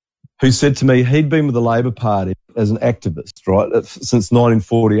who said to me he'd been with the Labor Party as an activist, right, since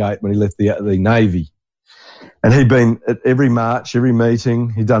 1948 when he left the Navy. And he'd been at every march, every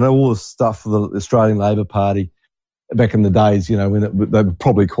meeting. He'd done all the stuff for the Australian Labor Party back in the days, you know, when they were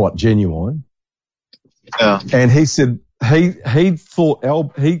probably quite genuine. Yeah. And he said he thought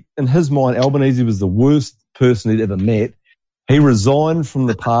in his mind, Albanese was the worst person he'd ever met. He resigned from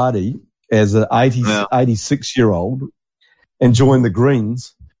the party as an 86-year-old and joined the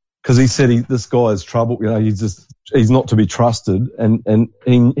Greens because he said this guy is trouble. You know, he's not to be trusted. And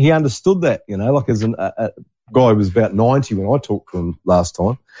he understood that, you know, like as a guy who was about 90 when I talked to him last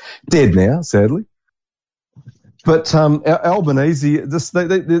time. Dead now, sadly. But Albanese,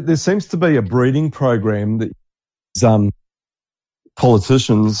 there seems to be a breeding program that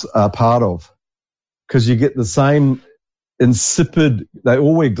politicians are part of, because you get the same insipid. They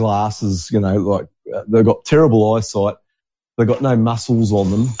all wear glasses, you know, like they've got terrible eyesight. They've got no muscles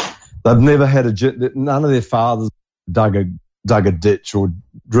on them. They've never had none of their fathers dug a ditch or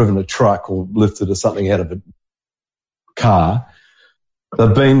driven a truck or lifted something out of a car.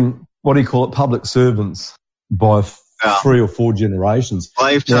 They've been, what do you call it, public servants by 3 or 4 generations.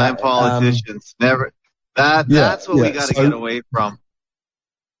 Lifetime politicians. Never. That's what we got to get away from.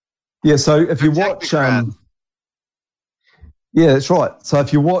 Yeah, so if you watch, yeah, that's right. So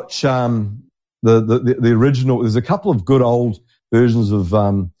if you watch the original, there's a couple of good old versions of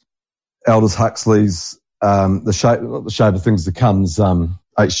Aldous Huxley's The Shape of Things to Come's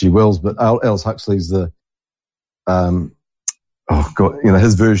H.G. Wells, but Aldous Huxley's his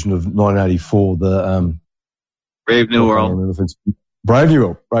version of 1984, the Brave New World. Brave New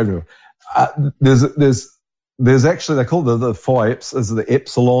World. There's actually, they call it the 5 the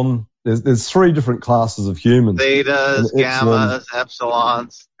Epsilon. There's 3 different classes of humans. Thetas, gammas,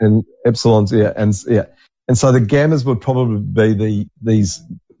 epsilons. And epsilons, yeah. And so the gammas would probably be these,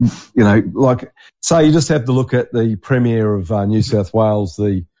 you know, like, say you just have to look at the Premier of New South Wales,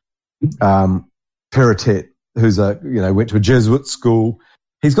 the Perrottet, who's went to a Jesuit school.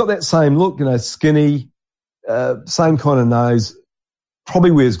 He's got that same look, you know, skinny, same kind of nose,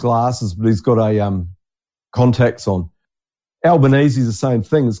 probably wears glasses, but he's got a contacts on. Albanese is the same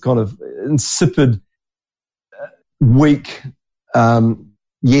thing. It's kind of insipid, weak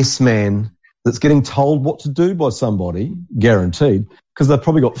yes man that's getting told what to do by somebody, guaranteed, because they've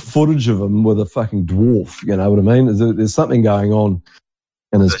probably got footage of him with a fucking dwarf, you know what I mean? There's something going on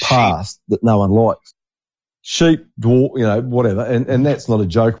in his past that no one likes. Sheep, dwarf, you know, whatever, and that's not a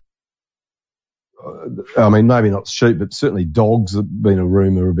joke. I mean, maybe not sheep, but certainly dogs have been a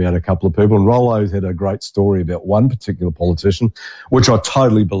rumour about a couple of people, and Rollo's had a great story about one particular politician, which I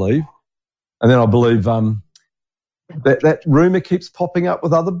totally believe. And then I believe that rumour keeps popping up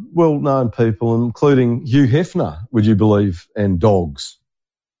with other well-known people, including Hugh Hefner, would you believe, and dogs.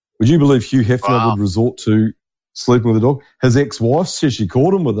 Would you believe Hugh Hefner would resort to sleeping with a dog? His ex-wife says she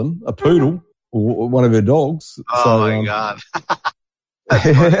caught him with him, a poodle, or one of her dogs. Oh, my God.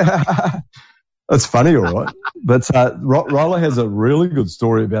 That's funny, all right. But Rollo has a really good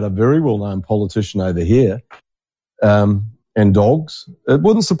story about a very well-known politician over here and dogs. It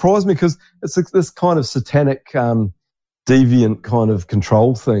wouldn't surprise me because it's this kind of satanic, deviant kind of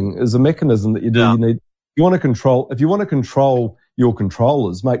control thing is a mechanism that you do. Yeah. If you want to control your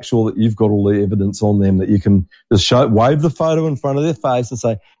controllers, make sure that you've got all the evidence on them that you can just wave the photo in front of their face and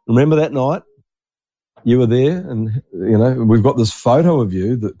say, remember that night? You were there, and, you know, we've got this photo of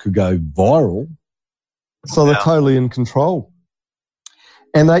you that could go viral. So they're totally in control.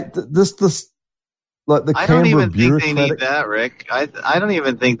 And like the I don't even think they need that, Rick. I don't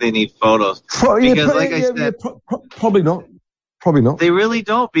even think they need photos. Probably not. Probably not. They really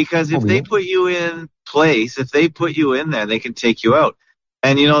don't, because if they put you in place, if they put you in there, they can take you out.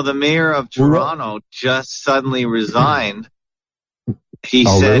 And, you know, the mayor of Toronto just suddenly resigned. He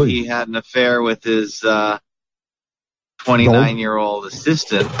said he had an affair with his 29-year-old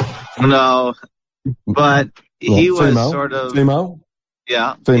assistant. No, but he was sort of female.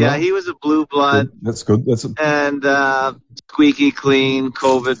 Yeah, yeah, he was a blue blood. That's good. And squeaky clean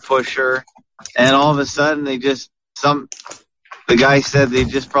COVID pusher. And all of a sudden, the guy said they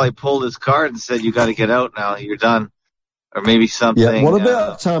just probably pulled his card and said, "You got to get out now. You're done." Or maybe something. Yeah. What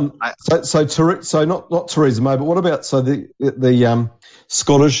about so not Theresa May, but what about the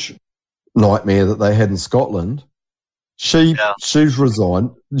Scottish nightmare that they had in Scotland? She's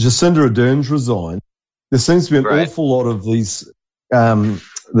resigned. Jacinda Ardern's resigned. There seems to be an awful lot of these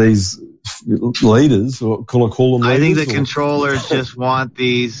leaders, or call them leaders. I think the controllers just want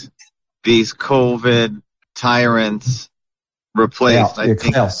these COVID tyrants replaced. I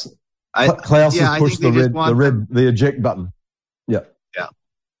think Klaus has pushed the eject button. Yeah. Yeah.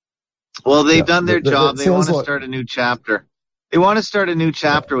 Well, they've done their job. They want to start a new chapter. They want to start a new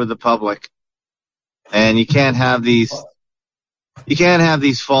chapter with the public. And you can't have these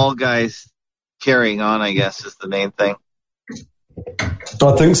fall guys carrying on, I guess, is the main thing.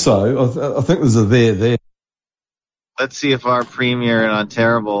 I think so. I think there's a there. Let's see if our premier in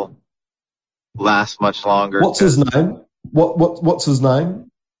Ontario will last much longer. What's his name? What's his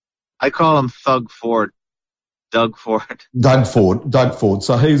name? I call him Doug Ford. Doug Ford.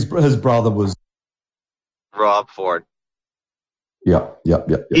 So his brother was Rob Ford. Yeah.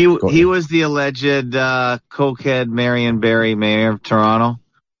 He was the alleged cokehead Marion Barry mayor of Toronto.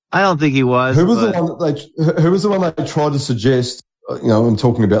 I don't think he was. Who was the one they tried to suggest? You know, I'm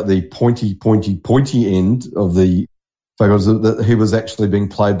talking about the pointy end of the. That he was actually being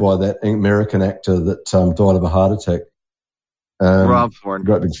played by that American actor that died of a heart attack. Rob Ford.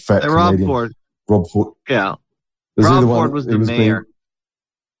 Great big fat comedian. Rob Ford. Yeah. Rob Ford was the mayor.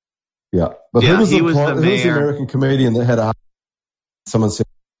 But who was the American comedian that had a heart attack? Someone said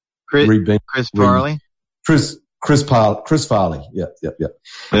Chris Farley. Chris Farley. Yeah.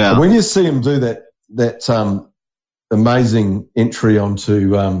 And when you see him do that amazing entry onto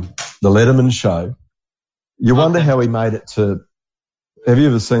the Letterman show, you wonder how he made it to. Have you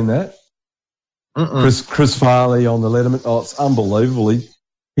ever seen that? Chris Farley on the Letterman. Oh, it's unbelievable.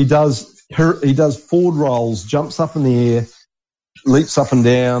 He does forward rolls, jumps up in the air, leaps up and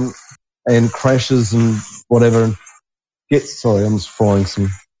down, and crashes and whatever. And sorry, I'm just frying some.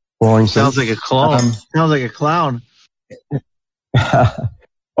 Sounds like a clone. Sounds like a clown.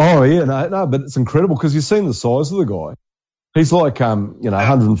 Oh yeah, no, but it's incredible because you've seen the size of the guy. He's like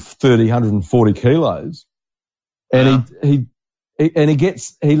 130, 140 kilos, and he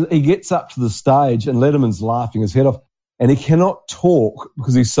gets up to the stage and Letterman's laughing his head off, and he cannot talk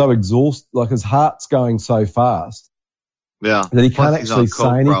because he's so exhausted, like his heart's going so fast. Yeah, that he can't actually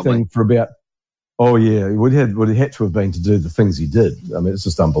say anything for about. Oh yeah, what he had to have been to do the things he did. I mean, it's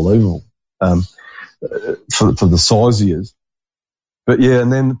just unbelievable for the size he is. But yeah,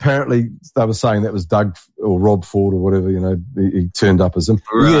 and then apparently they were saying that was Doug or Rob Ford or whatever. You know, he turned up as him.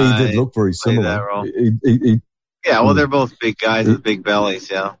 Right. Yeah, he did look very similar. Well, they're both big guys with big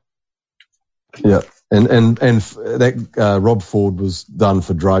bellies. Yeah. Yeah, and that Rob Ford was done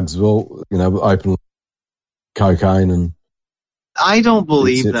for drugs. Well, open cocaine and. I don't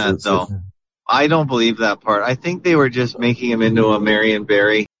believe that though. I don't believe that part. I think they were just making him into a Marion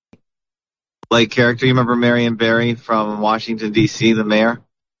Barry like character. You remember Marion Barry from Washington D.C., the mayor?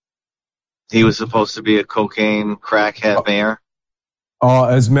 He was supposed to be a cocaine crackhead mayor. Oh,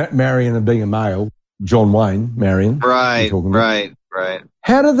 as Marion and being a male, John Wayne Marion. Right.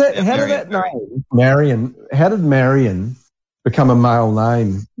 How did that name Marion? How did Marion become a male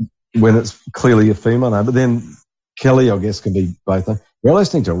name when it's clearly a female name? But then Kelly, I guess, can be both. You're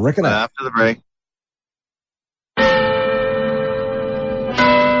listening to Rick and after the break.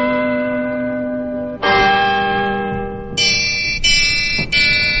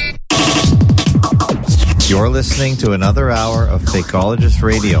 You're listening to another hour of Fakeologist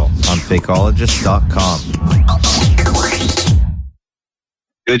Radio on Fakeologist.com.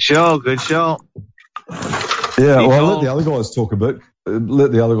 Good show. Yeah, well, let the other guys talk a bit.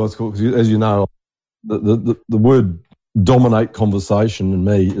 Because as you know, the word dominate conversation in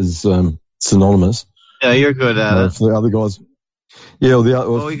me is synonymous. Yeah, you're good at it. For the other guys. Yeah,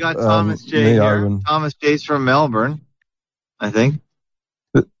 we got Thomas J here. Thomas J's from Melbourne, I think.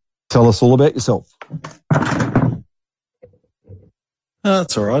 Tell us all about yourself.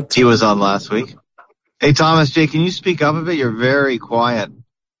 That's all right. He was on last week. Hey, Thomas J, can you speak up a bit? You're very quiet.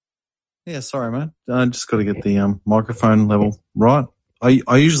 Yeah, sorry, man. I just got to get the microphone level right.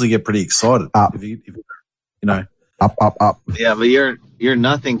 I usually get pretty excited. Up. If you know. Up. Yeah, but you're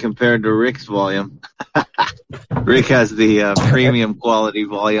nothing compared to Rick's volume. Rick has the premium quality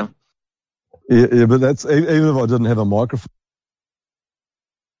volume. Yeah, but that's even if I didn't have a microphone.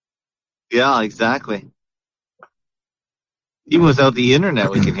 Yeah, exactly. Even without the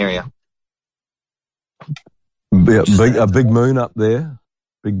internet, we can hear you. Yeah, a big moon up there.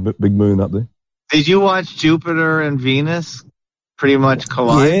 Big moon up there. Did you watch Jupiter and Venus pretty much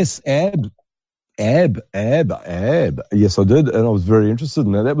collide? Yes, Ab. Yes, I did, and I was very interested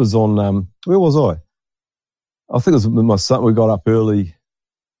in that. That was on, where was I? I think it was with my son. We got up early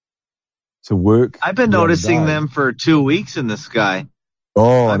to work. I've been noticing them for 2 weeks in the sky.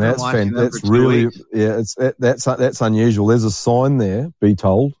 Oh, and that's fantastic. That's really, that's unusual. There's a sign there, be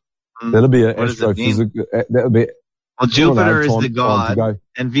told. That'll be an astrophysical. That'll be. Well, Jupiter is the god,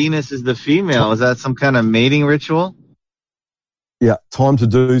 and Venus is the female. Is that some kind of mating ritual? Yeah, time to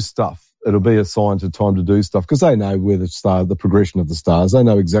do stuff. It'll be a sign to time to do stuff because they know where the progression of the stars. They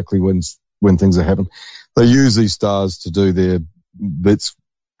know exactly when things are happening. They use these stars to do their bits,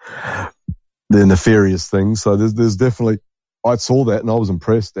 their nefarious things. So there's definitely. I saw that and I was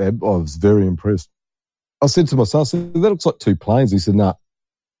impressed, Ab. I was very impressed. I said to my son, that looks like two planes. He said, no.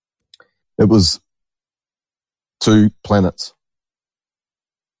 It was two planets.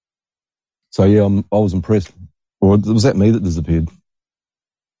 So, yeah, I was impressed. Or was that me that disappeared?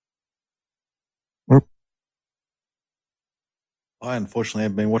 I unfortunately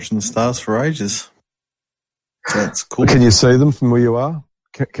have been watching the stars for ages. So that's cool. Can you see them from where you are?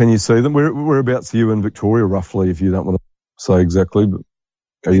 Can you see them? Whereabouts are you in Victoria, roughly, if you don't want to say exactly? But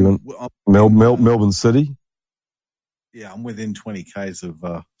are you in Melbourne City? Yeah, I'm within 20 Ks of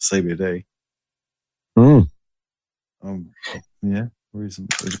CBD. Yeah, or is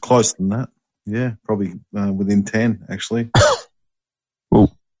it closer than that? Yeah, probably within 10, actually.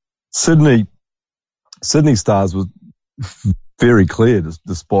 Well, Sydney stars was very clear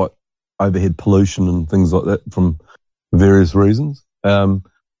despite overhead pollution and things like that from various reasons. Early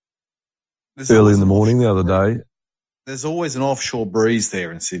in the morning the other day. There's always an offshore breeze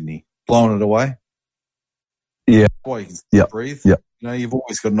there in Sydney, blowing it away. Yeah. Why you can breathe. Yeah. You know, you've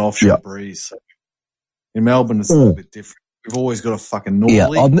always got an offshore breeze. So in Melbourne, it's a little bit different. We've always got a fucking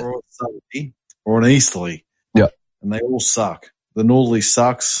northerly or a southerly or an easterly. Yeah. And they all suck. The northerly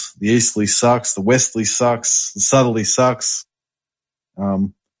sucks. The easterly sucks. The westerly sucks. The southerly sucks.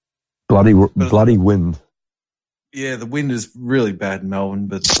 Bloody wind. Yeah, the wind is really bad in Melbourne,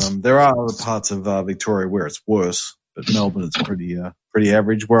 but there are other parts of Victoria where it's worse. But Melbourne, it's pretty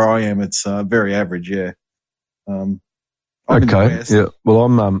average. Where I am, it's very average. Yeah. Okay. Yeah. Well,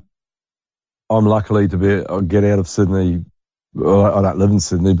 I'm luckily I'll get out of Sydney. Well, I don't live in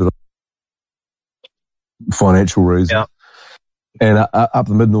Sydney, but financial reasons. Yeah. And up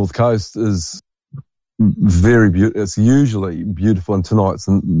the mid-north coast is very beautiful. It's usually beautiful, and tonight's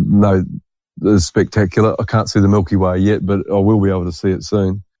it's spectacular. I can't see the Milky Way yet, but I will be able to see it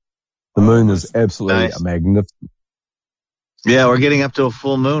soon. The moon is absolutely magnificent. Yeah, we're getting up to a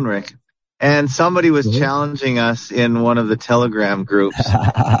full moon, Rick. And somebody was challenging us in one of the Telegram groups,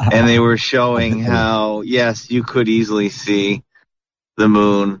 and they were showing how, yes, you could easily see the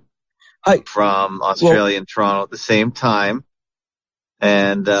moon from Australia and Toronto at the same time.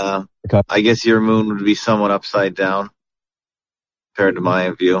 And I guess your moon would be somewhat upside down compared to my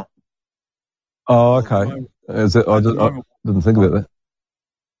view. Oh, okay. I didn't think about that.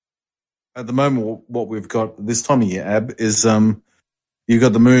 At the moment, what we've got this time of year, Ab, is you've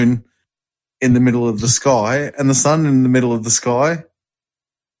got the moon in the middle of the sky and the sun in the middle of the sky,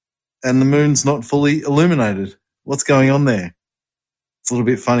 and the moon's not fully illuminated. What's going on there? It's a little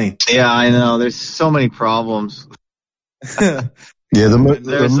bit funny. Yeah, I know. There's so many problems. Yeah, the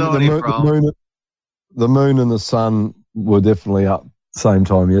moon and the sun were definitely up same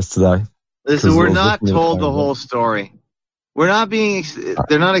time yesterday. Listen, we're not told the whole story. We're not being.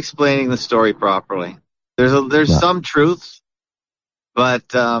 They're not explaining the story properly. There's some truths, but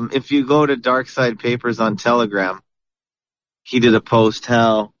if you go to Dark Side Papers on Telegram, he did a post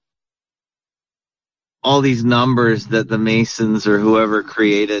how all these numbers that the Masons or whoever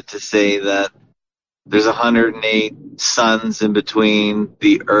created to say that there's 108 suns in between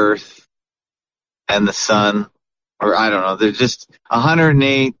the Earth and the sun, or I don't know. There's just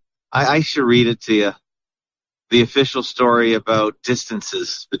 108. I should read it to you. The official story about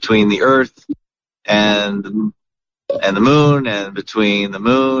distances between the Earth and the moon, and between the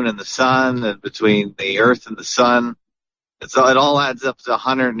moon and the sun, and between the Earth and the sun. It all adds up to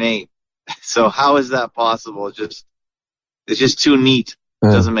 108. So how is that possible? It's just too neat. It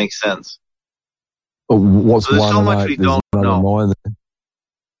doesn't make sense. What's so there's one so and much eight? we There's don't know.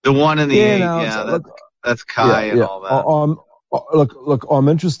 The 1 and the 8, that's Kai and all that. Look, I'm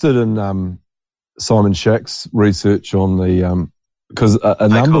interested in Simon Shack's research on the because a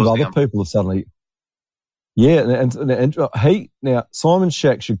number of other people have suddenly, and he now Simon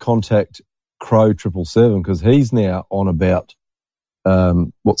Shack should contact Crow 777 because he's now on about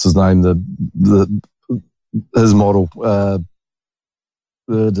what's his name, his model, the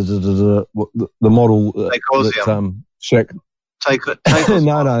model that Shack. Tycho.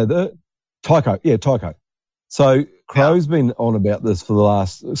 Tycho. So Crow's been on about this for the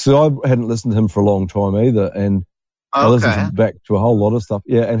last. So I hadn't listened to him for a long time either, and I listened back to a whole lot of stuff.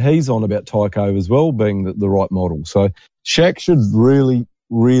 Yeah, and he's on about Tycho as well being the right model. So Shack should really,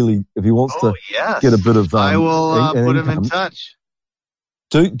 if he wants to get a bit of, I will put him in touch.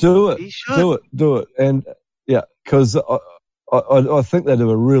 Do it. He should. Do it, and because I think they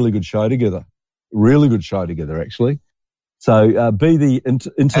do a really good show together. Really good show together, actually. So be the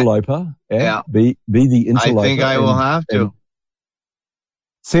interloper. Be the interloper. I think I will have to.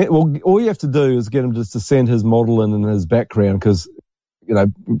 All you have to do is get him just to send his model in and his background because,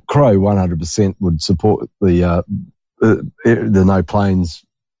 Crow 100% would support the no planes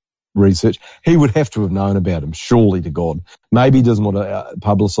research. He would have to have known about him, surely to God. Maybe he doesn't want to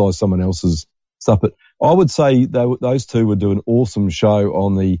publicise someone else's stuff, but I would say those two would do an awesome show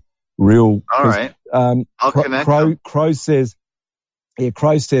on the real. All right. I'll connect them. Crow says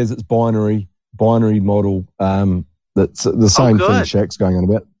it's binary model. That's the same thing Shack's going on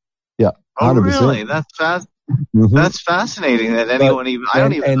about. Yeah. 100%. Oh, really? That's fast. Mm-hmm. That's fascinating that anyone I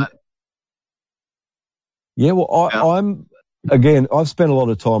don't even. Yeah. Well, I've spent a lot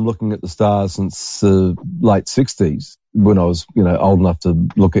of time looking at the stars since late 60s when I was, old enough to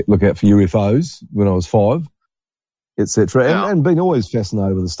look out for UFOs when I was 5. Etc. And been always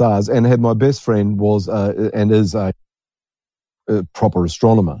fascinated with the stars. And had my best friend was and is a proper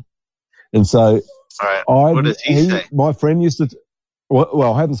astronomer. And so, what does he say? My friend used to.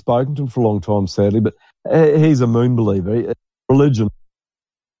 Well, I haven't spoken to him for a long time, sadly, but he's a moon believer. Religion.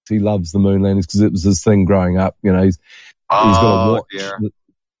 He loves the moon landings because it was his thing growing up. He's got a watch.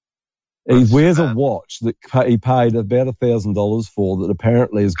 He wears a watch that he paid about $1,000 for that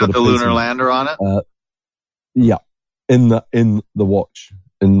apparently has got the lunar lander on it. Yeah. In the watch.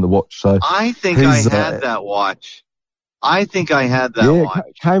 So I think I had that watch. Watch.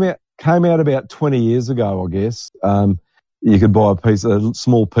 Came out about 20 years ago, I guess. You could buy a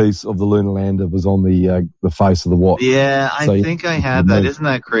small piece of the lunar lander was on the face of the watch. Yeah, I think I had that. Isn't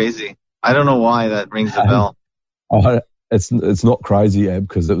that crazy? I don't know why that rings a bell. It's not crazy, Ab,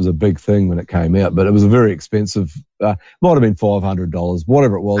 because it was a big thing when it came out, but it was a very expensive. Might have been $500,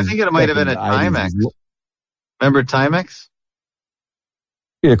 whatever it was. I think it might have been a Timex. Remember Timex?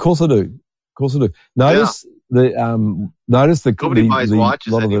 Yeah, of course I do. Notice nobody buys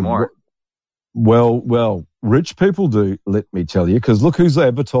watches anymore. Well, rich people do. Let me tell you, because look who's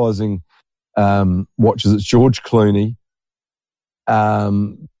advertising watches. It's George Clooney. A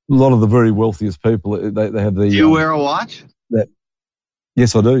lot of the very wealthiest people. They have the. Do you wear a watch?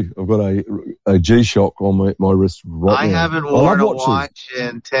 Yes, I do. I've got a G-Shock on my wrist right now. I haven't worn a watch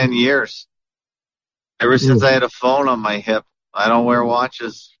in 10 years. Ever since I had a phone on my hip, I don't wear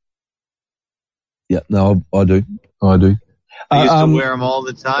watches. Yeah, no, I do. I used to wear them all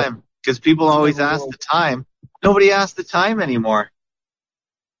the time because people always ask the time. Nobody asks the time anymore.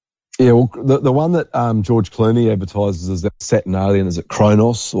 Yeah, well, the one that George Clooney advertises is that Saturnalian, is it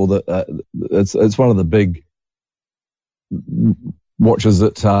Kronos, or it's one of the big watches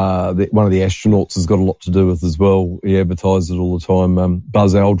that one of the astronauts has got a lot to do with as well. He advertises it all the time.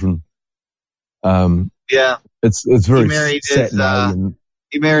 Buzz Aldrin. Yeah, it's very Saturnalian.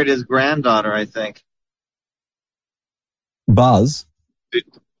 He married his granddaughter, I think. Buzz. Did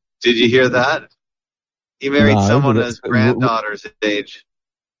you hear that? He married someone his granddaughter's age.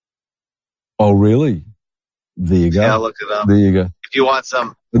 Oh, really? There you go. Yeah, look it up. There you go. If you want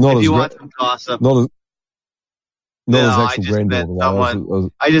some, some gossip. Not his actual granddaughter.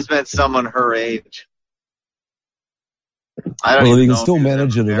 I just meant someone her age. I don't well, even if he know can still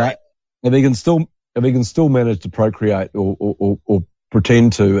manage it at that, if he can still manage to procreate or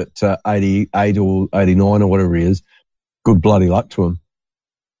pretend to at 88 or 89 or whatever he is, good bloody luck to him.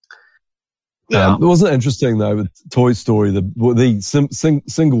 Yeah. It wasn't interesting though with Toy Story, the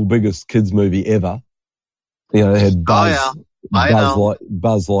single biggest kids movie ever. You know, they had Buzz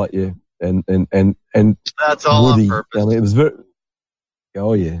Lightyear and that's all Woody. on purpose. I mean, it was very.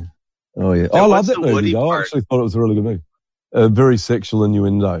 Oh yeah. I love that movie though. I actually thought it was a really good movie. Very sexual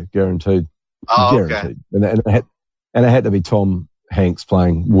innuendo, guaranteed. Oh, guaranteed. Okay. And it had to be Tom Hanks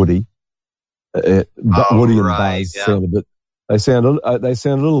playing Woody. Woody and Buzz sound a bit. They sound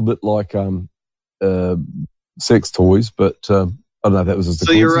a little bit like sex toys, but I don't know if that was just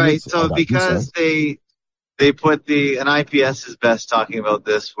a you're right. coincidence. So because they put and IPS is best talking about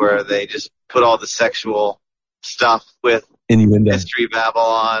this, where they just put all the sexual stuff with innuendo. Mystery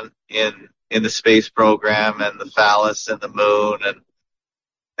Babylon in the space program and the phallus and the moon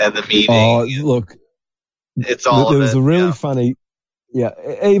and the meeting. Oh, look, it's all. There was a really funny,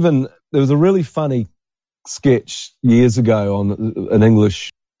 even there was a really funny sketch years ago on an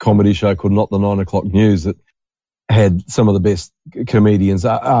English comedy show called Not the 9 O'Clock News that had some of the best comedians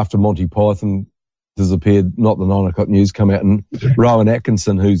after Monty Python disappeared. Not the 9 O'Clock News come out, and Rowan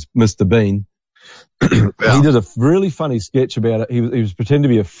Atkinson, who's Mr. Bean, he did a really funny sketch about it. He was pretending to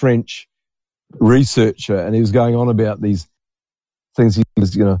be a French researcher, and he was going on about these things. He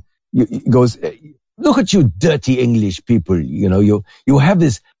was, he goes, look at you dirty English people, you have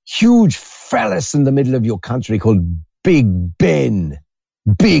this huge phallus in the middle of your country called Big Ben.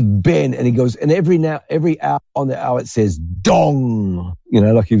 Big Ben. And he goes, and every hour on the hour it says dong,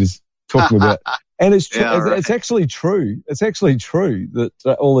 like he was talking about. And it's true. Yeah, right. It's actually true. It's actually true that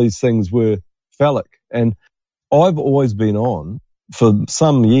all these things were phallic. And I've always been on for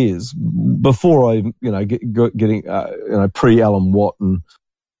some years before I, getting, pre Alan Watt and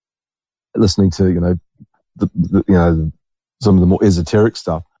listening to, some of the more esoteric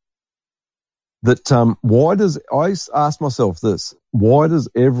stuff. That I asked myself this: why does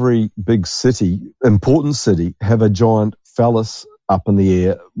every big city, important city, have a giant phallus up in the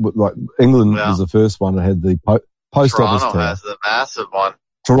air? Like England was the first one that had the post office tower. Toronto has the massive one.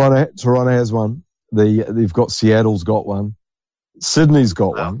 Toronto has one. They've got Seattle's got one. Sydney's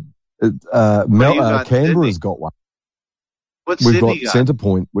got one. Canberra's got one. What's We've Sydney got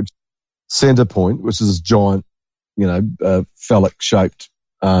Centrepoint, which is this giant, phallic shaped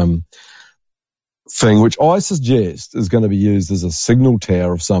thing, which I suggest is going to be used as a signal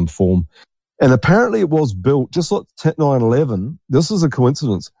tower of some form. And apparently it was built just like 9/11. This is a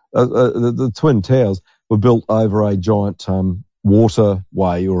coincidence. The Twin Towers were built over a giant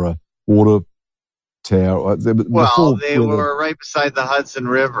waterway or a water tower. Well, they were right beside the Hudson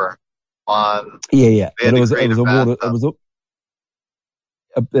River. Yeah. It was a water.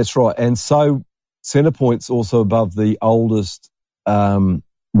 That's right. And so Centrepoint's also above the oldest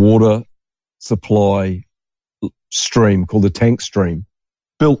water supply stream called the Tank Stream,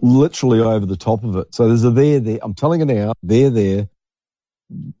 built literally over the top of it. So there's a there. I'm telling you now, there.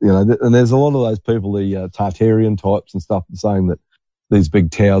 And there's a lot of those people, the Tartarian types and stuff, saying that these big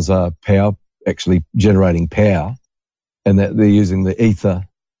towers are actually generating power, and that they're using the ether.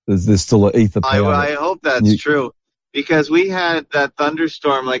 There's still an ether power. I hope that's true, because we had that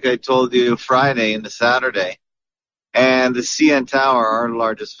thunderstorm, like I told you, Friday into Saturday, and the CN Tower, our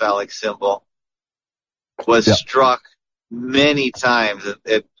largest phallic symbol, was struck many times.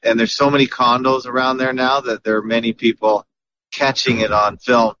 And there's so many condos around there now that there are many people catching it on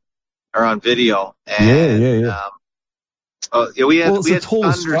film or on video. And, we had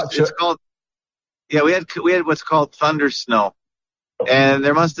thunder. It's called. Yeah, we had what's called thunder snow, and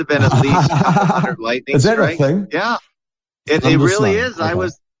there must have been at least 100 lightning strikes. Is that strikes. a thing? Yeah, it really is. Okay.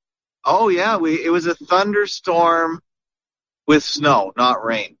 It was a thunderstorm with snow, not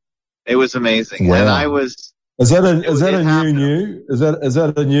rain. It was amazing. Wow. And I was. Is that a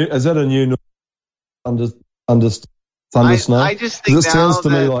new thunder snow? I just think it now sounds to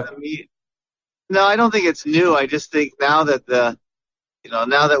me like. No, I don't think it's new. I just think now that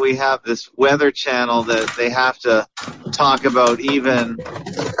now that we have this weather channel that they have to talk about even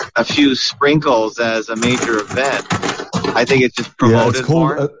a few sprinkles as a major event. I think it's just promoted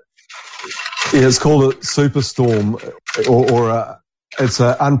more. It's called a superstorm, or it's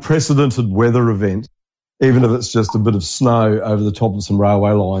an unprecedented weather event, even if it's just a bit of snow over the top of some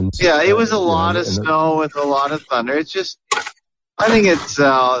railway lines. Yeah, it was a lot of snow with a lot of thunder. It's just, I think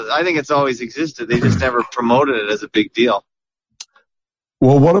it's always existed. They just never promoted it as a big deal.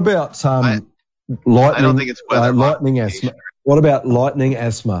 Well, what about lightning? I don't think it's weather. Lightning asthma. What about lightning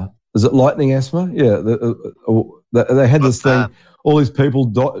asthma? Is it lightning asthma? Yeah, they had this thing. All these people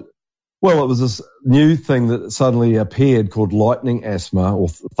died. Well, it was this new thing that suddenly appeared called lightning asthma or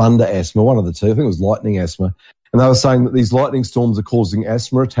thunder asthma, one of the two. I think it was lightning asthma. And they were saying that these lightning storms are causing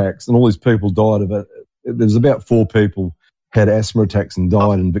asthma attacks, and all these people died of it. There was about 4 people had asthma attacks and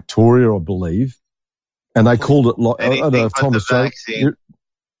died in Victoria, I believe. And they called it, I don't know if Thomas Joe.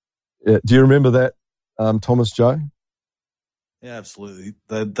 Do you remember that, Thomas Joe? Yeah, absolutely.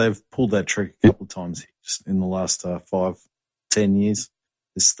 They've pulled that trick a couple of times just in the last 5-10 years.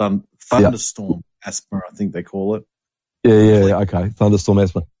 This thunderstorm asthma, I think they call it. Yeah, okay. Thunderstorm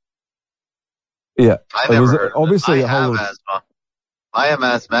asthma. Yeah. I never heard obviously I have asthma. I am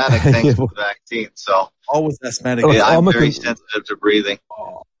asthmatic thanks to the vaccine, so. I was asthmatic. Yeah, I'm very sensitive to breathing.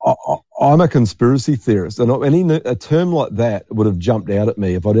 I'm a conspiracy theorist, and a term like that would have jumped out at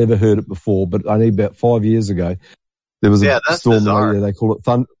me if I'd ever heard it before, but only about 5 years ago, there was a storm, they call it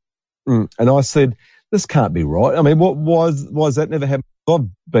thunder. And I said, this can't be right. I mean, why is that never happened? I've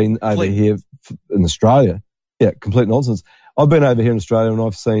been over here in Australia. Yeah, complete nonsense. I've been over here in Australia and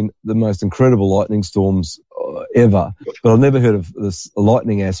I've seen the most incredible lightning storms ever, but I've never heard of this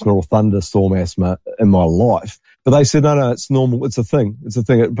lightning asthma or thunderstorm asthma in my life. But they said, no, it's normal. It's a thing.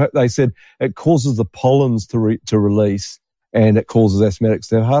 They said it causes the pollens to release, and it causes asthmatics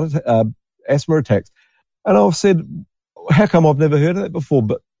to have asthma attacks. And I've said, how come I've never heard of that before?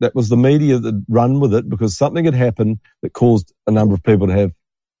 But that was the media that run with it because something had happened that caused a number of people to have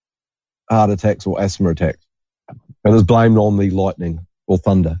heart attacks or asthma attacks. And it was blamed on the lightning or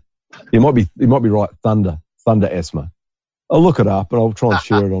thunder. You might be right. Thunder asthma. I'll look it up and I'll try and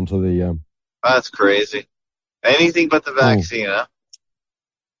share it onto the. That's crazy. Anything but the vaccine, huh?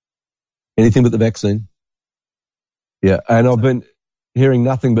 Anything but the vaccine. Yeah, and I've been hearing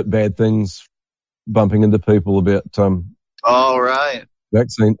nothing but bad things bumping into people about all right.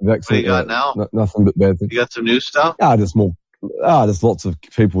 Vaccine. What do you got now? Nothing but bad things. You got some new stuff? There's lots of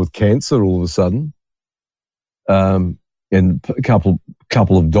people with cancer all of a sudden. And a couple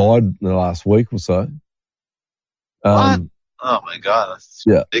have died in the last week or so. What? Oh my God, that's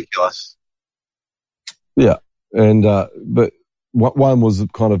ridiculous. Yeah, and but one was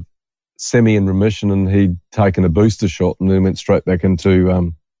kind of semi in remission, and he'd taken a booster shot and then went straight back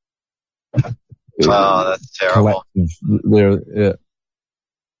into. Oh, that's terrible. Yeah.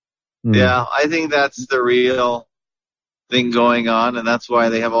 Yeah, I think that's the real thing going on, and that's why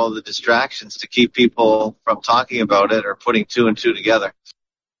they have all the distractions to keep people from talking about it or putting 2 and 2 together.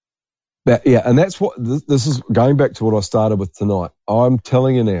 And that's what this is going back to what I started with tonight. I'm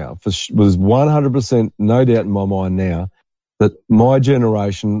telling you now, with 100% no doubt in my mind now, that my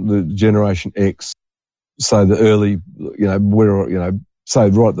generation, the Generation X, so the early, we're, say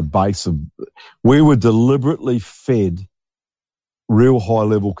right at the base of, we were deliberately fed real high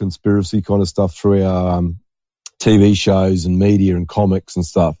level conspiracy kind of stuff through our TV shows and media and comics and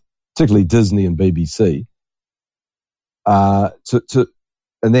stuff, particularly Disney and BBC.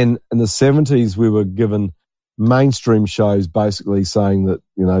 And then in the 70s, we were given mainstream shows basically saying that,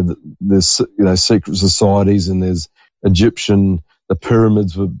 there's, secret societies and there's the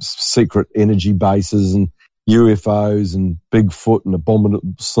pyramids with secret energy bases and UFOs and Bigfoot and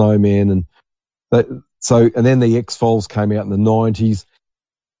abominable snowman. And then the X-Files came out in the 90s,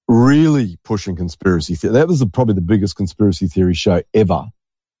 really pushing conspiracy theory. That was probably the biggest conspiracy theory show ever.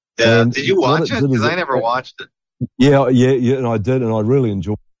 Yeah. Did you watch it? Because I never watched it. Yeah, and I did, and I really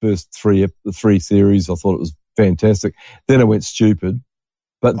enjoyed the first three series. I thought it was fantastic. Then it went stupid,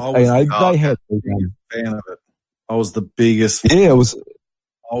 but they had. Fan of it. I was the biggest. Yeah, it was.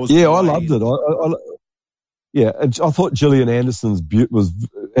 I loved it. And I thought Gillian Anderson's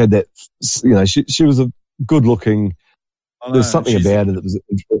had that. She was a good looking. There's something about it that was.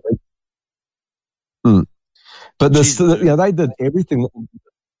 But they did everything.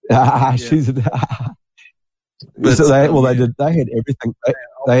 She's. They had everything.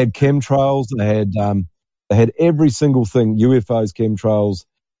 They had chemtrails. They had every single thing: UFOs, chemtrails,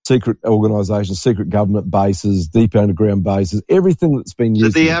 secret organisations, secret government bases, deep underground bases, everything that's been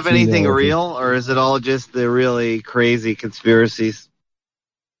used. Did they have anything real, or is it all just the really crazy conspiracies?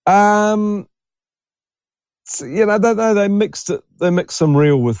 So, they mixed it. They mixed some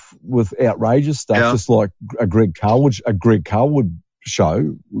real with outrageous stuff, just like a Greg Carlwood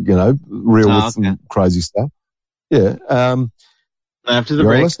show. Real with some crazy stuff. Yeah. After the break. You're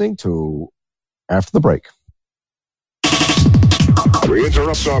break. Listening to After the Break. We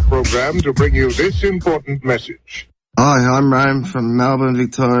interrupt our program to bring you this important message. Hi, I'm Ryan from Melbourne,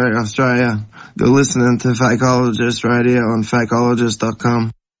 Victoria, Australia. You're listening to Fakeologist Radio on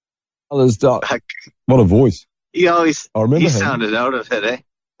fakeologist.com. What a voice. He him. Sounded out of it, eh?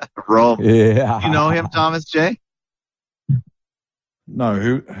 Rome. Yeah. You know him, Thomas J? No,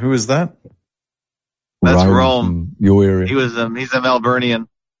 who is that? That's Rome. Your area. He's a Melburnian.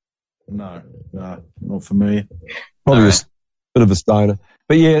 No, not for me. Probably a bit of a stoner.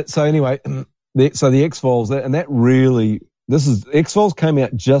 But yeah, so anyway, the X-Files, and that really, X-Files came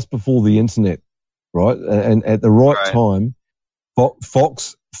out just before the internet, right? And at the right time,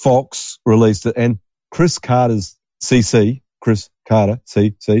 Fox released it, and Chris Carter's Chris Carter,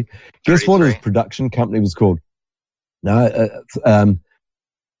 CC. Guess what his production company was called? No,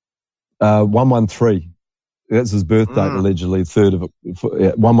 113. That's his birth date, allegedly, 3rd of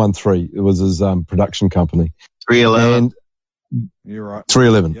it. 113. It was his production company. 311. You're right.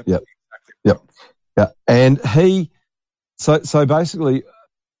 311. Yep. Yeah. And so basically,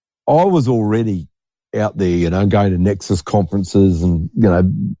 I was already out there, going to Nexus conferences, and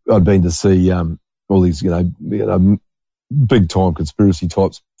I'd been to see all these, big time conspiracy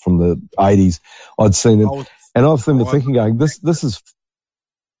types from the 80s. I'd seen them, and I was thinking, going, this is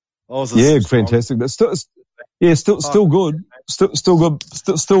fantastic. But still good. Still good.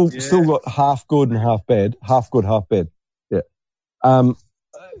 Still got half good and half bad. Half good, half bad. Yeah.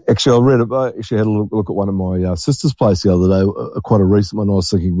 Actually, I read it. I actually had a look at one of my sister's place the other day, quite a recent one. I was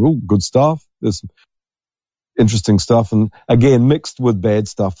thinking, good stuff. There's some interesting stuff, and again, mixed with bad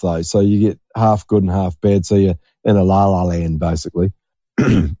stuff though. So you get half good and half bad. So you're in a la land, basically.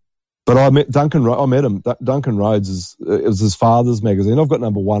 But I met Duncan. I met him. Duncan Rhodes it was his father's magazine. I've got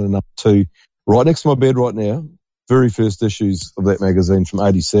number 1 and number 2 right next to my bed right now. Very first issues of that magazine from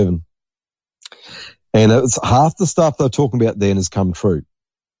 '87, and it's half the stuff they're talking about then has come true.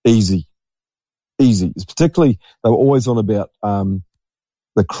 Easy. It's particularly, they were always on about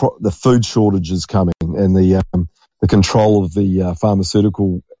the food shortages coming, and the control of the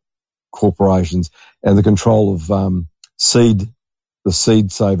pharmaceutical corporations, and the control of the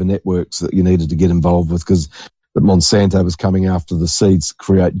seed saver networks that you needed to get involved with, because Monsanto was coming after the seeds to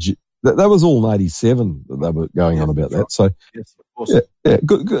create. That was all in '87 that they were going on about that. So yes, of course. Yeah,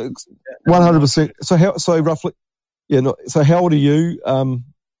 good, 100%. So roughly, so how old are you,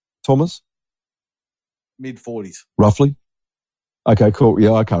 Thomas? Mid-40s. Roughly. Okay, cool.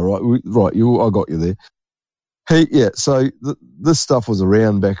 Yeah, okay, right. I got you there. Hey, so this stuff was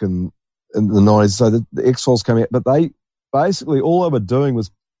around back in the 90s. So the X-Files came out, but they basically, all they were doing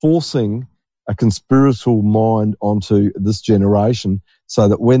was forcing a conspiratorial mind onto this generation, so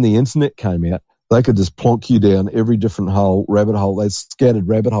that when the internet came out, they could just plonk you down every different rabbit hole. They scattered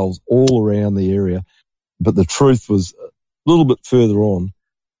rabbit holes all around the area, but the truth was a little bit further on.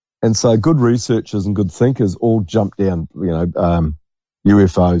 And so good researchers and good thinkers all jumped down,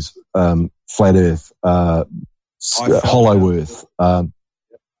 UFOs, flat Earth, hollow Earth. I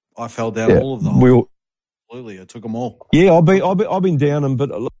fell down all of them. Absolutely, I took them all. Yeah, I've been down them, but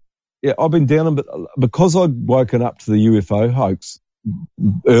because I'd woken up to the UFO hoax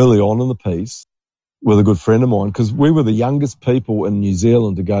early on in the piece with a good friend of mine, because we were the youngest people in New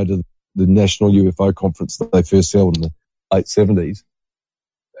Zealand to go to the National UFO Conference that they first held in the late 70s.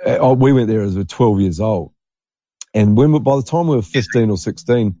 We went there as we were 12 years old. And by the time we were 15 or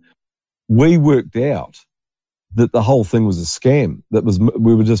 16, we worked out that the whole thing was a scam.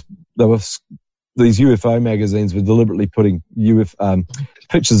 These UFO magazines were deliberately putting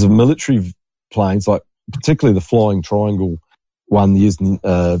pictures of military planes, like particularly the Flying Triangle one using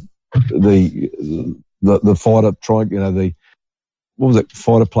the fighter triangle,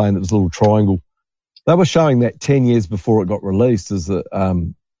 fighter plane that was a little triangle. They were showing that 10 years before it got released as a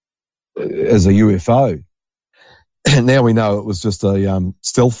UFO. And now we know it was just a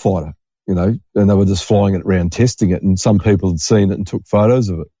stealth fighter, and they were just flying it around testing it, and some people had seen it and took photos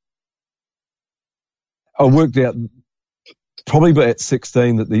of it. I worked out probably about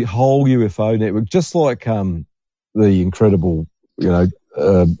 16 that the whole UFO network, just like the incredible,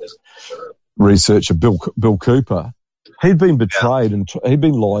 researcher Bill Cooper, he'd been betrayed and he'd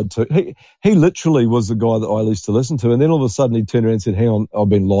been lied to. He literally was the guy that I used to listen to, and then all of a sudden he turned around and said, "Hang on, I've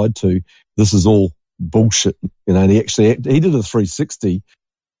been lied to. This is all bullshit." And he did a 360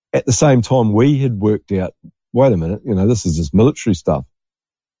 at the same time we had worked out. Wait a minute, this is just military stuff.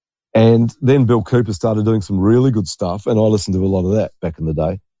 And then Bill Cooper started doing some really good stuff, and I listened to a lot of that back in the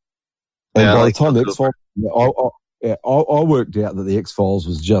day. And by the time the X-Files, I worked out that the X-Files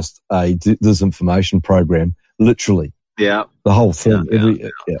was just a disinformation program, literally. Yeah. The whole thing.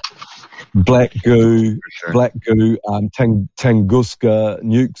 Black goo,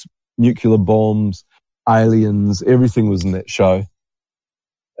 Tunguska, nuclear bombs, aliens, everything was in that show.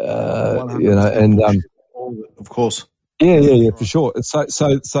 Of course. Yeah, for sure.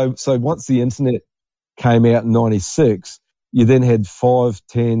 So once the internet came out in 96, you then had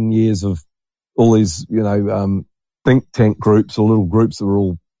 5-10 years of all these, think tank groups or little groups that were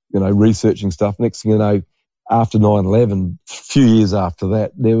all, researching stuff. Next thing you know, after 9/11, a few years after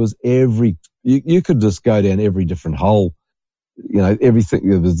that, there was you could just go down every different hole. Everything,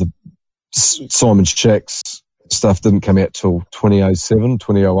 there was the Simon Shack's stuff didn't come out till 2007,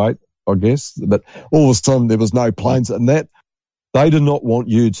 2008, I guess. But all of a sudden there was no planes, and that they do not want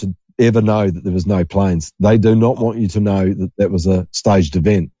you to ever know that there was no planes. They do not want you to know that that was a staged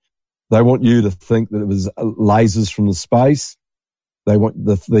event. They want you to think that it was lasers from the space. They want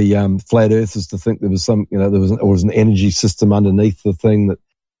the flat earthers to think there was some, there was an energy system underneath the thing that,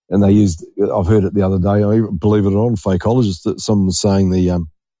 and they used, I've heard it the other day, I believe it or not, Fakeologist, that someone was saying that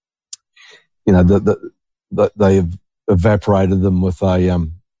they have evaporated them with a,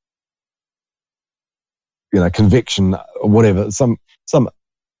 convection or whatever, some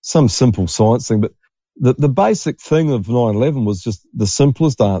simple science thing. But the basic thing of 9/11 was just the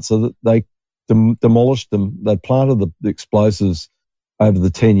simplest answer, that they demolished them. They planted the explosives over the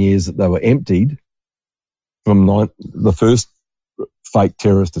 10 years that they were emptied from the first fake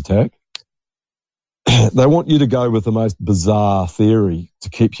terrorist attack. They want you to go with the most bizarre theory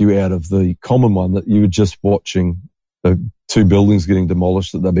to keep you out of the common one, that you were just watching the 2 buildings getting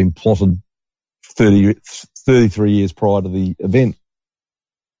demolished, that they've been plotted 33 years prior to the event.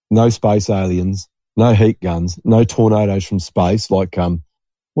 No space aliens, no heat guns, no tornadoes from space. Like,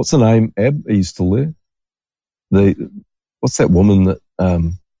 what's the name, Ab? Are you still there? What's that woman that,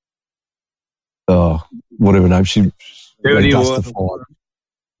 whatever name,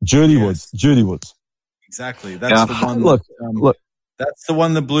 Judy Woods. Judy Woods. Exactly. That's the one. Look, that's the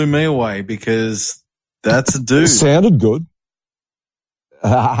one that blew me away, because that's a dude. It sounded good.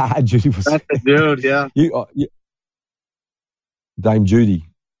 Judy was. That's a dude, yeah. Dame Judy.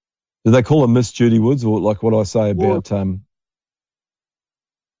 Do they call her Miss Judy Woods, or like what I say about? Oh,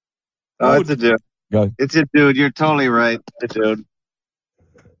 it's a dude. Go. It's a dude. You're totally right. It's a dude.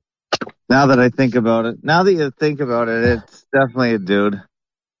 Now that you think about it, it's definitely a dude.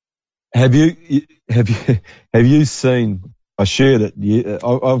 Have you seen? I shared it.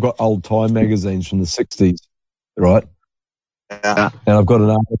 I've got old Time magazines from the 60s, right? Yeah. And I've got an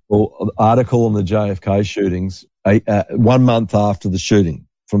article on the JFK shootings, 1 month after the shooting,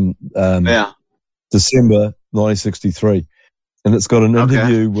 from December 1963, and it's got an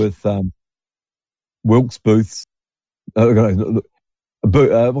interview with Wilkes Booth.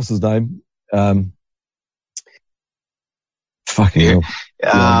 What's his name? Fucking hell.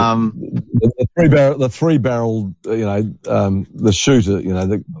 The three barrel, the shooter,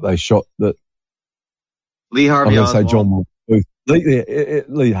 they shot that. Lee Harvey Oswald. I'm going to say John Wilkes Booth.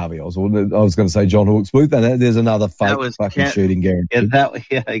 Lee Harvey Oswald. I was going to say John Wilkes Booth, and there's another fake fucking shooting guarantee.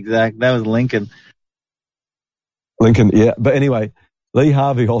 Yeah, exactly. That was Lincoln. Yeah. But anyway, Lee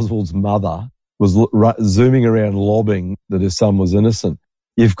Harvey Oswald's mother was zooming around lobbing that his son was innocent.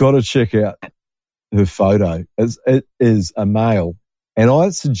 You've got to check out her photo. It is a male. And I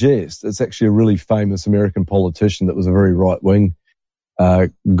suggest it's actually a really famous American politician that was a very right-wing guy.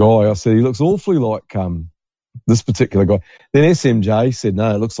 I said, he looks awfully like this particular guy. Then SMJ said,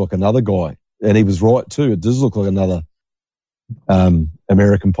 no, it looks like another guy. And he was right too. It does look like another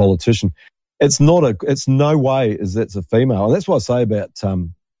American politician. It's no way is that's a female. And that's what I say about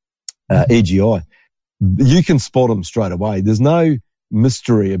EGI. You can spot them straight away. There's no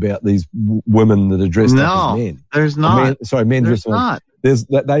mystery about these women that are dressed up as men. There's not. Men dressed up.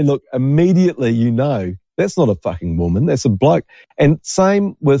 They look immediately, that's not a fucking woman. That's a bloke. And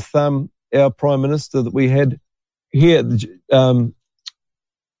same with our Prime Minister that we had here.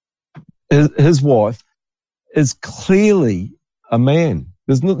 His wife is clearly a man.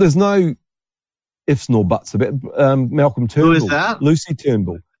 There's no ifs nor buts about Malcolm Turnbull. Who is that? Lucy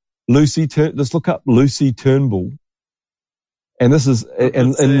Turnbull. Let's look up Lucy Turnbull. And this is,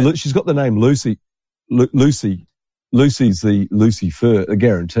 and she's got the name Lucy. Lucy's the Lucy Fur,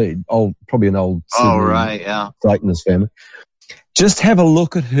 guaranteed. Probably an old Sydney right, yeah. Satanist family. Just have a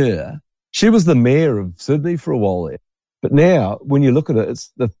look at her. She was the mayor of Sydney for a while there. But now, when you look at it,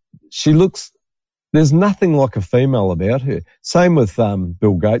 she looks, there's nothing like a female about her. Same with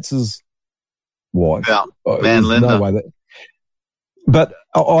Bill Gates's wife. Yeah, Linda. No way but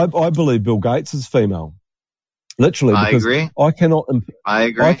I believe Bill Gates is female. Literally, because I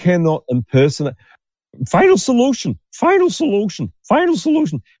agree. I cannot impersonate. Fatal solution. The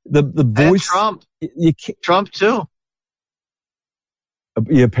voice. And Trump. Trump too.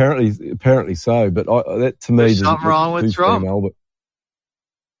 Yeah, apparently so. But that to me, there's something wrong with Trump. Female,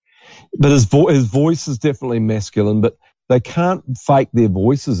 but his voice is definitely masculine. But they can't fake their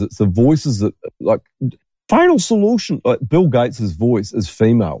voices. It's the voices that like fatal solution. Like Bill Gates' voice is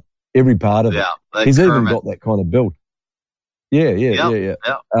female. Every part of it. Like he's Kermit. Even got that kind of build. Yeah.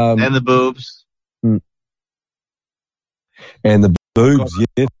 And the boobs. And the boobs,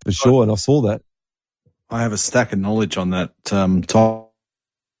 yeah, for sure. And I saw that. I have a stack of knowledge on that topic.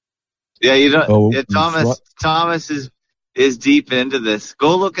 Yeah, you don't. Oh, Thomas is deep into this.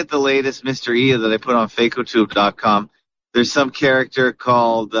 Go look at the latest Mr. E that I put on fakotube.com. There's some character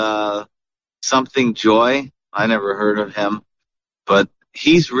called something Joy. I never heard of him, but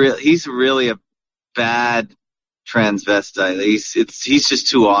he's really a bad transvestite. He's just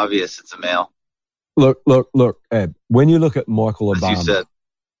too obvious. It's a male. Look, Ab. When you look at Michael Obama, as you said,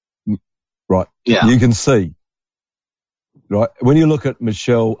 right? Yeah, you can see. Right, when you look at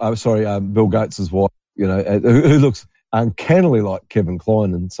Bill Gates' wife, you know, who looks uncannily like Kevin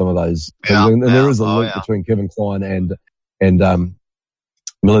Kline in some of those things. And there is a link between Kevin Kline and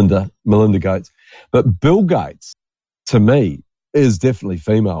Melinda Gates. But Bill Gates, to me, is definitely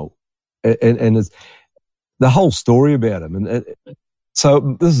female, and is the whole story about him. And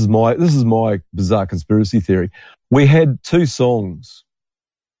so this is my bizarre conspiracy theory. We had two songs,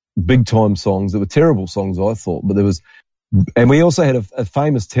 big time songs that were terrible songs, I thought, but and we also had a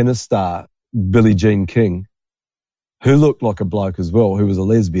famous tennis star, Billie Jean King, who looked like a bloke as well, who was a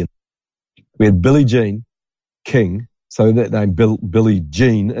lesbian. We had Billie Jean King, so that name Billie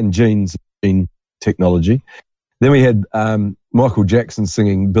Jean, and Jean's gene technology. Then we had Michael Jackson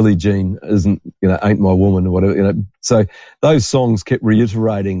singing Billie Jean ain't my woman or whatever, you know. So those songs kept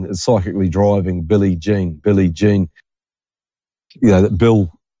reiterating, psychically driving Billie Jean. You know, that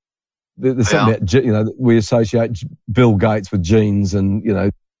Bill. There's something about, you know, we associate Bill Gates with genes and, you know,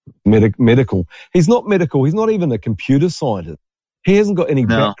 medical. He's not medical. He's not even a computer scientist. He hasn't got any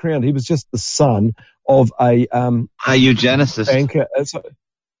background. He was just the son of a eugenicist. Banker,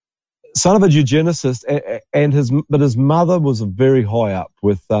 son of a eugenicist, and his mother was very high up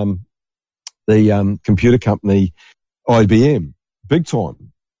with the computer company IBM, big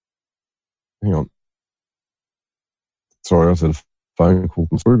time. Hang on. Sorry, I said phone call.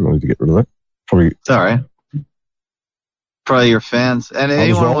 I'm sorry, I need to get rid of that. Probably. It's all right. Probably your fans. And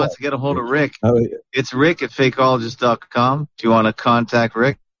anyone who wants to get a hold of Rick, it's Rick at fakeologist.com. Do you want to contact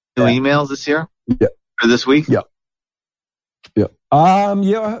Rick? New emails this year? Yeah. Or this week? Yeah. I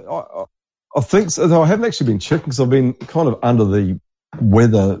think so. I haven't actually been checking because I've been kind of under the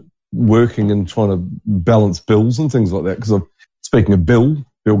weather working and trying to balance bills and things like that. Because speaking of Bill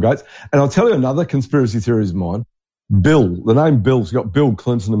Gates, and I'll tell you another conspiracy theory of mine. The name Bill's got Bill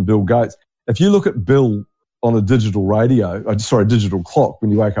Clinton and Bill Gates. If you look at Bill on a digital digital clock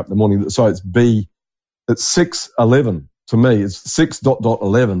when you wake up in the morning, so it's 6:11 to me. It's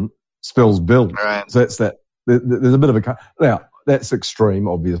 6.11 spells Bill. Right. So that's that. There's a bit of a now that's extreme,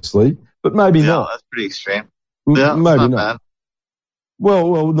 obviously, but maybe not. That's pretty extreme. Yeah, maybe not. Bad. Well,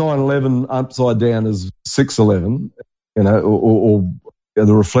 9/11 upside down is 6/11, you know, or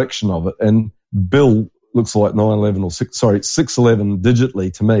the reflection of it, and Bill looks like 9/11 or 6/11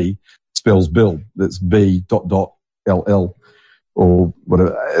 digitally to me spells Bill. That's B.LL or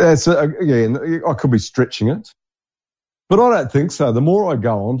whatever. That's again, I could be stretching it, but I don't think so. The more I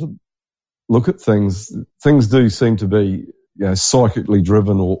go on to look at things do seem to be, you know, psychically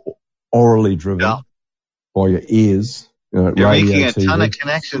driven or orally driven by your ears. You know, you're radio, making a TV. ton of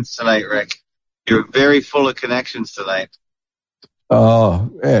connections tonight, Rick. You're very full of connections tonight. Oh,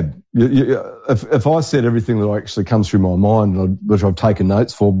 Ed, if I said everything that actually comes through my mind, which I've taken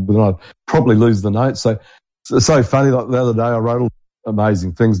notes for, but then I'd probably lose the notes. So it's so funny. Like the other day, I wrote all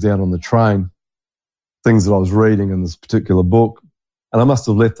amazing things down on the train, things that I was reading in this particular book, and I must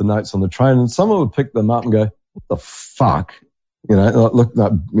have left the notes on the train, and someone would pick them up and go, "What the fuck?" You know, like, look,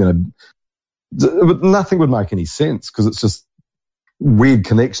 you know, but nothing would make any sense because it's just weird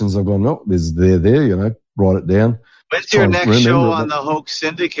connections. I've gone, "Oh, there's there, you know, write it down." When's your next show on the Hoax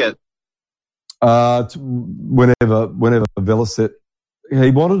Syndicate? Whenever Velocet,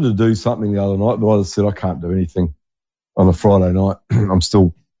 he wanted to do something the other night, but I just said I can't do anything on a Friday night. I'm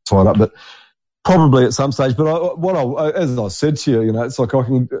still tied up, but probably at some stage. But as I said to you, it's like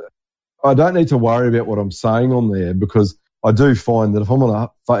I don't need to worry about what I'm saying on there, because I do find that if I'm on a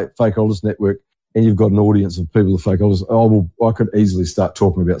Fakeologist network and you've got an audience of people with Fakeologists, I could easily start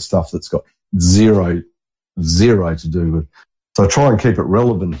talking about stuff that's got zero to do with. So I try and keep it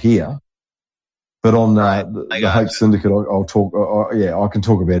relevant here. But on the Hake Syndicate, I'll talk. I can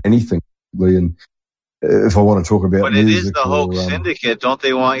talk about anything. And if I want to talk about, but it is the Hoax Syndicate. Don't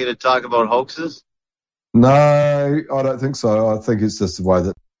they want you to talk about hoaxes? No, I don't think so. I think it's just the way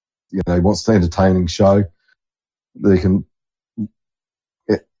that he wants an entertaining show. They can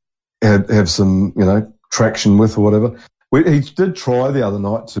have some traction with or whatever. He did try the other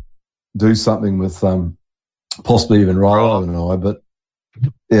night to do something with possibly even Rolo and I, but.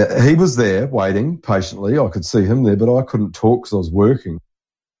 Yeah, he was there waiting patiently. I could see him there, but I couldn't talk because I was working,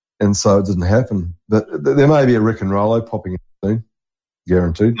 and so it didn't happen. But there may be a Rick and Rollo popping in soon,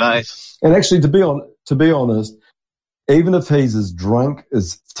 guaranteed. Nice. And actually, to be honest, even if he's as drunk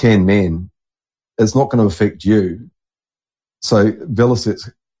as 10 men, it's not going to affect you. So Velocet's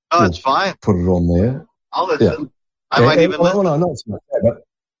it's fine. Put it on there. I'll listen. Yeah. I might even listen. No, it's not that,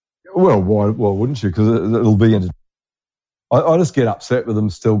 but why wouldn't you? Because it'll be entertaining. I just get upset with him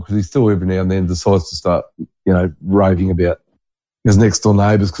still, because he still every now and then decides to start, raving about his next door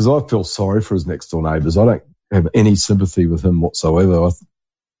neighbours, because I feel sorry for his next door neighbours. I don't have any sympathy with him whatsoever.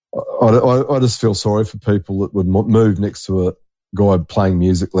 I just feel sorry for people that would move next to a guy playing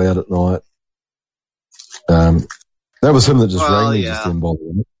music loud at night. That was him that just rang me just then, by the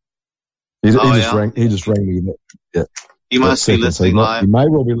way. He just rang me. Yeah. You must be listening live. He may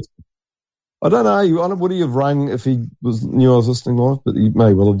well be listening. I don't know. Would he have rang if he knew I was listening live? But he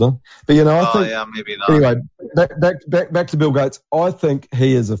may well have done. But I think. Yeah, maybe not. Anyway, back to Bill Gates. I think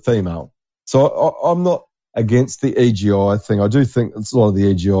he is a female, so I'm not against the EGI thing. I do think it's a lot of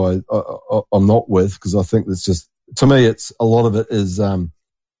the EGI I'm not with, because I think it's just, to me, it's a lot of it is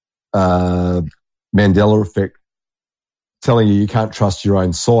Mandela effect, telling you can't trust your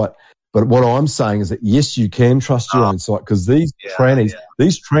own site. But what I'm saying is that yes, you can trust your own site, because these trannies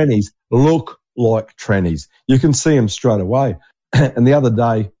look like trannies. You can see them straight away. And the other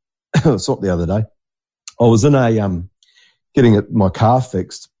day, it's not the other day, I was in getting my car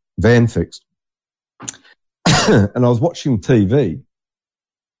fixed, van fixed, and I was watching TV,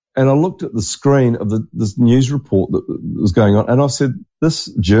 and I looked at the screen of this news report that was going on, and I said, "This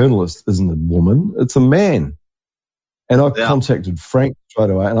journalist isn't a woman; it's a man." And I contacted Frank straight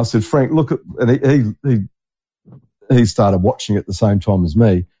away, and I said, "Frank, look at," and he started watching at the same time as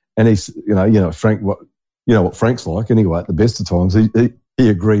me, and he's, Frank, what Frank's like anyway. At the best of times, he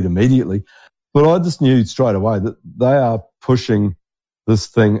agreed immediately, but I just knew straight away that they are pushing this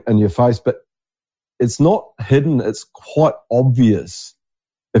thing in your face, but it's not hidden. It's quite obvious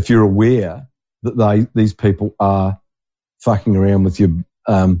if you're aware that these people are fucking around with the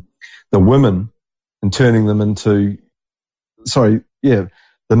women and turning them into. The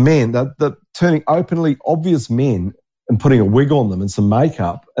men, they're turning openly obvious men and putting a wig on them and some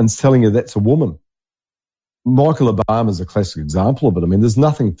makeup and telling you that's a woman. Michael Obama is a classic example of it. I mean, there's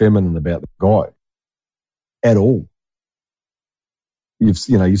nothing feminine about the guy at all. You've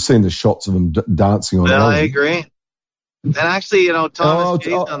seen the shots of him dancing on. Well, I agree. And actually, Thomas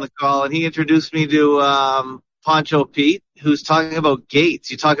Gates on the call, and he introduced me to Poncho Pete, who's talking about Gates.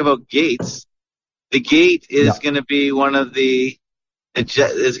 You talk about Gates. The gate is going to be one of the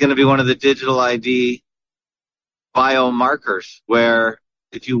digital ID biomarkers, where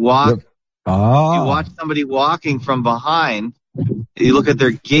if you walk, if you watch somebody walking from behind, you look at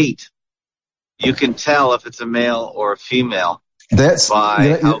their gait, you can tell if it's a male or a female. That's Thomas.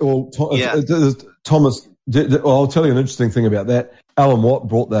 I'll tell you an interesting thing about that. Alan Watt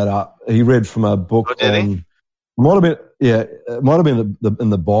brought that up. He read from a book on. Might have been, it might have been in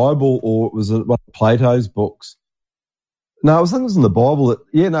the Bible, or it was one of Plato's books. No, I think it was in the Bible.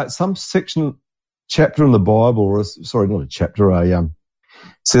 Some chapter in the Bible, or not a chapter,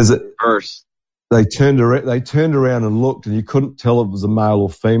 says that verse. They turned around and looked, and you couldn't tell if it was a male or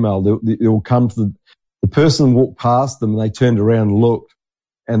female. They will come to the person walked past them, and they turned around and looked,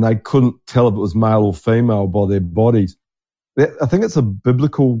 and they couldn't tell if it was male or female by their bodies. I think it's a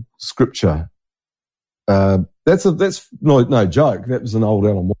biblical scripture. That's no joke. That was an old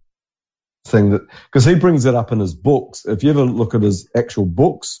Alan Watt thing, because he brings it up in his books. If you ever look at his actual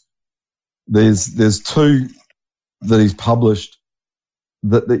books, there's two that he's published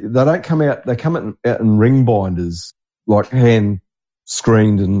that they don't come out. They come out in ring binders, like hand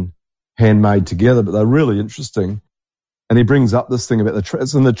screened and handmade together, but they're really interesting. And he brings up this thing about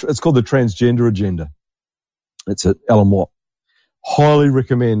it's called the transgender agenda. It's at Alan Watt. Highly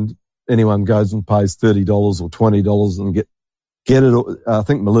recommend anyone goes and pays $30 or $20 and get it. I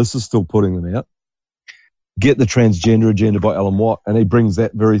think Melissa's still putting them out. Get the transgender agenda by Alan Watt, and he brings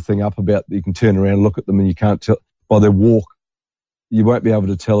that very thing up about you can turn around and look at them and you can't tell by their walk. You won't be able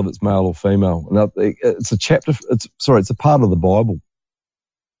to tell if it's male or female. And it's a chapter. It's a part of the Bible.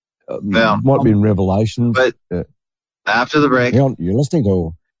 Might be in Revelation. But after the break, you're listening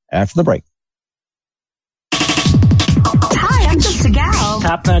to After the Break. Hi, I'm just a gal.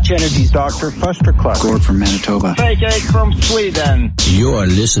 Top-notch Energy's Dr. Fustercluck. Gord from Manitoba. Fake egg from Sweden. You're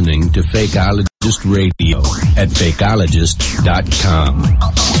listening to Fakeologist Radio at fakeologist.com.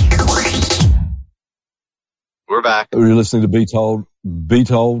 We're back. We're listening to Be Told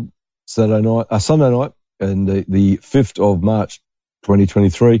Sunday night, and the 5th of March,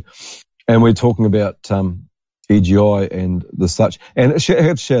 2023. And we're talking about EGI and the such. And I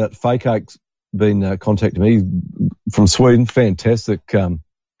have to shout out Fake Ake's been contacting me from Sweden. Fantastic.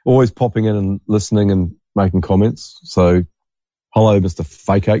 Always popping in and listening and making comments. So, hello, Mr.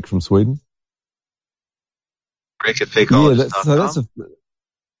 Fake Ake from Sweden. Rick at fakeologist.com.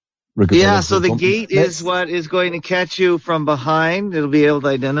 So the gate is what is going to catch you from behind. It'll be able to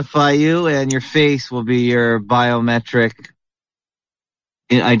identify you, and your face will be your biometric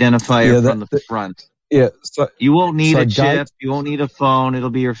identifier from the front. Yeah. So you won't need a chip. You won't need a phone. It'll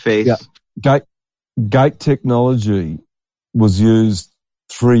be your face. Yeah. Gate technology was used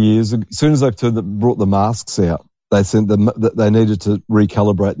 3 years ago. As soon as they brought the masks out, they said that they needed to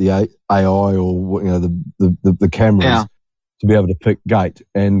recalibrate the AI or the cameras to be able to pick gate,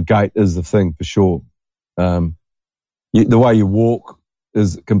 and gate is the thing for sure. The way you walk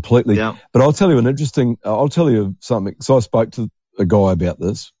is completely. Yeah. But I'll tell you something. So I spoke to a guy about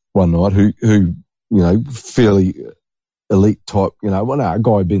this one night who fairly elite type. A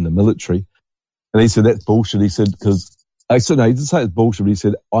guy had been in the military, and he said that's bullshit. He said because I said no, he didn't say it's bullshit. But he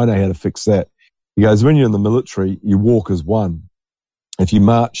said I know how to fix that. He goes, when you're in the military, you walk as one. If you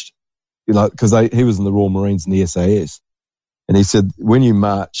marched, because he was in the Royal Marines and the SAS. And he said, when you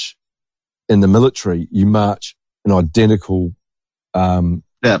march in the military, you march an identical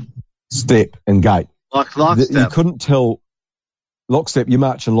step and gait. Lockstep. You couldn't tell lockstep. You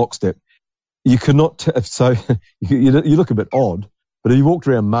march in lockstep. You could not. So you look a bit odd. But if you walked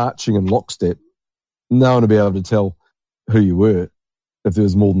around marching in lockstep, no one would be able to tell who you were if there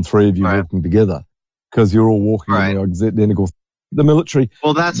was more than three of you walking together, because you're all walking in the identical. The military.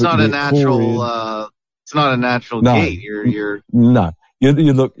 Well, that's not a natural. It's not a natural gait. You're no. You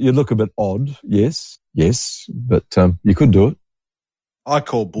look a bit odd. Yes, but you could do it. I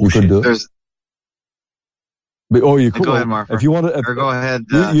call bullshit. You could do it. Or you could. Go ahead, Mark. If you wanted, go ahead,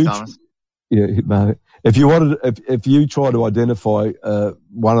 Thomas. If you wanted, if you try to identify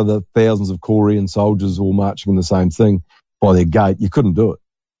one of the thousands of Korean soldiers all marching in the same thing by their gait, you couldn't do it.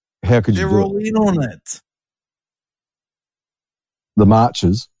 How could you do it? They're all in on it. The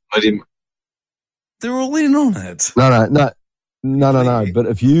marchers. They're all in on it. No. But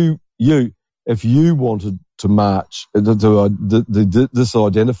if you wanted to march, to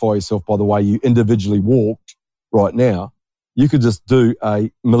disidentify yourself by the way you individually walked right now, you could just do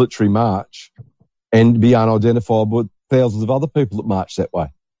a military march and be unidentifiable with thousands of other people that march that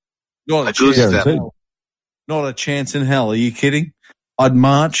way. Not a chance in hell. Are you kidding? I'd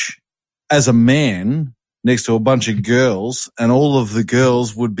march as a man next to a bunch of girls, and all of the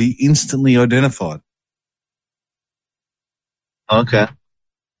girls would be instantly identified. Okay.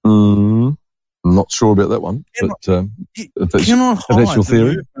 I'm not sure about that one, but if that's your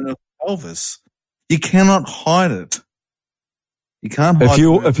theory, the movement of Elvis. You cannot hide it. You can't hide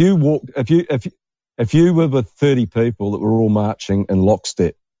it. If you were with 30 people that were all marching in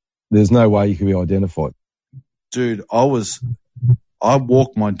lockstep, there's no way you could be identified. Dude, I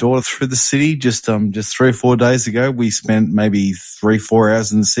walked my daughter through the city just 3 or 4 days ago. We spent maybe 3-4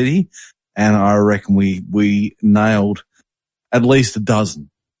 hours in the city, and I reckon we nailed at least a dozen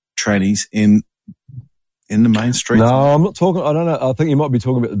trannies in the main streets. No, I'm not talking. I don't know. I think you might be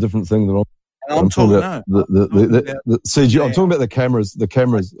talking about a different thing than I'm talking about. The CG. I'm talking about the cameras. The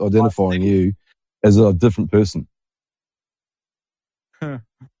cameras identifying you as a different person. Huh.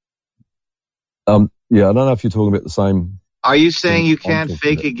 Yeah, I don't know if you're talking about the same. Are you saying you can't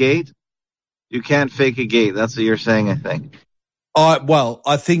fake a gate? You can't fake a gate. That's what you're saying, I think. I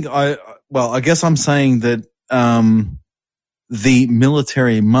guess I'm saying that the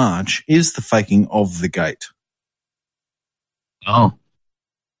military march is the faking of the gate. Oh.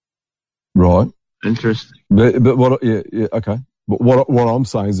 Right. Interesting. But what, yeah, okay. But what I'm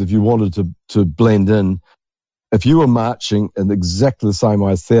saying is, if you wanted to blend in, if you were marching in exactly the same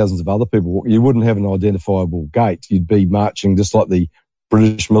way as thousands of other people, you wouldn't have an identifiable gait. You'd be marching just like the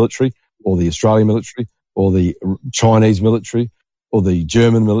British military or the Australian military or the Chinese military or the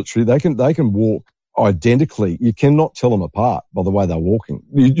German military. They can walk identically. You cannot tell them apart by the way they're walking.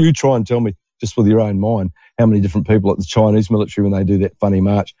 You try and tell me just with your own mind how many different people at the Chinese military, when they do that funny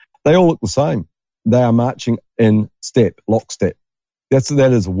march, they all look the same. They are marching in step, lockstep.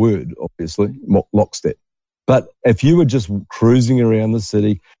 That is a word, obviously, lockstep. But if you were just cruising around the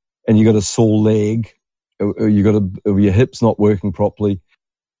city and you got a sore leg, or your hips not working properly,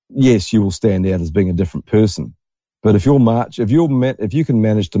 yes, you will stand out as being a different person. But if you can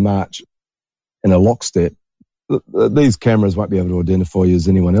manage to march in a lockstep, these cameras won't be able to identify you as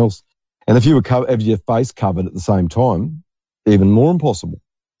anyone else. And if you have your face covered at the same time, even more impossible.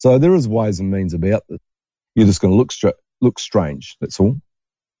 So there is ways and means about this. You're just going to look strange. That's all.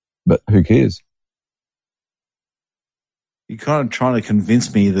 But who cares? You're kind of trying to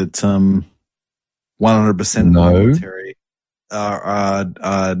convince me that 100% of the military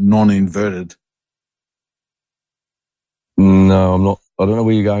are non-inverted. No, I'm not. I don't know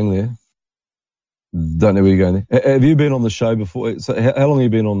where you're going there. Don't know where you're going there. Have you been on the show before? So how long have you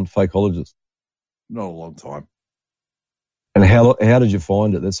been on Fakeologist? Not a long time. And how did you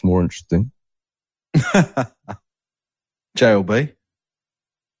find it? That's more interesting. JLB.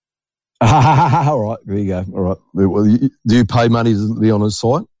 All right, there you go. All right. Well, do you pay money to be on his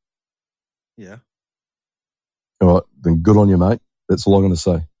site? Yeah. All right, then good on you, mate. That's all I'm going to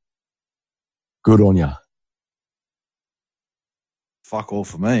say. Good on you. Fuck all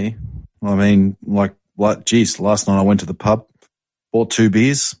for me. I mean, geez, last night I went to the pub, bought 2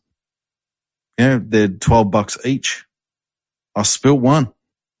 beers. Yeah, they're $12 each. I spilled one.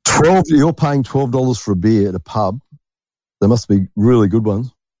 You're paying $12 for a beer at a pub. They must be really good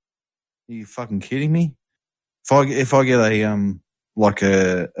ones. Are you fucking kidding me? If I get a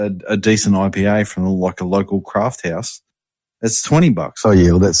decent IPA from like a local craft house, it's $20. Oh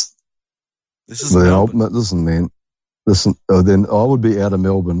yeah, well this is Melbourne. Listen, man. Listen, then I would be out of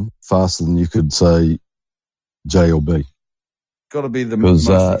Melbourne faster than you could say JLB. Got to be the most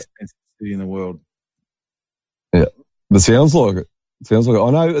expensive city in the world. Yeah, but sounds like it. I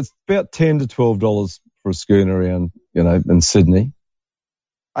know it's about $10 to $12 for a schooner around, in Sydney.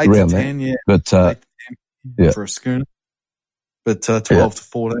 8 to 10, yeah. But 8 to 10 for a schooner. But 12 to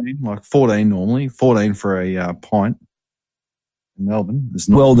 14, like 14 normally, 14 for a pint. In Melbourne,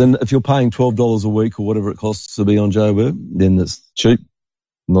 well, then if you're paying $12 a week or whatever it costs to be on JLB, then it's cheap,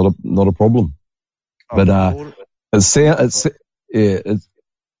 not a problem. But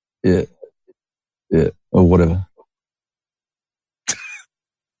or whatever.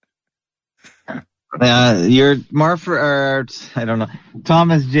 You're Marford, or I don't know,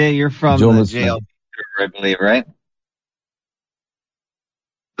 Thomas J. You're from the JLB, I believe, right?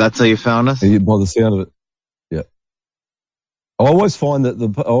 That's how you found us? By the sound of it. Yeah. I always find that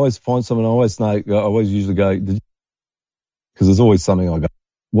I always usually go, because there's always something I go,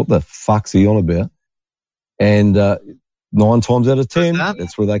 what the fuck's he on about? And 9 times out of 10,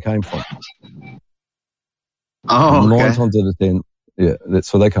 that's where they came from. Oh, okay. 9 times out of 10, yeah,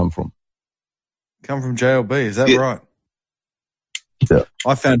 that's where they come from. Come from JLB, is that right? Yeah.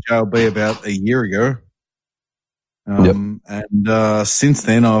 I found JLB about a year ago. And since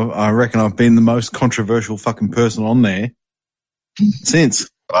then, I reckon I've been the most controversial fucking person on there since.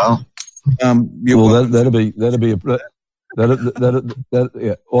 Wow. That'll be yeah.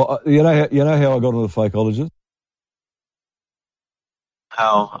 Well, you know how I got into the Fakeologist?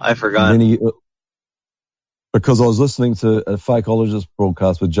 How? I forgot. Because I was listening to a Fakeologist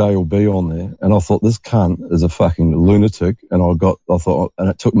broadcast with JLB on there, and I thought this cunt is a fucking lunatic, and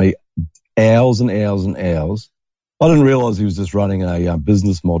it took me hours and hours and hours. I didn't realise he was just running a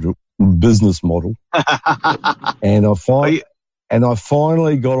business model, and I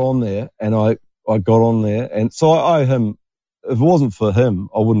finally got on there, and I got on there, and so I owe him. If it wasn't for him,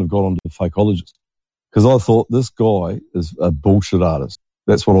 I wouldn't have got onto the Fakeologist, because I thought this guy is a bullshit artist.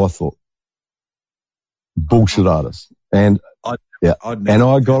 That's what I thought. Bullshit artist. And I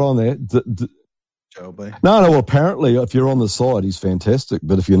got on there. No, apparently if you're on the side, he's fantastic.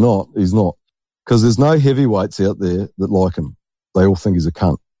 But if you're not, he's not. Because there's no heavyweights out there that like him. They all think he's a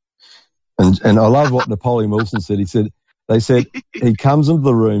cunt. And I love what Napoleon Wilson said. They said he comes into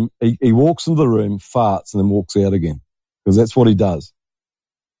the room, he walks into the room, farts, and then walks out again. Because that's what he does.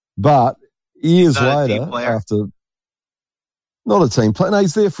 But years later, after... Not a team player. No,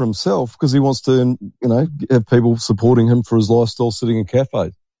 he's there for himself because he wants to, have people supporting him for his lifestyle sitting in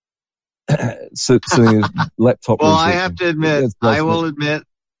cafes. sitting his laptop. Well, I have to admit,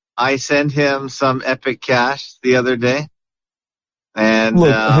 I sent him some epic cash the other day. And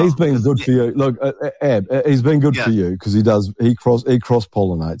look, he's been good for you. Look, Ab, he's been good for you because he cross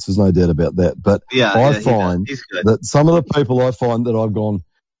pollinates. There's no doubt about that. But I find that some of the people I find that I've gone,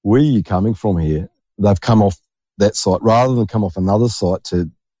 where are you coming from here? They've come off that site rather than come off another site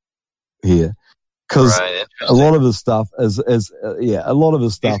to here. Because a lot of his stuff a lot of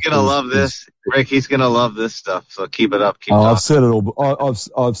his stuff. He's gonna love this, Rick. He's gonna love this stuff. So keep it up. I've said it all.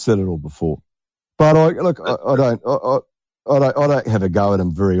 I've said it all before. But I don't have a go at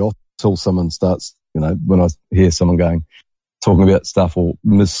him very often until someone starts, when I hear someone talking about stuff or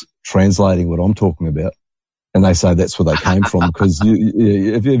mistranslating what I'm talking about, and they say that's where they came from. Because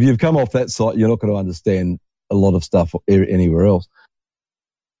if you've come off that site, you're not going to understand a lot of stuff anywhere else.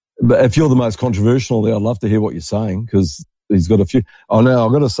 But if you're the most controversial, I'd love to hear what you're saying because he's got a few. Oh, now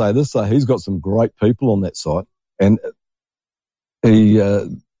I've got to say this: he's got some great people on that site, and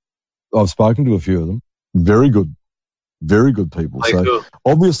I've spoken to a few of them. Very good people. So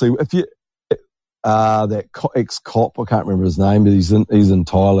obviously, if you that ex-cop, I can't remember his name, but he's in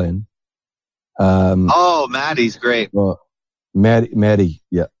Thailand. Maddie's great. Maddie,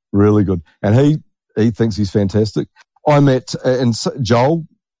 yeah, really good, and he thinks he's fantastic. I met and Joel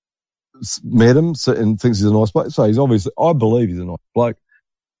met him and thinks he's a nice bloke. So I believe he's a nice bloke,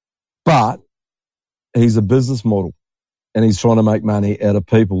 but he's a business model, and he's trying to make money out of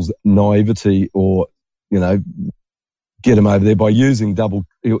people's naivety or get him over there by using double.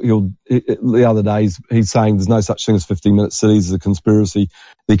 The other day he's saying there's no such thing as 15-minute cities. There's a conspiracy.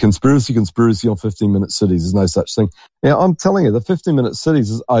 The conspiracy on 15-minute cities. There's no such thing. Now I'm telling you, the 15-minute cities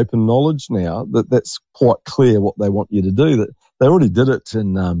is open knowledge now. That's quite clear what they want you to do. That they already did it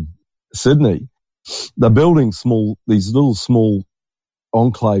in Sydney. They're building these little small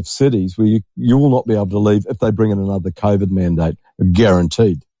enclave cities where you will not be able to leave if they bring in another COVID mandate.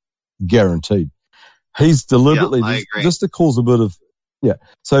 Guaranteed. He's deliberately just to cause a bit of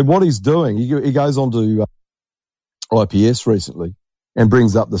So what he's doing, he goes on to IPS recently and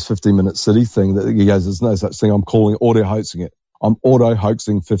brings up this 15-minute city thing that he goes, there's no such thing. I'm calling auto hoaxing it. I'm auto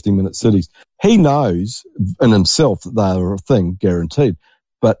hoaxing 15-minute cities. He knows in himself that they are a thing, guaranteed.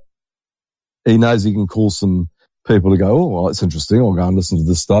 But he knows he can call some people to go, oh, well, it's interesting. I'll go and listen to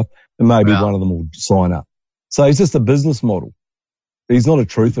this stuff, and maybe one of them will sign up. So he's just a business model. He's not a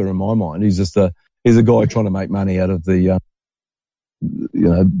truther in my mind. He's a guy trying to make money out of the,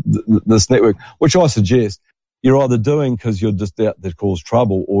 this network, which I suggest you're either doing because you're just out to cause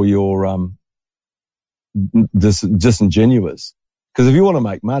trouble or you're disingenuous. Because if you want to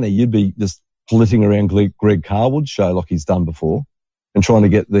make money, you'd be just flitting around Greg Carwood's show like he's done before and trying to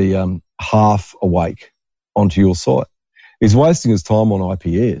get the half awake onto your site. He's wasting his time on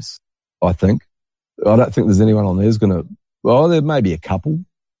IPS, I think. I don't think there's anyone on there who's going to, well, there may be a couple.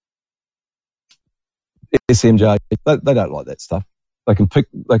 SMJ, they don't like that stuff. They can pick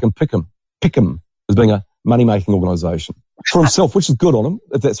him as being a money-making organisation for himself, which is good on him,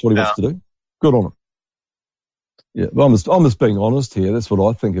 if that's what he wants to do. Good on him. Yeah, but I'm just being honest here. That's what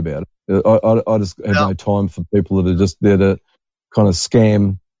I think about it. I just have no time for people that are just there to kind of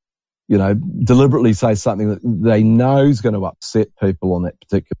scam, deliberately say something that they know is going to upset people on that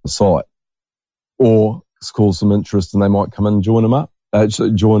particular site or cause some interest, and they might come in and join him up,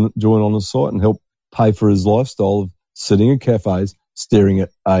 join on his site and help pay for his lifestyle of sitting in cafes, staring at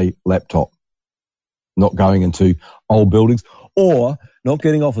a laptop, not going into old buildings or not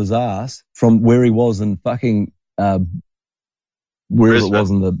getting off his ass from where he was in fucking, wherever it was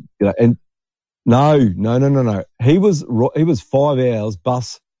in the, and no. He was 5 hours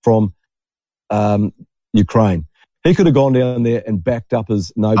bus from, Ukraine. He could have gone down there and backed up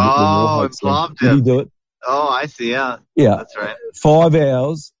his notebook. Oh, and bombed him. Did he do it? Oh, I see. Yeah. Yeah. That's right. 5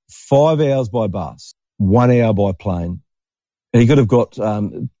 hours by bus, 1 hour by plane. He could have got,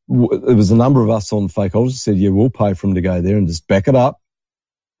 there was a number of us on Fakeology said, yeah, we'll pay for him to go there and just back it up.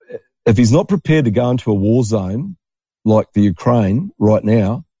 If he's not prepared to go into a war zone like the Ukraine right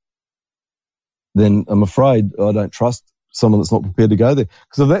now, then I'm afraid I don't trust someone that's not prepared to go there.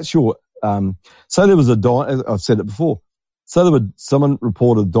 Because if that's your, so there was I've said it before. So someone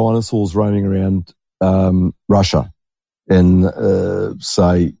reported dinosaurs roaming around, Russia in,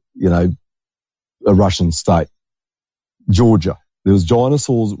 say, a Russian state, Georgia. There was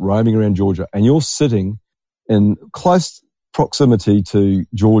dinosaurs roaming around Georgia, and you're sitting in close proximity to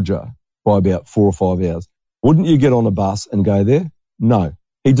Georgia by about 4 or 5 hours. Wouldn't you get on a bus and go there? No,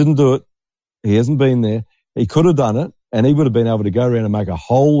 he didn't do it. He hasn't been there. He could have done it, and he would have been able to go around and make a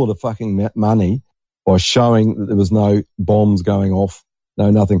whole lot of fucking money by showing that there was no bombs going off, no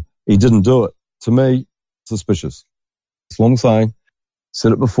nothing. He didn't do it. To me, suspicious. It's a long saying.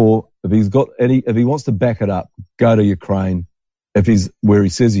 Said it before. If he wants to back it up, go to Ukraine. If he's where he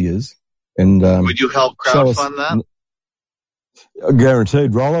says he is, and would you help crowdfund that?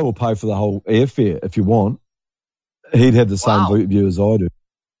 Guaranteed. Rollo will pay for the whole airfare if you want. He'd have the same view as I do.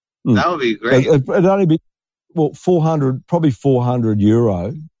 That would be great. It'd only be 400, probably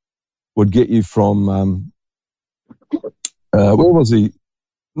 €400 would get you from where was he?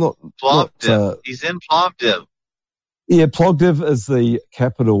 Not Plovdiv. He's in Plovdiv. Yeah, Plovdiv is the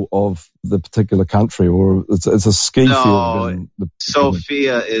capital of the particular country, or it's a ski field.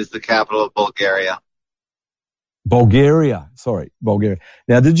 Sofia is the capital of Bulgaria. Bulgaria.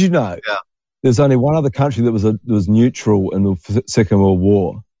 Now, did you know there's only one other country that was neutral in the Second World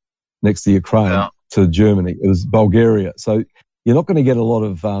War next to Ukraine, to Germany? It was Bulgaria. So you're not going to get a lot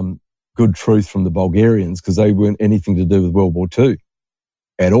of good truth from the Bulgarians because they weren't anything to do with World War II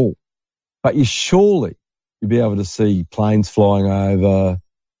at all. But you'd be able to see planes flying over.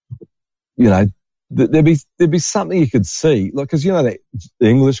 You know, there'd be something you could see, like, because you know that the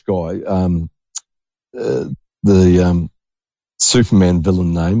English guy, the Superman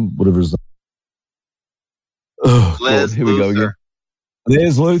villain name, whatever his name. Oh, God, here we go again.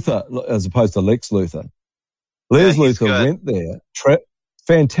 There's Luthor, as opposed to Lex Luthor. Les Luthor went there.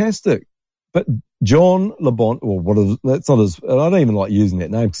 Fantastic. But John LeBon, that's not his, I don't even like using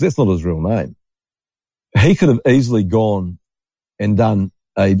that name because that's not his real name. He could have easily gone and done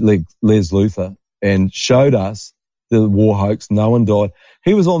a Les Luthor and showed us the war hoax. No one died.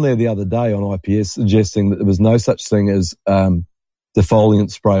 He was on there the other day on IPS suggesting that there was no such thing as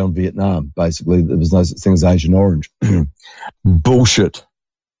defoliant spray on Vietnam. Basically, there was no such thing as Agent Orange. Bullshit.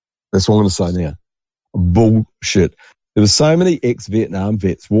 That's what I'm going to say now. Bullshit. There were so many ex-Vietnam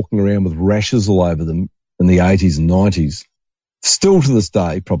vets walking around with rashes all over them in the 80s and 90s, still to this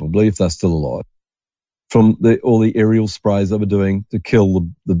day, probably, if they're still alive, from all the aerial sprays they were doing to kill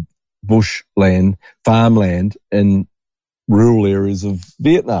the bushland, farmland in rural areas of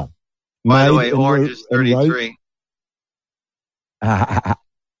Vietnam. By the way, Orange is 33.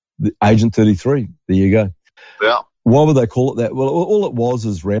 Agent 33. There you go. Yeah. Why would they call it that? Well, all it was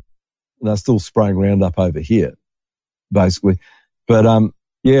is Roundup, and they're still spraying Roundup over here, basically. But,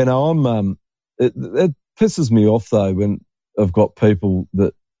 it pisses me off, though, when I've got people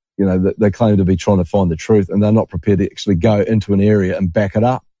that, you know, that they claim to be trying to find the truth and they're not prepared to actually go into an area and back it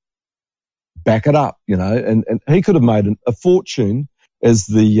up, you know, and he could have made a fortune as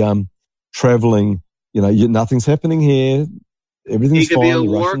the traveling, you know, nothing's happening here. Everything's fine. He could be a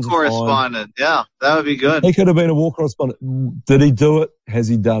war correspondent. Yeah, that would be good. He could have been a war correspondent. Did he do it? Has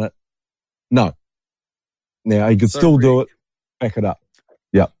he done it? No. Now, he could still do it. Back it up.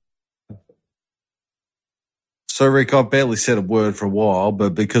 Yep. So, Rick, I've barely said a word for a while,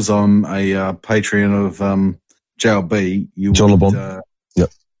 but because I'm a Patreon of JLB, you John LeBon.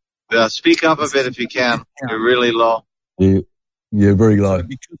 Yep. Speak up a bit if you can. You're really low. Yeah, very low.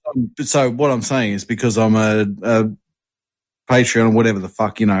 So what I'm saying is because I'm a Patreon or whatever the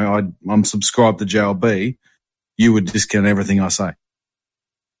fuck, you know, I'm subscribed to JLB, you would discount everything I say.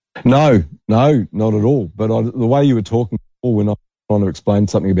 No, not at all. But the way you were talking before when I was trying to explain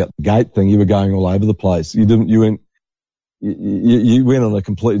something about the gate thing, you were going all over the place. You went on a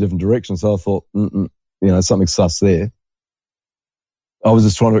completely different direction. So I thought, you know, something sus there. I was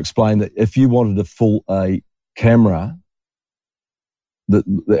just trying to explain that if you wanted to pull a camera that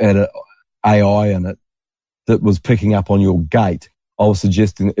had an AI in it that was picking up on your gait, I was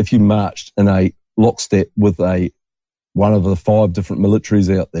suggesting that if you marched in a lockstep with one of the 5 different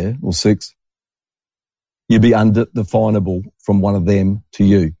militaries out there, or 6, you'd be undefinable from one of them to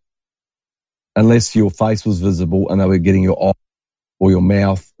you. Unless your face was visible and they were getting your eye or your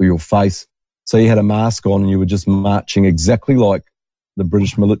mouth or your face. So you had a mask on and you were just marching exactly like the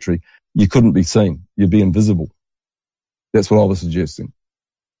British military. You couldn't be seen. You'd be invisible. That's what I was suggesting.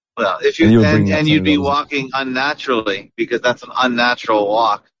 Well, if you'd be walking unnaturally, because that's an unnatural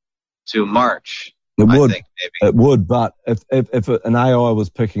walk to march. It would, but if an AI was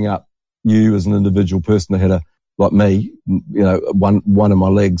picking up you as an individual person that had like me, you know, one of my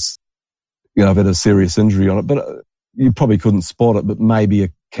legs, you know, I've had a serious injury on it, but you probably couldn't spot it, but maybe a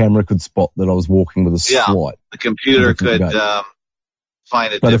camera could spot that I was walking with a slight. The computer could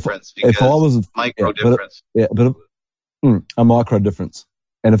find a difference because if I was micro difference. A micro difference.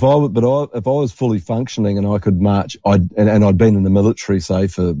 And if I was fully functioning and I could march, and I'd been in the military, say,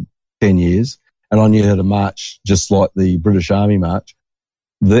 for 10 years, and I knew how to march just like the British Army march,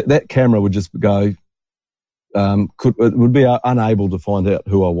 that camera would just go, would be unable to find out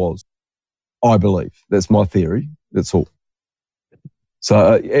who I was. I believe. That's my theory. That's all.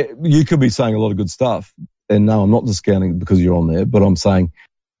 So you could be saying a lot of good stuff. And no, I'm not discounting because you're on there, but I'm saying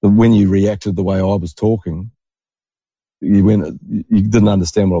that when you reacted the way I was talking, you didn't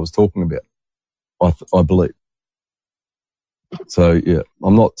understand what I was talking about, I believe. So yeah,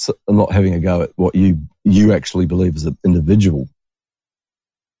 I'm not having a go at what you actually believe as an individual.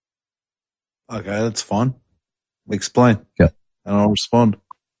 Okay, that's fine. Explain. Yeah. And I'll respond.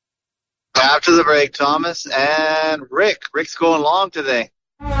 After the break, Thomas and Rick. Rick's going long today.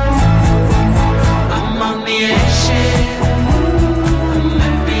 I'm on the ocean. I'm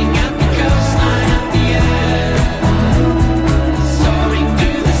mapping out the coastline of the earth. Soaring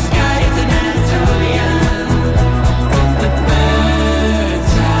through the skies in Anatolia. The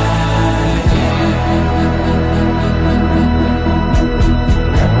birds are here.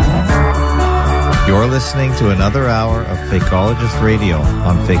 You're listening to another hour of Fakeologist Radio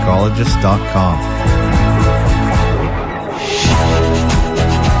on Fakeologist.com.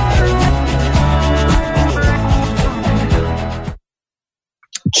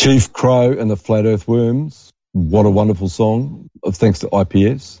 Chief Crow and the Flat Earth Worms. What a wonderful song. Thanks to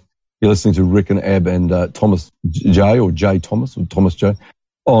IPS. You're listening to Rick and Ab and Thomas J or J Thomas or Thomas J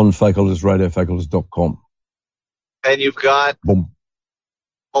on Fakeologist Radio, fakeologist.com. And you've got Boom.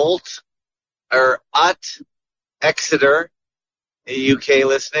 Exeter, UK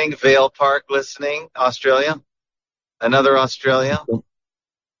listening, Vale Park listening, Australia, another Australia,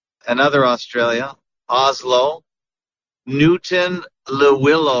 Oslo, Newton Le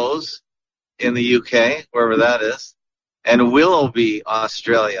Willows in the UK, wherever that is, and Willoughby,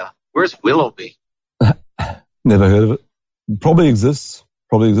 Australia. Where's Willoughby? Never heard of it. Probably exists.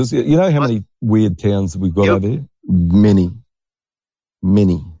 You know how many weird towns we've got over here? Many.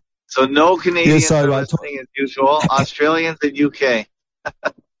 So no Canadians are listening as usual. Australians and UK.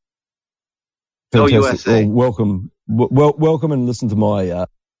 No USA. Well, welcome and listen to my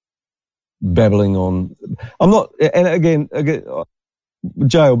babbling on. I'm not, and again,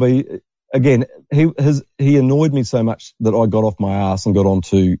 JLB, again, he annoyed me so much that I got off my ass and got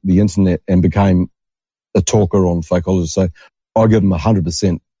onto the internet and became a talker on Fakeologist. So I give him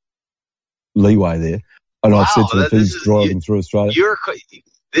 100% leeway there. And I've said to him, if he's driving through Australia.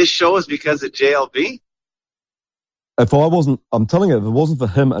 This show is because of JLB? I'm telling you, if it wasn't for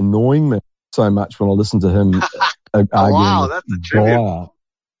him annoying me so much when I listened to him arguing. Wow, that's a tribute. Oh,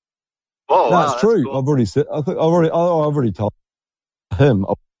 wow, that's true. Cool. I've already told him.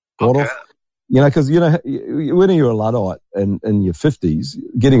 Because when you're a Luddite and in your 50s,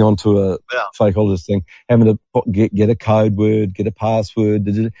 getting onto a Fakeologist thing, having to get a code word, get a password.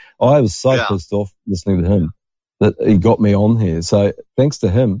 I was so pissed off listening to him that he got me on here. So thanks to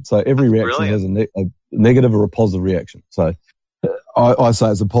him. So every reaction has a negative or a positive reaction. So I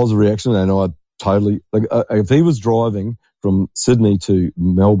say it's a positive reaction, and I totally if he was driving from Sydney to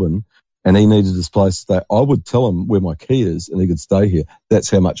Melbourne and he needed this place to stay, I would tell him where my key is and he could stay here.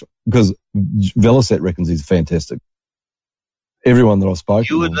 That's how much, because Velisat reckons he's fantastic. Everyone that I've spoken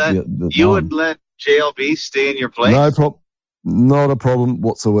to. You would let JLB stay in your place? No problem. Not a problem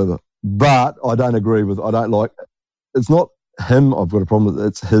whatsoever. But I don't agree with, it's not him I've got a problem with,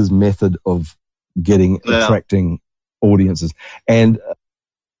 it's his method of attracting audiences. And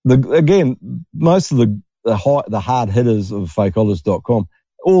again, most of the hard hitters of Fakeologist.com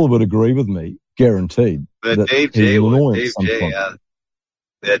all would agree with me, guaranteed. But Dave J. Yeah,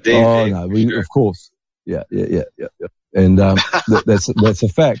 Dave J. No, of course. Yeah. And that's a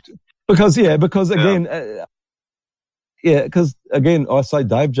fact. Because again, I say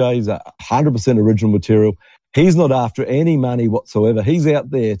Dave J is 100% original material. He's not after any money whatsoever. He's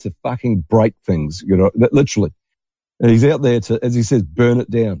out there to fucking break things, literally. And he's out there to, as he says, burn it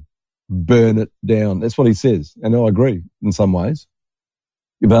down. That's what he says. And I agree in some ways.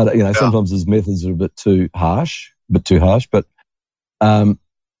 But, sometimes his methods are a bit too harsh. But I'm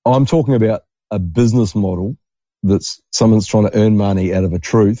talking about a business model that's someone's trying to earn money out of a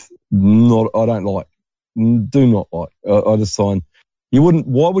truth. Do not like. I just find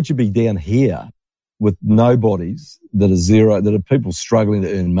why would you be down here with nobodies that are zero, that are people struggling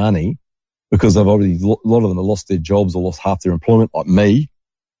to earn money because a lot of them have lost their jobs or lost half their employment, like me,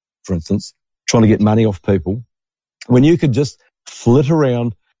 for instance, trying to get money off people, when you could just flit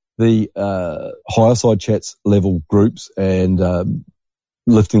around the higher side chats level groups and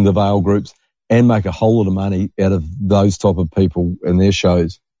lifting the veil groups and make a whole lot of money out of those type of people and their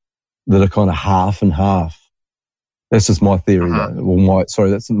shows that are kind of half and half. That's just my theory, though.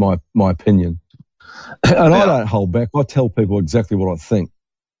 That's my opinion. And I don't hold back. I tell people exactly what I think,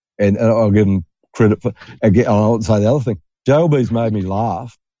 and I'll give them credit for. Again, I'll say the other thing. JLB's made me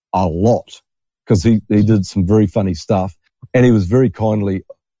laugh a lot because he did some very funny stuff. and he was very kindly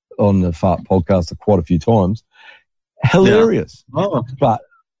on the Fart podcast quite a few times. Hilarious. Yeah. Oh. But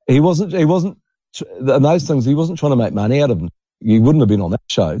he wasn't, and those things, he wasn't trying to make money out of them. He wouldn't have been on that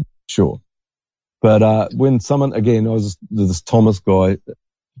show, sure. But when someone, again, I was this Thomas guy,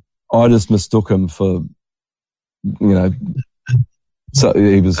 I just mistook him for, so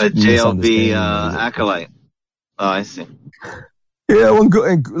he was a JLB acolyte. Oh, I see. Yeah, well,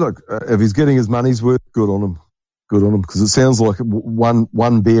 and look, if he's getting his money's worth, good on him. Good on him, because it sounds like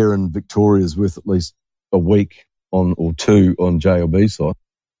one beer in Victoria is worth at least a week or two on JLB side.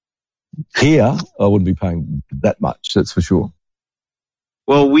 Here, I wouldn't be paying that much, that's for sure.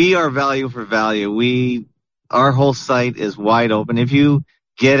 Well, we are value for value. Our whole site is wide open. If you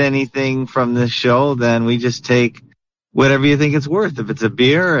get anything from this show, then we just take whatever you think it's worth. If it's a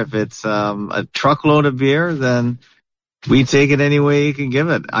beer, if it's a truckload of beer, then we take it any way you can give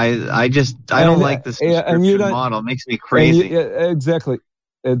it. I don't like the subscription model. It makes me crazy. Exactly.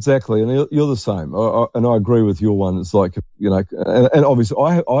 And you're the same. And I agree with your one. It's like, and obviously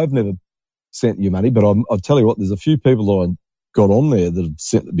I've never sent you money, but I'll tell you what, there's a few people that I got on there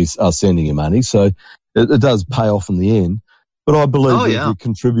that are sending you money. So it does pay off in the end. But I believe that if you're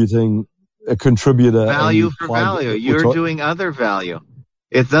contributing, a contributor. Value for value. You're doing other value.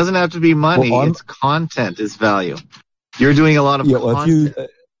 It doesn't have to be money. It's content is value. You're doing a lot of content.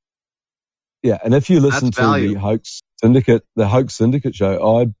 And if you listen to the Hoax Syndicate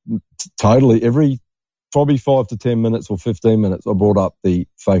show, I totally probably 5 to 10 minutes or 15 minutes, I brought up the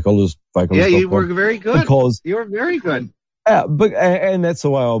fakeologist. Yeah, you were very good. Because you were very good. And that's the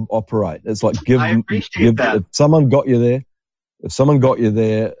way I operate. It's like I appreciate that. If someone got you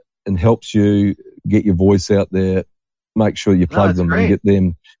there and helps you get your voice out there, make sure you plug them and get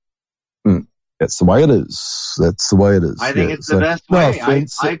them. That's the way it is. I think it's the best way. I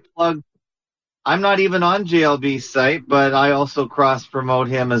plug. I'm not even on JLB's site, but I also cross promote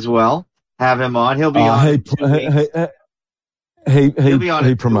him as well. Have him on. He'll be on.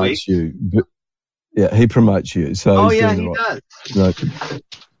 He promotes you. Yeah, he promotes you. So he does. No.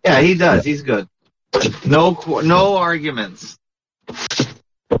 Yeah, he does. He's good. No arguments.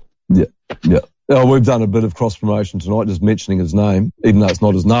 Yeah. Oh, we've done a bit of cross promotion tonight, just mentioning his name, even though it's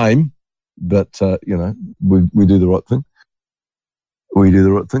not his name. But we do the right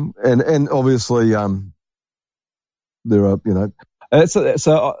thing. And obviously there are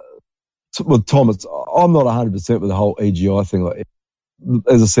with Thomas, I'm not 100% with the whole EGI thing, like,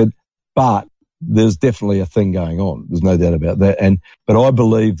 as I said, but there's definitely a thing going on. There's no doubt about that. But I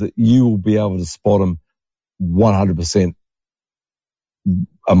believe that you will be able to spot them 100%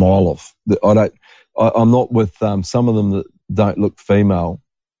 a mile off. I'm not with some of them that don't look female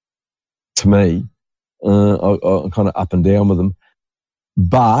to me. I'm kind of up and down with them.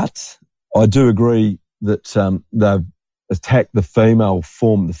 But I do agree that they've attacked the female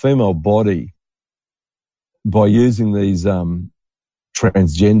form, the female body, by using these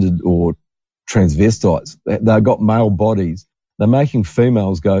transgendered or transvestites. They've got male bodies. They're making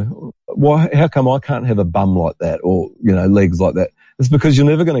females go, why? How come I can't have a bum like that or, legs like that? It's because you're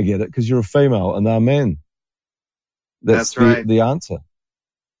never going to get it because you're a female and they're men. That's right. The answer.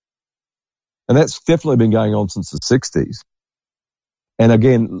 And that's definitely been going on since the 60s. And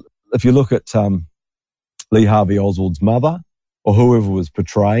again, if you look at Lee Harvey Oswald's mother or whoever was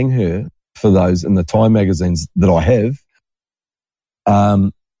portraying her for those in the Time magazines that I have,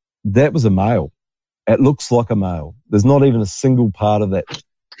 that was a male. It looks like a male. There's not even a single part of that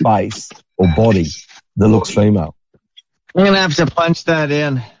face or body that looks female. I'm going to have to punch that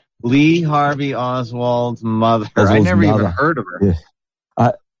in. Lee Harvey Oswald's mother. I never even heard of her. Yeah.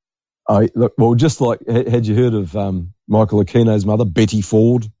 Look, well, just like, had you heard of Michael Aquino's mother, Betty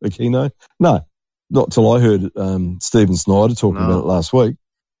Ford Aquino? No, not till I heard Stephen Snyder talking about it last week.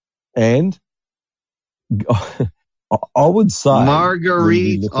 And I would say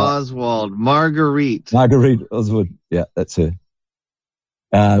Marguerite Oswald. Marguerite Oswald. Yeah, that's her.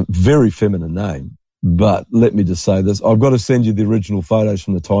 Very feminine name. But let me just say this. I've got to send you the original photos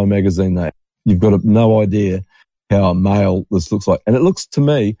from the Time magazine there. You've got no idea how a male this looks like. And it looks to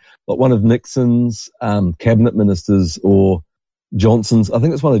me like one of Nixon's cabinet ministers or Johnson's. I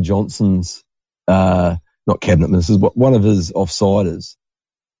think it's one of Johnson's, not cabinet ministers, but one of his offsiders.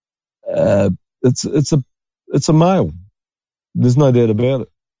 It's a male. There's no doubt about it.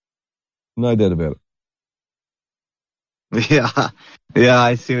 No doubt about it. Yeah,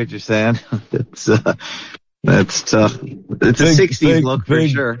 I see what you're saying. That's tough. It's a 60s look for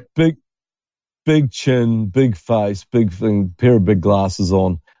sure. Big chin, big face, big thing, pair of big glasses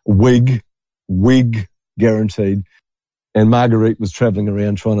on, wig guaranteed. And Marguerite was travelling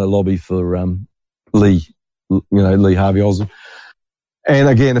around trying to lobby for Lee Lee Harvey Oswald. And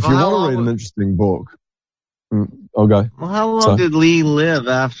again, if you want to read an interesting book, I'll go. Well, how long did Lee live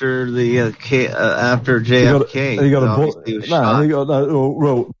after the after JFK? He got a book.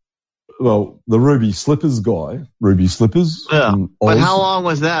 Well, the Ruby Slippers guy, Ruby Slippers. Yeah. But how long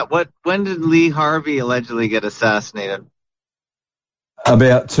was that? When did Lee Harvey allegedly get assassinated?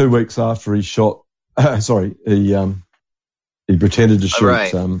 About 2 weeks after he shot. He pretended to shoot.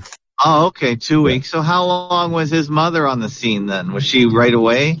 Right. Okay, 2 weeks. So how long was his mother on the scene then? Was she right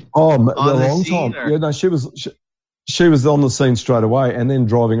away? Oh, a long time. Or? Yeah, no, she was on the scene straight away, and then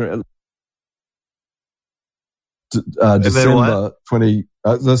driving December 20.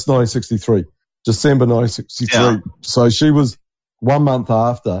 That's 1963. December 1963. Yeah. So she was 1 month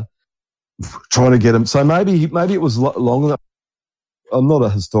after trying to get him. So maybe it was long enough. I'm not a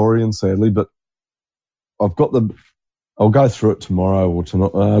historian, sadly, but I've got I'll go through it tomorrow or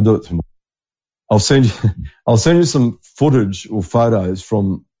tonight. I'll do it tomorrow. I'll send you some footage or photos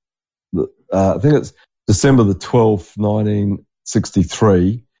from I think it's December the 12th,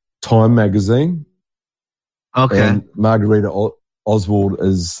 1963, Time magazine. Okay. And Margarita Oswald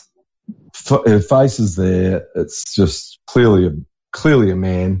her face is there. It's just clearly a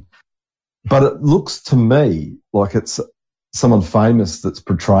man, but it looks to me like it's someone famous that's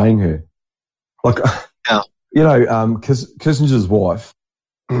portraying her. Like, yeah. Kissinger's wife,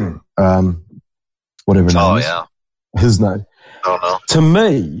 whatever her name is. Yeah. His name. Oh, no. To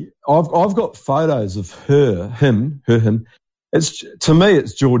me, I've got photos of him. To me,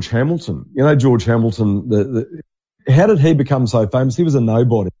 it's George Hamilton. George Hamilton, how did he become so famous? He was a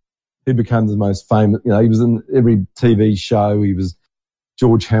nobody. He became the most famous. He was in every TV show. He was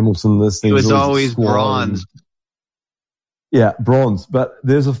George Hamilton. He was always bronze. Yeah, bronze. But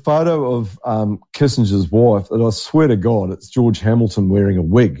there's a photo of Kissinger's wife that I swear to God, it's George Hamilton wearing a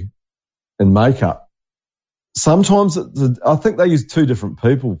wig and makeup. Sometimes I think they use two different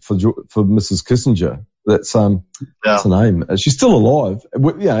people for Mrs. Kissinger. That's the name. She's still alive.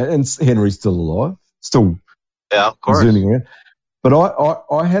 Yeah, and Henry's still alive. Still, yeah, of course. Zooming around. But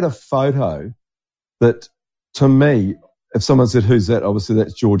I had a photo that, to me, if someone said, "Who's that?" I would say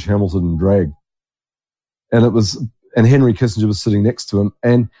that's George Hamilton in drag, and Henry Kissinger was sitting next to him,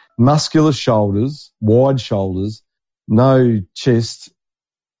 and muscular shoulders, wide shoulders, no chest,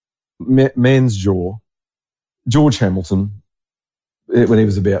 man's jaw. George Hamilton, when he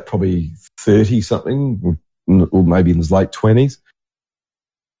was about probably 30 something, or maybe in his late 20s.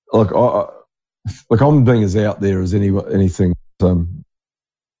 I'm being as out there as anything on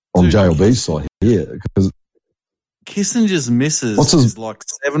JLB's side here, because Kissinger's missus is like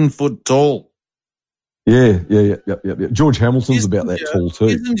 7 foot tall. Yeah. George Hamilton's about that tall too.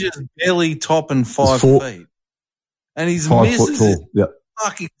 Kissinger's barely topping 5 feet, and his missus is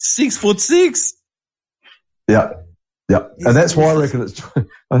fucking 6'6". Yeah. And that's why I reckon it's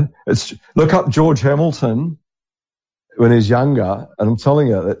look up George Hamilton when he's younger, and I'm telling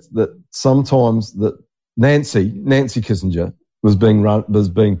you that sometimes that Nancy Kissinger was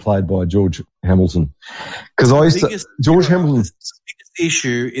being played by George Hamilton, because George Hamilton's biggest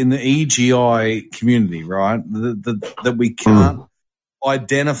issue in the EGI community, right? That we can't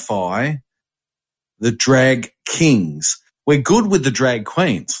identify the drag kings. We're good with the drag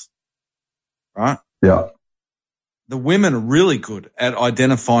queens, right? Yeah. The women are really good at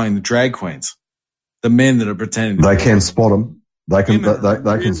identifying the drag queens, the men that are pretending. They can spot them. They can spot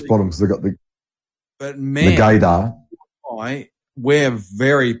them because they've got the gaydar. We're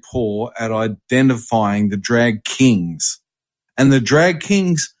very poor at identifying the drag kings, and the drag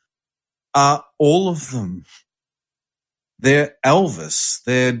kings are all of them. They're Elvis.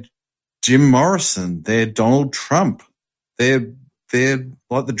 They're Jim Morrison. They're Donald Trump. They're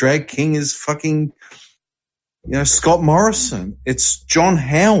like the drag king is fucking. Scott Morrison. It's John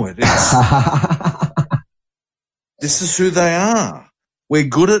Howard. This is who they are. We're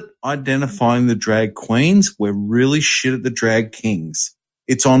good at identifying the drag queens. We're really shit at the drag kings.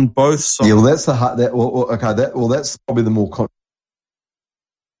 It's on both sides. Yeah, well, that's that's probably the more.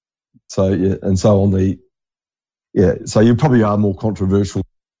 So yeah, and so on the. Yeah, so you probably are more controversial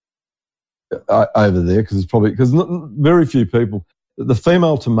over there because very few people. The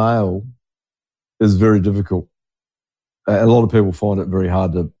female to male is very difficult. A lot of people find it very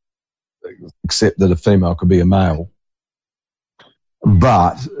hard to accept that a female could be a male.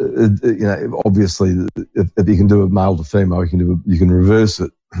 But obviously, if you can do a male to female, you can reverse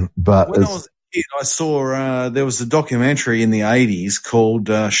it. But when I was a kid, I saw there was a documentary in the 80s called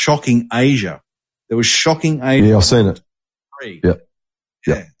 "Shocking Asia." There was "Shocking Asia." Yeah, I've seen it.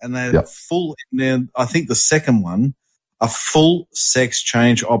 Yeah, and they had full. I think the second one, a full sex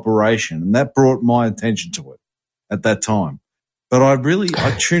change operation, and that brought my attention to it. at that time. But I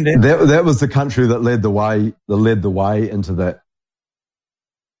tuned out. That was the country that led the way into that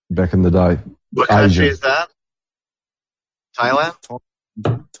back in the day. What country is that? Thailand?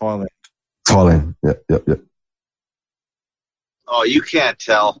 Thailand. Yep. Oh, you can't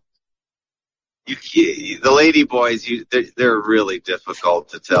tell. The lady boys, they're really difficult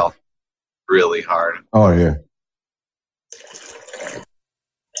to tell. Really hard. Oh, yeah.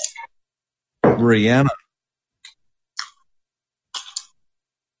 Rihanna.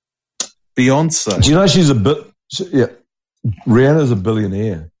 Beyonce. Do you know she's Rihanna's a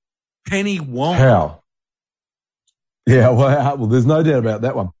billionaire. Penny Wong. How? Yeah, well, there's no doubt about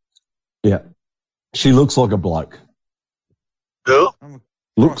that one. Yeah. She looks like a bloke. Who?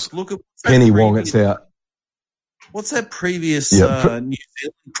 Look at Penny Wong, it's out. What's that previous New Zealand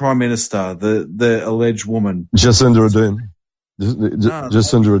Prime Minister, the alleged woman? Jacinda Ardern.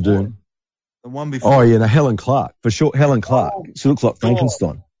 Jacinda Ardern. The one before. Oh, yeah, no, Helen Clark. For sure, Helen Clark. She looks like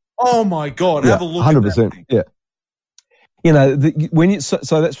Frankenstein. Oh, my God. Have a look 100%, at that thing. Yeah. You know,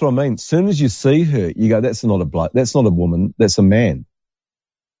 so that's what I mean. As soon as you see her, you go, that's not a bloke. That's not a woman. That's a man.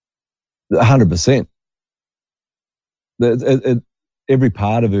 100%. Every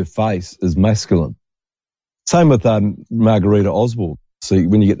part of her face is masculine. Same with Margarita Oswald. See,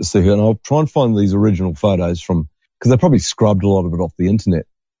 when you get to see her, and I'll try and find these original photos because they probably scrubbed a lot of it off the internet.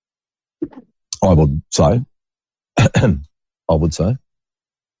 I would say.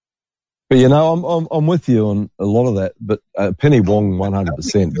 But you know, I'm with you on a lot of that. But Penny Wong,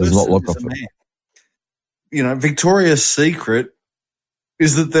 100% does not look off it. You know, Victoria's Secret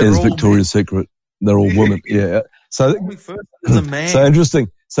is that they're all Victoria's Secret. They're all women. Yeah. So interesting.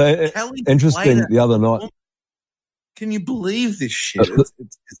 Interesting. The other night. Can you believe this shit? It's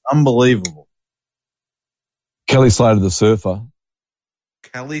unbelievable. Kelly Slater, the surfer.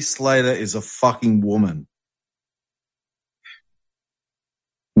 Kelly Slater is a fucking woman.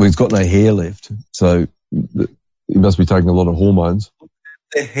 Well, he's got no hair left, so he must be taking a lot of hormones.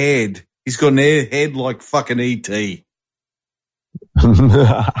 The head. He's got an head like fucking E.T.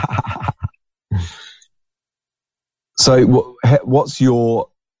 So what's your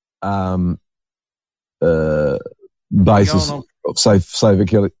basis of say for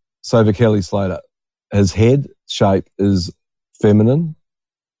Kelly Slater? His head shape is feminine?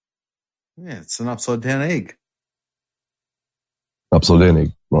 Yeah, it's an upside down egg. Upside down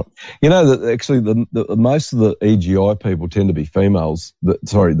egg, right. You know that actually the most of the EGI people tend to be females.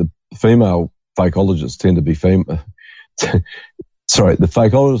 The female fakeologists tend to be female. Sorry, the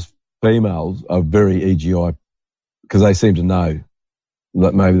fakeologist females are very EGI because they seem to know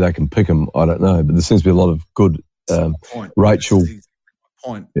that maybe they can pick them. I don't know, but there seems to be a lot of good Rachel.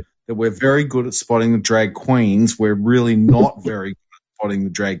 Point that we're very good at spotting the drag queens. We're really not very good at spotting the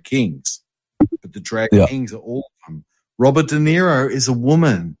drag kings, but the drag kings are all of them. Robert De Niro is a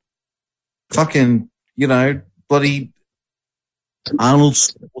woman. Fucking, bloody Arnold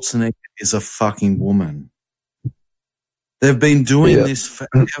Schwarzenegger is a fucking woman. They've been doing this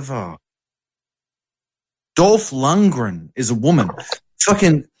forever. Dolph Lundgren is a woman.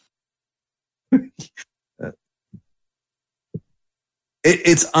 Fucking,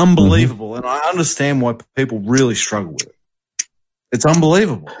 it's unbelievable, and I understand why people really struggle with it. It's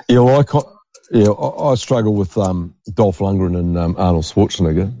unbelievable. Yeah, well, I struggle with Dolph Lundgren and Arnold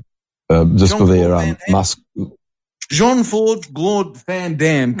Schwarzenegger just for their musk. Jean-Claude Van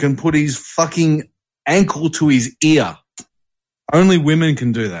Damme can put his fucking ankle to his ear. Only women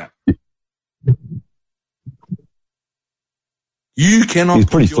can do that. You cannot. He's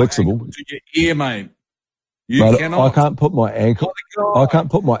pretty flexible. To your ear, mate. I can't put my ankle. I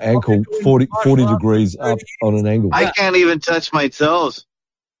can't put my ankle 40 degrees up on an angle. I can't even touch my toes.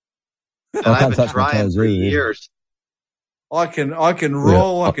 And I've been trying for years. I can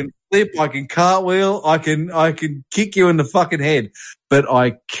roll, I can flip, I can cartwheel, I can kick you in the fucking head, but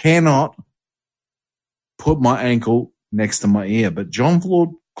I cannot put my ankle next to my ear. But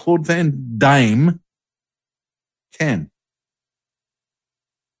Jean-Claude Van Damme can.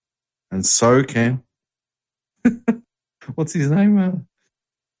 And so can. What's his name?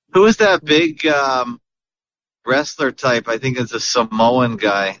 Who is that big wrestler type? I think it's a Samoan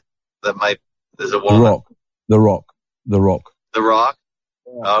guy that is a woman. The Rock. The Rock?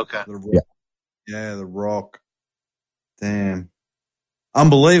 Oh, okay. Yeah, The Rock. Damn.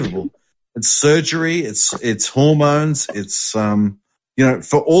 Unbelievable. It's surgery, it's hormones, it's for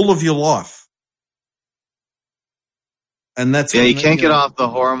all of your life. And that's you can't get off the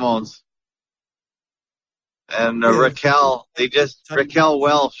hormones. And Raquel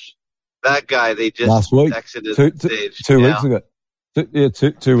Welch, that guy, they just last week, exited two the stage. 2 weeks ago.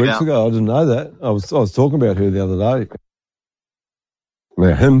 Two weeks ago. I didn't know that. I was talking about her the other day.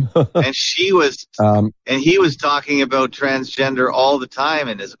 Yeah, him. And she was, and he was talking about transgender all the time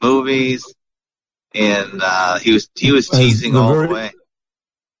in his movies, and he was teasing all the way.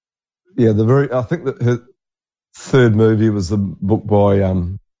 Yeah, I think that her third movie was the book by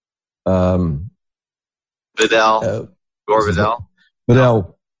Vidal, Gore Vidal.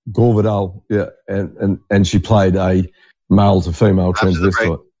 Gore Vidal, yeah, and she played a male to female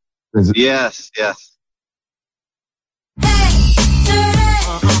transvestite. Yes. Baby,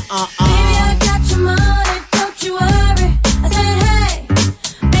 I got your money, don't you worry. I said, hey,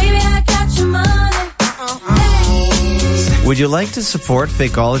 baby, I got your money. Would you like to support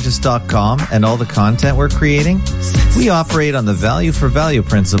Fakeologist.com and all the content we're creating? We operate on the value for value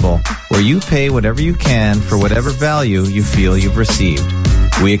principle, where you pay whatever you can for whatever value you feel you've received.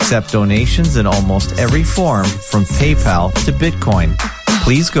 We accept donations in almost every form, from PayPal to Bitcoin.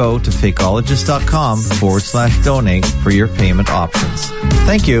 Please go to fakeologist.com/donate for your payment options.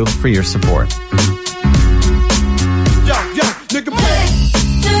 Thank you for your support. Yo, nigga, play.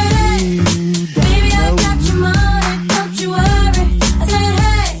 Baby, I got your money, don't you worry. I said,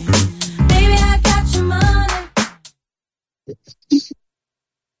 hey, baby, I got your money.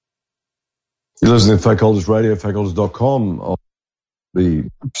 You're listening to Fakeologist Radio, fakeologist.com. On the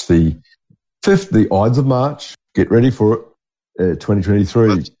 5th, the Ides of March. Get ready for it.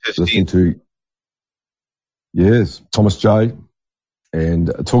 2023. Listening to, Thomas J.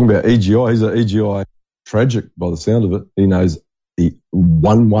 And talking about EGI. He's an EGI tragic by the sound of it. He knows the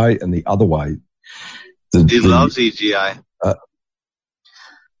one way and the other way. He loves EGI.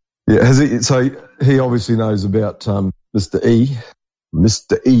 Has he? So he obviously knows about Mr. E.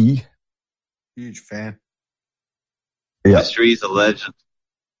 Mr. E. Huge fan. Yeah. Mr. E's a legend.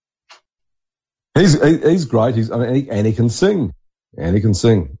 He's great. And he can sing.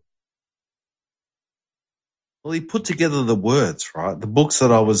 Well, he put together the words, right? The books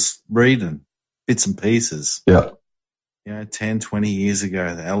that I was reading, bits and pieces. Yeah. 10, 20 years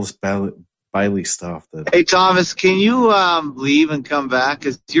ago, the Alice Bailey stuff. Hey, Thomas, can you leave and come back?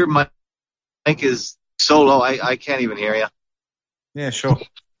 Because your mic is so low, I can't even hear you. Yeah, sure.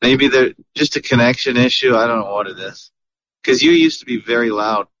 Maybe there's just a connection issue. I don't know what it is. Because you used to be very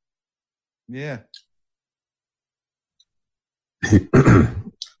loud. Yeah. You're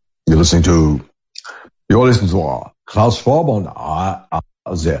listening to Klaus Vorborn.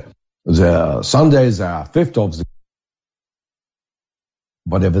 The Sunday, the 5th of the,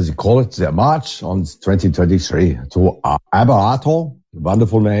 whatever they call it, the March on 2023 to Aberato,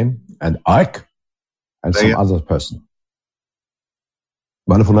 wonderful name, and Ike, and some other person.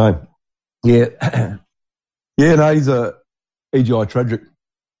 Wonderful name. Yeah. No, he's a EGI tragic.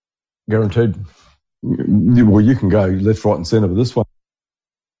 Guaranteed. Well, you can go left, right, and centre with this one.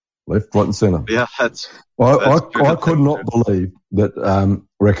 Left, right, and centre. Yeah, that's I could not believe that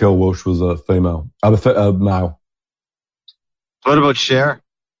Raquel Welch was a female, a male. What about Cher?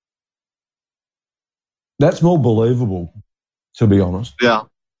 That's more believable, to be honest. Yeah.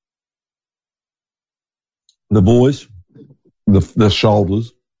 The voice, the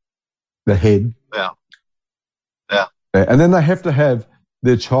shoulders, the head. Yeah. And then they have to have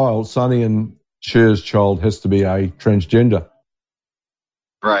their child, Sonny and Cher's child, has to be a transgender.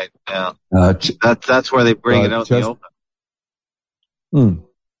 Right, yeah. That's where they bring it out in the open.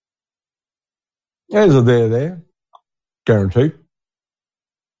 There's a there. Guaranteed.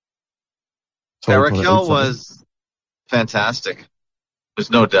 Yeah, Raquel was fantastic.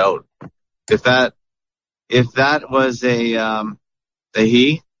 There's no doubt. If that was a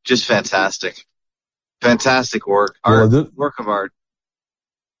he, just fantastic. Fantastic work. Work of art.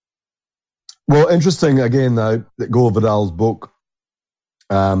 Well, interesting again though, that Gore Vidal's book,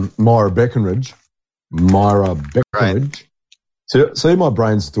 Myra Breckenridge. Right. See, my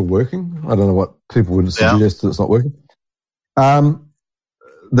brain's still working. I don't know what people would suggest that it's not working.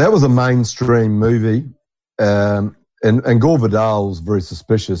 That was a mainstream movie, and Gore Vidal's very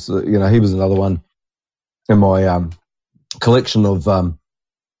suspicious. He was another one in my collection of the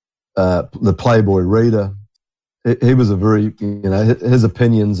Playboy Reader. He was a very, his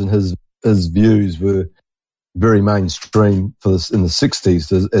opinions and his views were very mainstream for this in the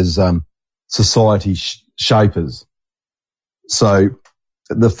 60s as society shapers. So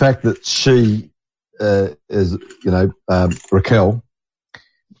the fact that she is, Raquel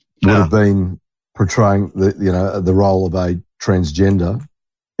would have been portraying the role of a transgender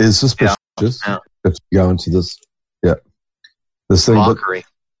is suspicious. Yeah. If you go into this, this thing. Mockery.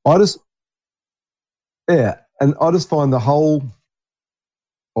 But and I just find the whole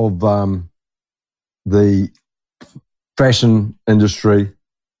of the fashion industry,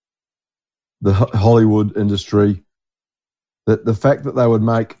 the Hollywood industry, that the fact that they would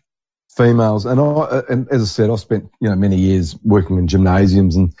make females, and as I said, I spent many years working in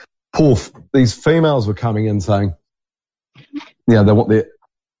gymnasiums, and these females were coming in saying, they want their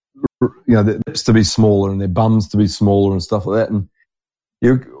lips to be smaller and their bums to be smaller and stuff like that. And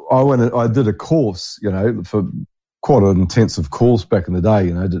I did a course, for quite an intensive course back in the day,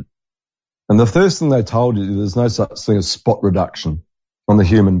 and the first thing they told you, there's no such thing as spot reduction on the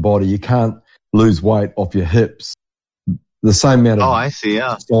human body. You can't lose weight off your hips. The same amount of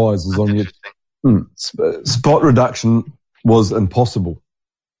size is on your spot reduction was impossible.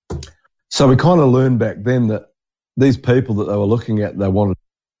 So we kind of learned back then that these people that they were looking at,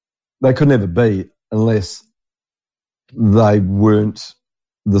 they could never be unless they weren't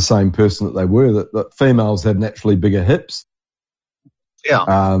the same person that they were. That females had naturally bigger hips.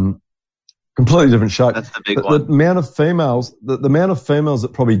 Yeah. Completely different shape. That's the big one. The amount of females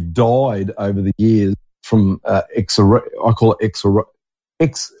that probably died over the years from what was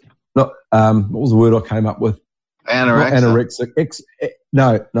the word I came up with? Anorexic.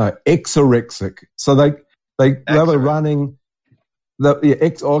 Exorexic. So they were running. I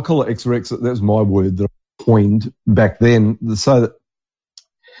call it exorexic. That was my word that I coined back then. So that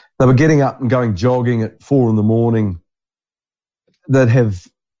they were getting up and going jogging at 4 a.m. They'd have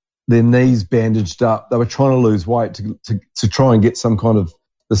their knees bandaged up. They were trying to lose weight to try and get some kind of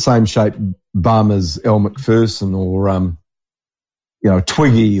the same shape bum as Elle Macpherson or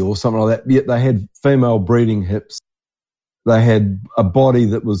Twiggy or something like that. Yet they had female breeding hips. They had a body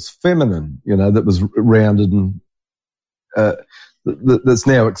that was feminine, that was rounded and that's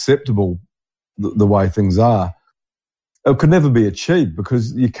now acceptable the way things are. It could never be achieved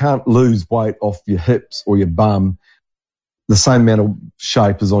because you can't lose weight off your hips or your bum the same amount of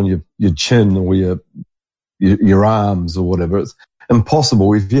shape as on your chin or your arms or whatever. It's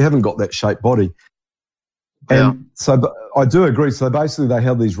impossible if you haven't got that shaped body. And so I do agree. So basically they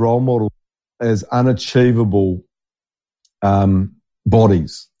held these role models as unachievable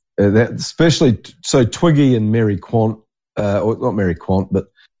bodies. Especially, so Twiggy and Mary Quant, or not Mary Quant, but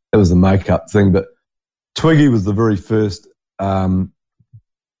it was the makeup thing, but Twiggy was the very first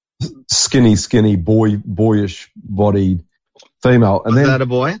skinny, boyish bodied female. And was then that a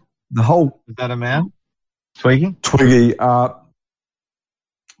boy? Was that a man? Twiggy? Twiggy,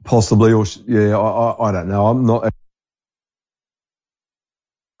 possibly, or I don't know. I'm not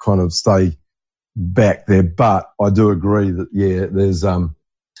kind of stay back there, but I do agree that there's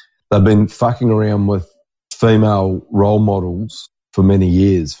they've been fucking around with female role models for many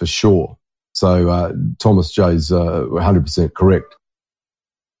years, for sure. So Thomas J's 100% correct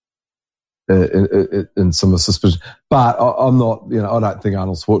in some of the suspicion. But I'm not, I don't think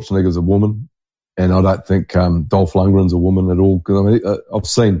Arnold Schwarzenegger's a woman, and I don't think Dolph Lundgren's a woman at all. Because I mean, I've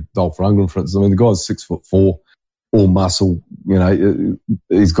seen Dolph Lundgren, for instance. I mean, the guy's 6'4", all muscle.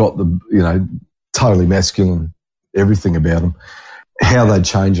 He's got the totally masculine everything about him. How they'd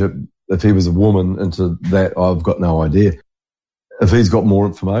change it if he was a woman into that, I've got no idea. If he's got more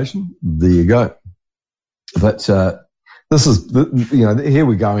information, there you go. But this is, here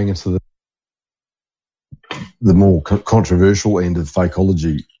we're going into the more controversial end of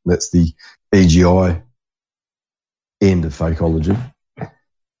fakeology. That's the EGI end of fakeology.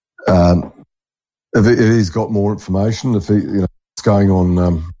 If he's got more information, if what's going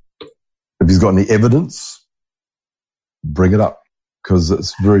on, if he's got any evidence, bring it up, because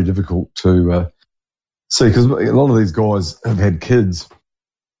it's very difficult to see, because a lot of these guys have had kids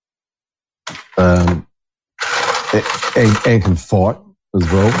and can fight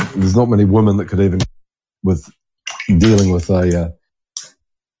as well. There's not many women that could even, with dealing with in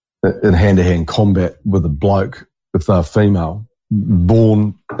hand-to-hand combat with a bloke, if they're female,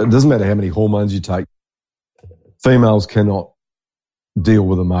 born, it doesn't matter how many hormones you take, females cannot deal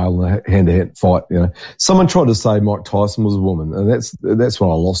with a male in a hand-to-hand fight. Someone tried to say Mike Tyson was a woman, and that's when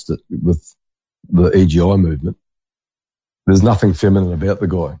I lost it with the EGI movement. There's nothing feminine about the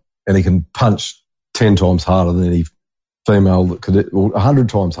guy, and he can punch 10 times harder than any female that could, or 100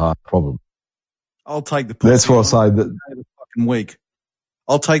 times harder, probably. I'll take the pussy. That's why I say that. Fucking week.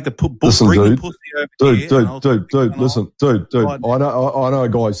 I'll take the listen, bring dude, the pussy over here. Dude, listen, dude. I know a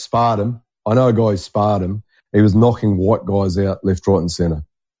guy who sparred him. He was knocking white guys out left, right, and centre.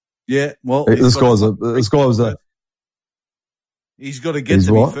 Yeah, well, this guy was a. He's got to get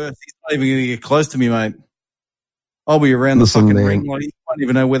to me first. He's not even going to get close to me, mate. I'll be around the fucking ring. Like, he won't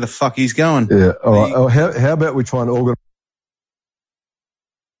even know where the fuck he's going. Yeah. All right. How about we try and organise?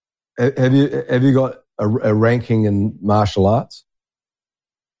 Have you got a ranking in martial arts?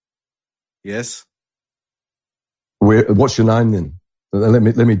 Yes. What's your name then? Let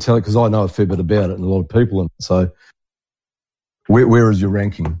me tell it, because I know a fair bit about it and a lot of people. So where is your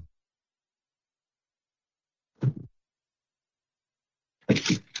ranking?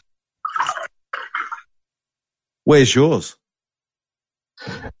 Where's yours?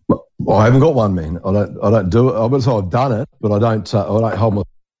 Well, I haven't got one, man. I don't do it. I've done it, but I don't hold my.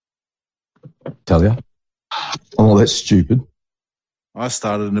 Tell you, I'm not that stupid. I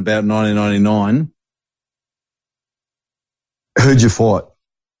started in about 1999. Who'd you fight?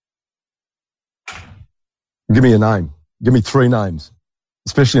 Give me a name. Give me 3 names,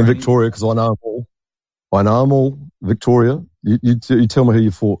 especially in Victoria, because I know them all. I know them all. Victoria, you tell me who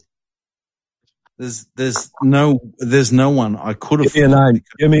you fought. There's no one I could have.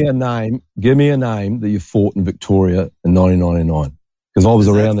 Give me a name. Give me a name that you fought in Victoria in 1999, because I was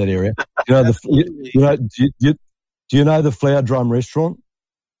around that area. Do you know the Flower Drum restaurant?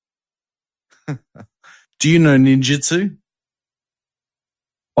 Do you know ninjutsu?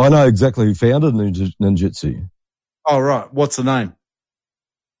 I know exactly who founded ninjutsu. Oh, right. What's the name?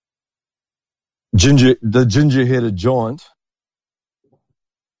 The ginger-headed giant.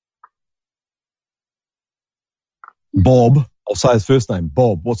 Bob. I'll say his first name.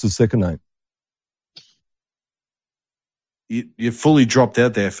 Bob. What's his second name? You fully dropped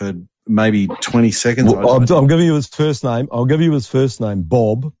out there for maybe 20 seconds. Well, I'm giving you his first name. I'll give you his first name,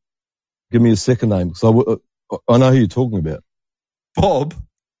 Bob. Give me his second name, because I know who you're talking about. Bob?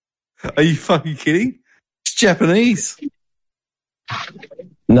 Are you fucking kidding? It's Japanese.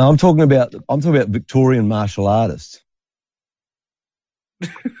 No, I'm talking about Victorian martial artists.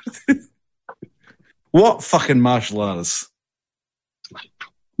 What fucking martial artists?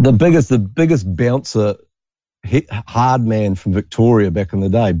 The biggest bouncer, hard man from Victoria back in the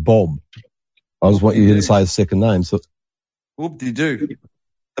day, Bob. I just want you to say his second name. So, whoop-de-doo.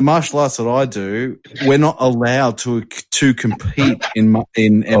 The martial arts that I do, we're not allowed to compete in.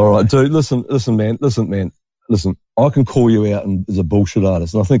 All right, dude. Listen, man. Listen. I can call you out as a bullshit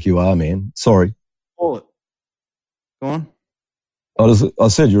artist, and I think you are, man. Sorry. Call it. Go on. I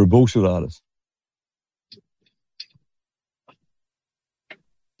said you're a bullshit artist.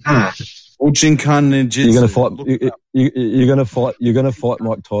 Ujinkan Ninjutsu. You're gonna fight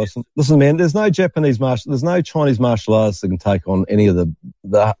Mike Tyson. Listen, man, there's no Chinese martial artists that can take on any of the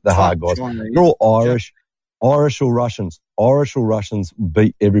hard guys. They're all Irish or Russians. Irish or Russians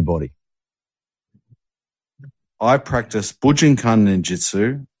beat everybody. I practice Bujinkan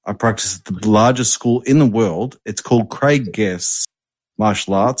Ninjutsu. I practice at the largest school in the world. It's called Craig Guest's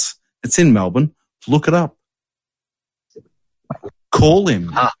Martial Arts. It's in Melbourne. Look it up. Call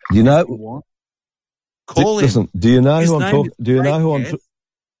him. You know. Call him. Listen. Do you know who I'm talking? Do you know who I'm?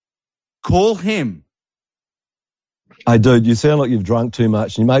 Call him. Hey, dude, you sound like you've drunk too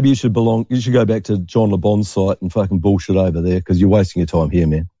much. And maybe you should go back to John LeBon's site and fucking bullshit over there, because you're wasting your time here,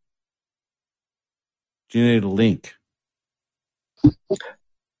 man. Do you need a link?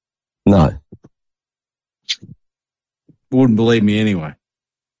 No. Wouldn't believe me anyway.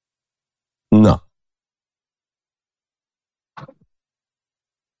 No.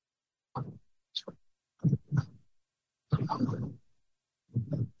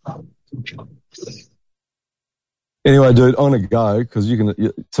 Anyway, dude, I'm going to go, because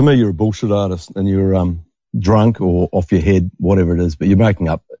to me, you're a bullshit artist, and you're drunk or off your head, whatever it is, but you're making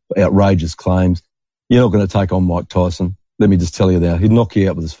up outrageous claims. You're not going to take on Mike Tyson. Let me just tell you now. He'd knock you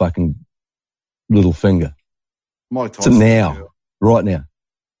out with his fucking little finger. Mike Tyson. So now, right now.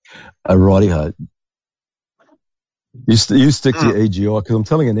 Righty-ho. You stick to your EGI, because I'm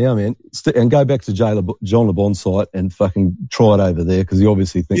telling you now, man, and go back to John LeBon's site and fucking try it over there, because he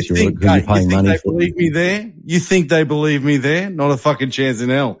obviously thinks you're paying money for it. You think they believe me there? Not a fucking chance in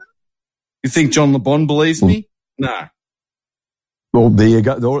hell. You think John LeBon believes me? No. Well, there you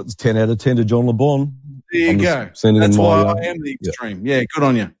go. It's 10 out of 10 to John LeBon. There you go. That's why I am the extreme. Yeah, good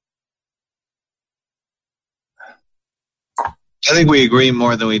on you. I think we agree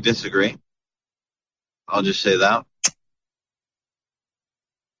more than we disagree. I'll just say that.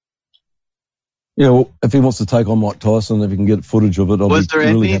 You know, if he wants to take on Mike Tyson, if he can get footage of it, was there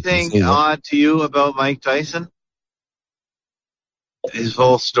anything odd to you about Mike Tyson? His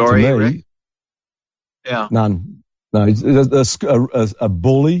whole story, to me, Rick? Yeah. None. No, he's a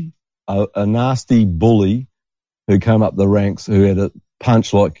bully, a nasty bully who came up the ranks, who had a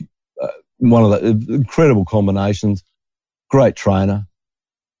punch like one of the incredible combinations. Great trainer,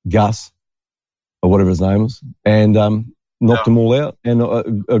 Gus, or whatever his name was, and knocked them all out. And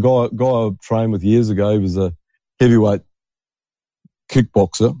a guy I trained with years ago, he was a heavyweight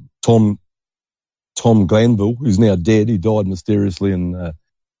kickboxer, Tom Glanville, who's now dead. He died mysteriously in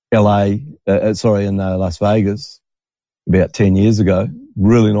Las Vegas. about 10 years ago.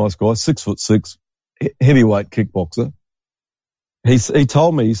 Really nice guy, 6'6", heavyweight kickboxer. He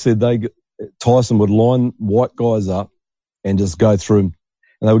told me, he said Tyson would line white guys up and just go through them.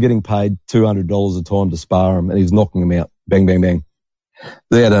 And they were getting paid $200 a time to spar them, and he was knocking them out. Bang, bang, bang.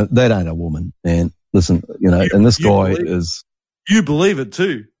 That ain't a woman, man. Listen, and this guy is... You believe it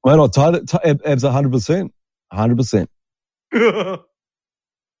too. Mate, I told it, Ab's 100%. 100%.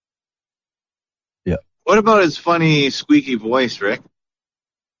 Yeah. What about his funny, squeaky voice, Rick?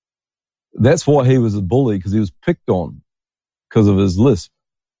 That's why he was a bully, because he was picked on because of his lisp.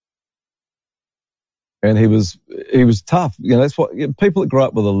 And he was tough. That's what people that grow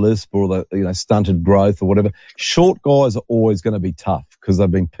up with a lisp or the stunted growth or whatever. Short guys are always going to be tough because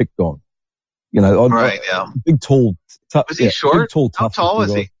they've been picked on. Right? Yeah. Big, tall, tough. Was he short? Big, tall, tough. How tall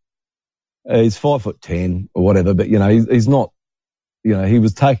was he? He's 5'10" or whatever. But he's not. He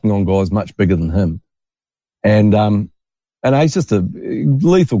was taking on guys much bigger than him, and he's just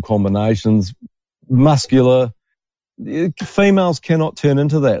lethal combinations, muscular. Females cannot turn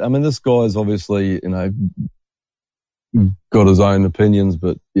into that. I mean, this guy's obviously, got his own opinions,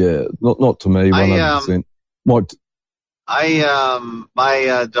 but yeah, not to me, 100%.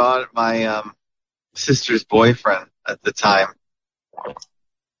 My sister's boyfriend at the time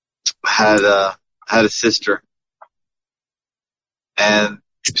had a sister, and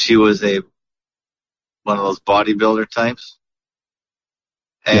she was one of those bodybuilder types,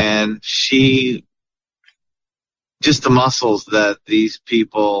 and she. Just the muscles that these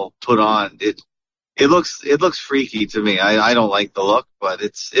people put on, it looks freaky to me. I don't like the look, but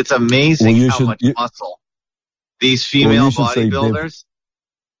it's amazing how much muscle these female bodybuilders.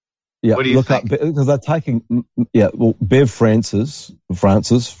 Yeah, what do you look think? up because they're taking. Yeah, well, Bev Francis,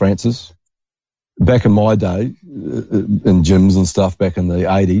 back in my day in gyms and stuff back in the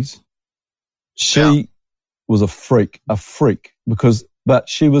 80s, she was a freak but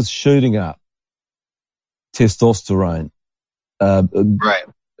she was shooting up testosterone, right?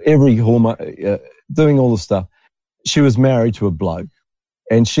 Every hormone, doing all the stuff. She was married to a bloke,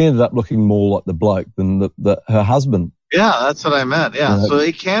 and she ended up looking more like the bloke than her husband. Yeah, that's what I meant. Yeah, so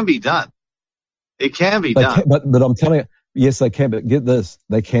it can be done. It can be done. But I'm telling you, yes, they can. But get this,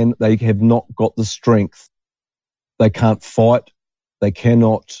 they have not got the strength. They can't fight. They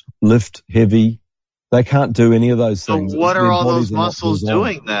cannot lift heavy. They can't do any of those things. So what are all those muscles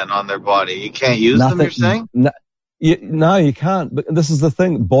doing then on their body? You can't use them, you're saying? No, you can't. But this is the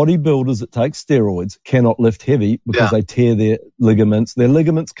thing. Bodybuilders that take steroids cannot lift heavy because they tear their ligaments. Their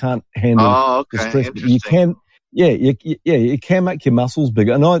ligaments can't handle the stress. You can, you can make your muscles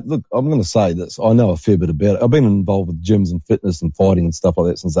bigger. And I'm going to say this. I know a fair bit about it. I've been involved with gyms and fitness and fighting and stuff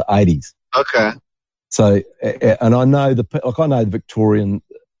like that since the 80s. Okay. So, and I know the Victorian,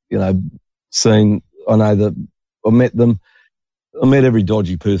 scene. I know that I met every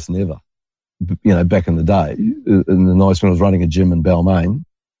dodgy person ever, back in the day, in the nights when I was running a gym in Balmain.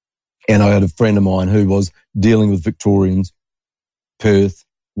 And I had a friend of mine who was dealing with Victorians, Perth,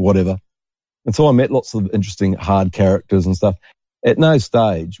 whatever. And so I met lots of interesting hard characters and stuff. At no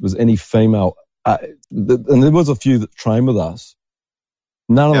stage was any female, and there was a few that trained with us.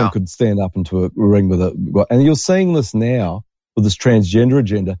 None of them could stand up into a ring with a, and you're seeing this now with this transgender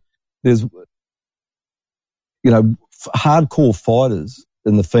agenda. There's, hardcore fighters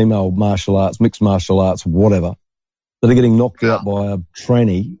in the female martial arts, mixed martial arts, whatever, that are getting knocked out by a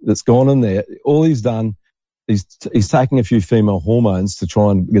tranny that's gone in there. All he's done, he's taking a few female hormones to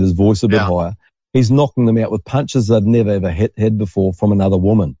try and get his voice a bit higher. He's knocking them out with punches they've never ever had before from another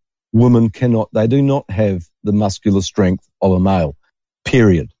woman. Women they do not have the muscular strength of a male,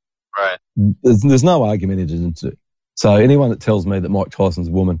 period. Right. There's no argument into it. So anyone that tells me that Mike Tyson's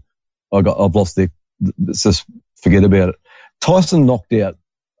a woman, I've lost their, just forget about it. Tyson knocked out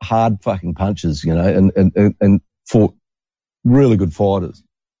hard fucking punches, and fought really good fighters.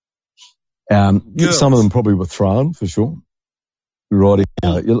 Some of them probably were thrown for sure. Righty.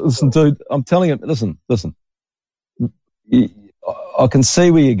 Listen, dude, I'm telling you, listen. I can see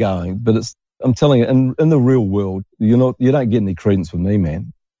where you're going, but I'm telling you, in the real world, you don't get any credence with me,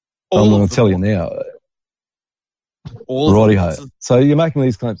 man. I'm going to tell you now. Righty-ho. So you're making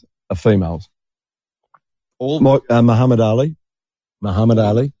these claims are females. Muhammad Ali.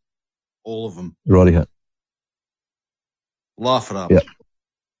 All of them. Righty-ho. Laugh it up. Yeah.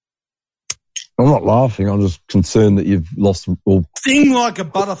 I'm not laughing. I'm just concerned that you've lost all. Sing like a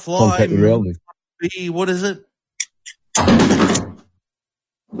butterfly. Contact with reality. What is it?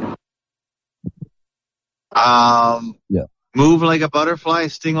 Move like a butterfly,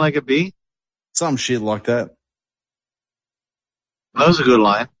 sting like a bee. Some shit like that. That was a good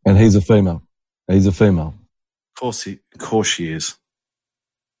line. And he's a female. Of course she is.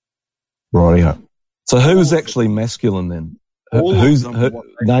 Rightio. So who's actually masculine then? All of Who's them,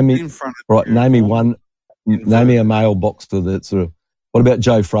 name me in front of right? you, Name me all one. Name me a male boxer that's sort of. What about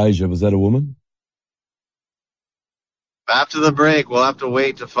Joe Frazier? Was that a woman? After the break, we'll have to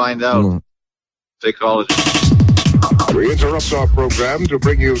wait to find out. Psychologist. We interrupt our program to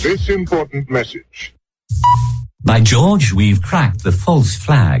bring you this important message. By George, we've cracked the false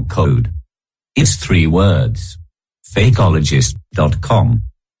flag code. It's 3 words. Fakeologist.com.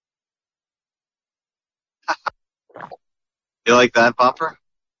 You like that, Popper?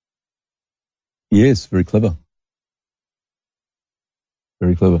 Yes, very clever.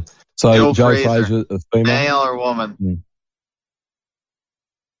 Very clever. So Joe Frazier, a female, male or woman?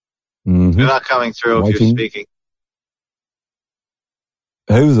 Mm-hmm. You're not coming through if you're speaking.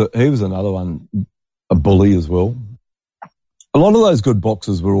 He was another one, a bully as well. A lot of those good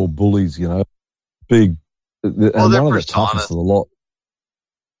boxers were all bullies, you know, big. And one of the toughest of the lot.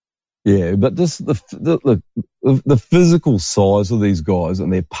 Yeah, but this the physical size of these guys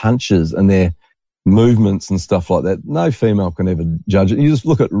and their punches and their movements and stuff like that. No female can ever judge it. You just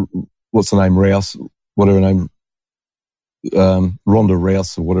look at what's the name, Rouse, whatever her name, Ronda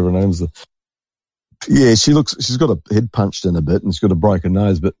Rouse or whatever her name is. Yeah, she's got a head punched in a bit and she's got a broken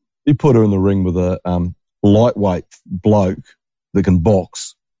nose, but you put her in the ring with a lightweight bloke that can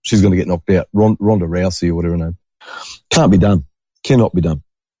box, she's going to get knocked out. Ronda Rousey or whatever her name. Can't be done. Cannot be done.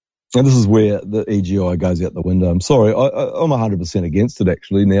 And this is where the EGI goes out the window. I'm sorry, I'm 100% against it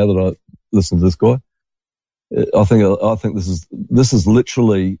actually. Now that I listen to this guy, I think this is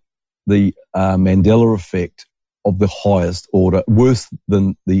literally the Mandela effect of the highest order, worse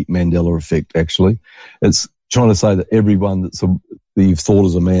than the Mandela effect. Actually, it's trying to say that everyone that you've thought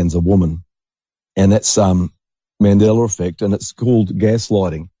as a man's a woman, and that's Mandela effect, and it's called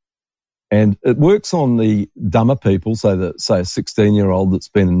gaslighting. And it works on the dumber people, say a 16-year-old that's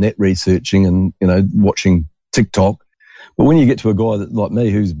been net researching and, you know, watching TikTok. But when you get to a guy that, like me,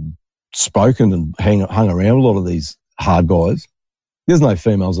 who's spoken and hung around a lot of these hard guys, there's no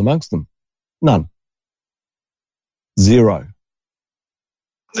females amongst them. None. Zero.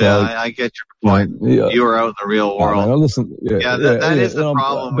 Yeah, I get your point. Yeah. You are out in the real world. That is the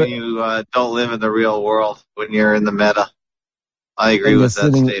problem when you don't live in the real world, when you're in the meta. I agree with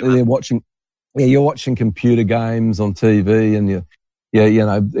that statement. You're watching computer games on TV, and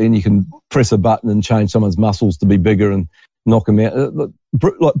and you can press a button and change someone's muscles to be bigger and knock them out.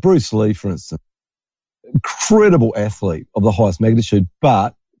 Like Bruce Lee, for instance, incredible athlete of the highest magnitude,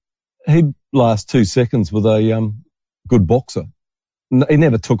 but he lasts 2 seconds with a good boxer. He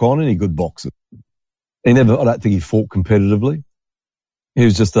never took on any good boxers. I don't think he fought competitively. He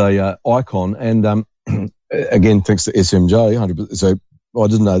was just a icon, and again, thanks to SMJ, 100%. So I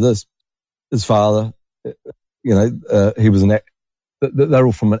didn't know this. His father, he was they're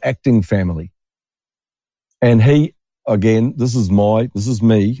all from an acting family. And he, again, this is me,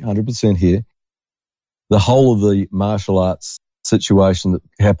 100% here. The whole of the martial arts situation that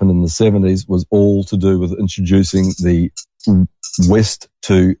happened in the 70s was all to do with introducing the West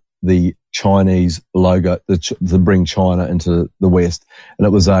to the Chinese logo, to bring China into the West. And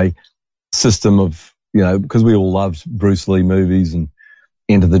it was a system of, because we all loved Bruce Lee movies and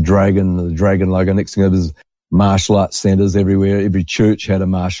Enter the Dragon logo. Next thing there's martial arts centers everywhere. Every church had a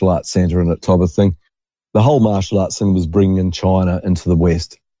martial arts center in it, type of thing. The whole martial arts thing was bringing China into the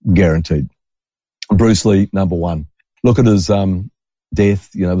West, guaranteed. Bruce Lee, number one. Look at his death.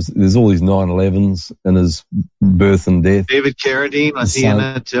 There's all these 9/11s in his birth and death. David Carradine, was he in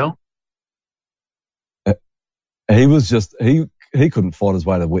it too? He was just he couldn't fight his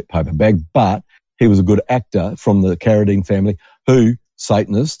way to a wet paper bag, but he was a good actor from the Carradine family, who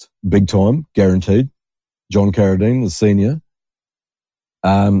Satanist, big time, guaranteed. John Carradine, the senior,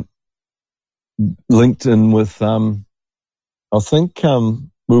 linked in with I think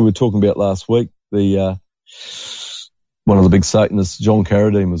we were talking about last week. The one of the big Satanists, John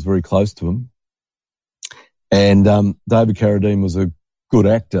Carradine, was very close to him, and David Carradine was a good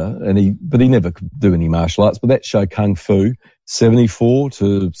actor, but he never could do any martial arts. But that show Kung Fu, 74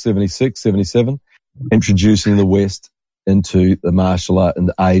 to 76, 77, introducing the West into the martial art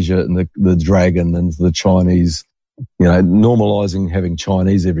and Asia and the dragon and the Chinese, normalizing having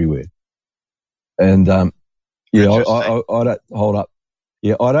Chinese everywhere. And I don't hold up.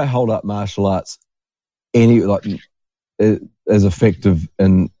 Yeah, I don't hold up martial arts as effective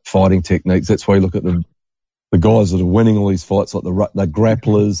in fighting techniques. That's why you look at the guys that are winning all these fights, like the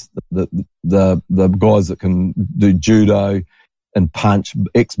grapplers, the guys that can do judo and punch.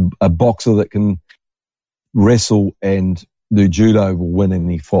 A boxer that can wrestle and do judo will win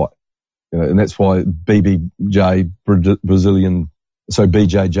any fight. and that's why BJJ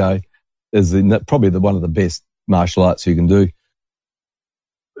is probably one of the best martial arts you can do,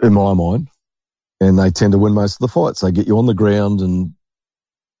 in my mind. And they tend to win most of the fights. They get you on the ground and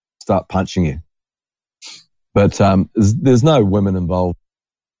start punching you. But there's no women involved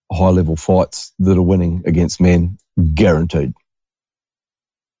high-level fights that are winning against men, guaranteed.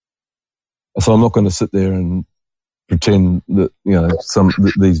 So I'm not going to sit there and pretend that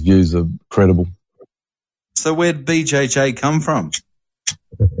these views are credible. So where'd BJJ come from?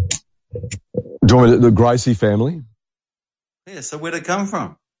 Do you want me the Gracie family? Yeah, so where'd it come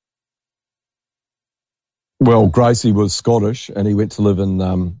from? Well, Gracie was Scottish, and he went to live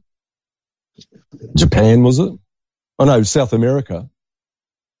in Japan, was it? Oh no, South America.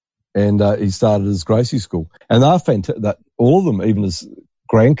 And he started his Gracie school, and they're fantastic. All of them, even his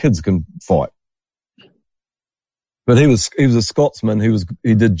grandkids, can fight. But he was a Scotsman.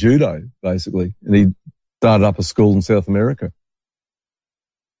 He did judo basically, and he started up a school in South America.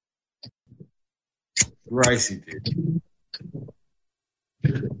 Gracie did.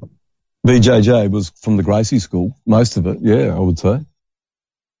 BJJ was from the Gracie school, most of it. Yeah, I would say.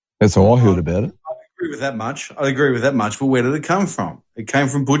 That's how I heard about it. I agree with that much. But where did it come from? It came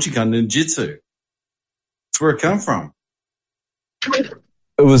from Bujinkan Ninjutsu. That's where it came from. It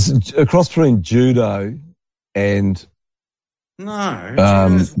was a cross between judo and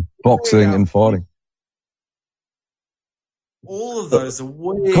boxing and fighting. All of those are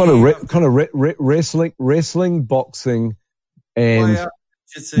way kind of wrestling, boxing, and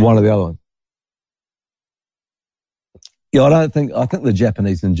one or the other one. Yeah, I think the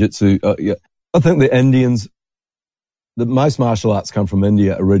Japanese ninjutsu. I think the Indians. The most martial arts come from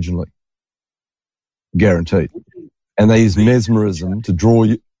India originally, guaranteed, and they use mesmerism to draw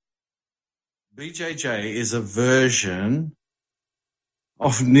you. BJJ is a version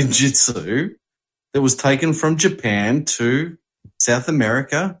of ninjutsu that was taken from Japan to South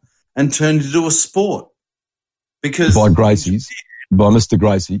America and turned into a sport. Because by Mr.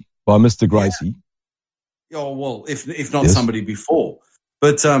 Gracie. Yeah. Oh, well, if not somebody before.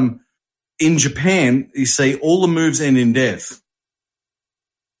 But in Japan, you see, all the moves end in death.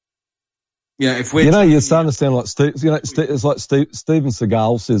 Yeah, if we're you're starting to sound like Steve. It's like Steven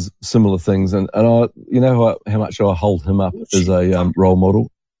Seagal says similar things, and I, how much I hold him up as a role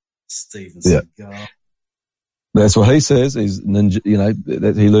model. Steven Seagal. That's what he says. He's ninja.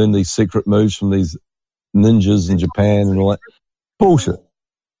 That he learned these secret moves from these ninjas in Japan and all that. Bullshit.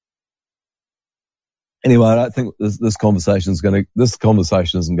 Anyway, I don't think this conversation isn't going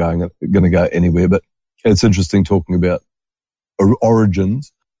to go anywhere. But it's interesting talking about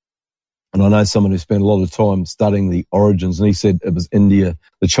origins. And I know someone who spent a lot of time studying the origins, and he said it was India.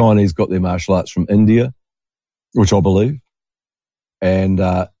 The Chinese got their martial arts from India, which I believe. And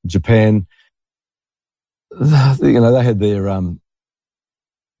Japan, they had their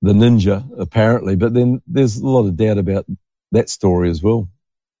the ninja apparently, but then there's a lot of doubt about that story as well.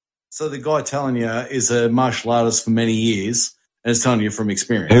 So the guy telling you is a martial artist for many years and is telling you from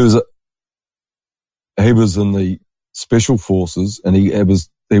experience. He was in the special forces, and he was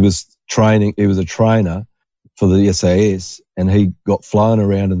training. He was a trainer for the SAS, and he got flown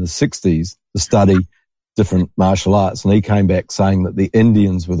around in the 60s to study different martial arts. And he came back saying that the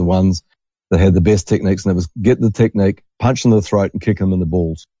Indians were the ones that had the best techniques, and it was get the technique, punch in the throat, and kick them in the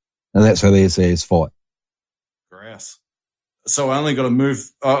balls. And that's how the SAS fight. Grass. So I only got to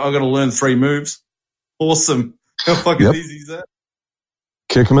move. I got to learn 3 moves. Awesome. How fucking easy is that?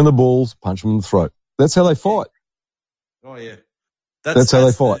 Kick them in the balls, punch them in the throat. That's how they fight. Oh yeah. That's how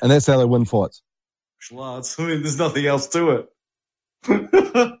they fight, and that's how they win fights. Martial arts. I mean, there's nothing else to it.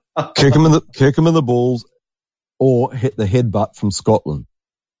 Kick them in the balls, or hit the headbutt from Scotland.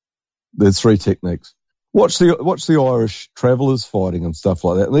 There's 3 techniques. Watch the Irish Travellers fighting and stuff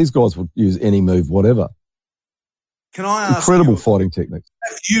like that. And these guys would use any move, whatever. Can I ask incredible fighting techniques.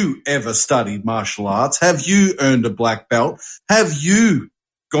 Have you ever studied martial arts? Have you earned a black belt? Have you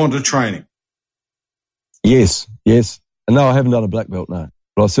gone to training? Yes. And no, I haven't done a black belt, no.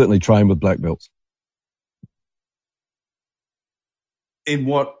 But I certainly trained with black belts. In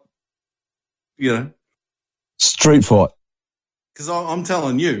what, Street fight. Because I'm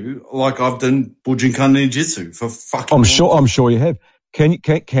telling you, like I've done Bujinkan Ninjutsu for fucking. I'm sure you have.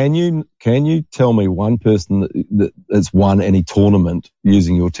 Can you tell me one person that's won any tournament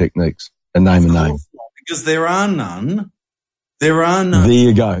using your techniques and name a name? Because there are none. There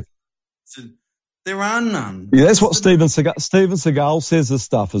you go. There are none. Yeah, that's what Steven Seagal says this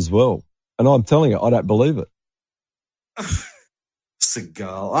stuff as well. And I'm telling you, I don't believe it.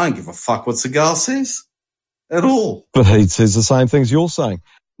 Seagal. I don't give a fuck what Seagal says at all. But he says the same things you're saying.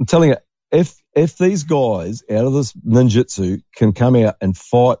 I'm telling you, if these guys out of this ninjutsu can come out and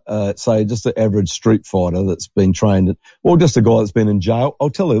fight, say, just an average street fighter that's been trained, or just a guy that's been in jail, I'll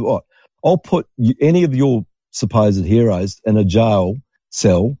tell you what, I'll put any of your supposed heroes in a jail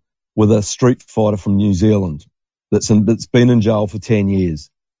cell with a street fighter from New Zealand that's been in jail for 10 years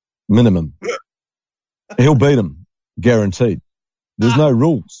minimum. He'll beat him, guaranteed. There's no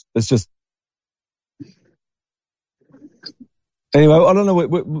rules. It's just. Anyway, I don't know.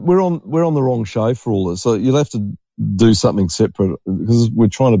 We're on the wrong show for all this, so you'll have to do something separate because we're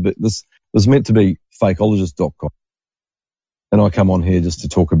trying to be. This was meant to be fakeologist.com, and I come on here just to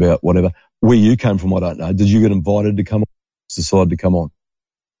talk about whatever. Where you came from, I don't know. Did you get invited to come on? Decide to come on?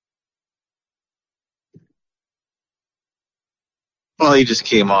 Well, he just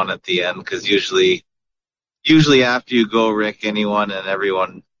came on at the end because usually after you go, Rick, anyone and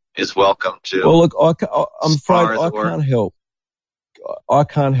everyone is welcome to. Well, look, I'm afraid I can't help. I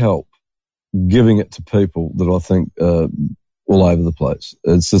can't help giving it to people that I think all over the place.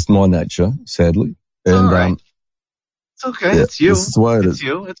 It's just my nature, sadly. It's and all right. It's okay. Yeah, it's you. This is the way it it's is.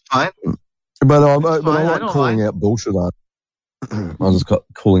 you. It's fine. But I fine. like calling out bullshit. I just got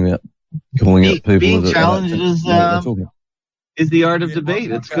calling out people. Being that challenged is the art of debate.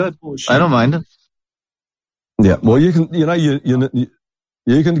 It's good. I don't mind it. Yeah. Well, you can take your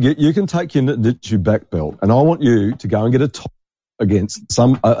ninjutsu back belt, and I want you to go and get a top against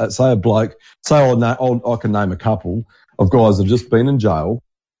some, say a bloke. Say I can name a couple of guys that have just been in jail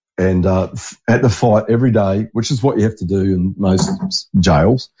and had to fight every day, which is what you have to do in most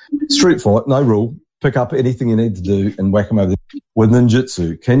jails. Street fight, no rule. Pick up anything you need to do and whack them over with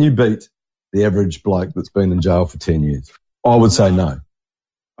ninjutsu. Can you beat the average bloke that's been in jail for 10 years? I would say no.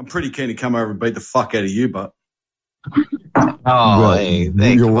 I'm pretty keen to come over and beat the fuck out of you, but. Oh, hey,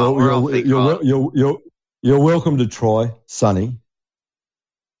 you're welcome to try, Sonny.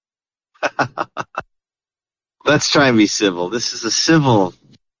 Let's try and be civil. This is a civil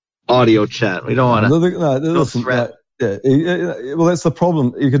audio chat. We don't want to. Listen, well, that's the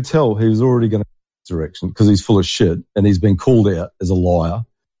problem. You could tell he was already going to direction because he's full of shit and he's been called out as a liar.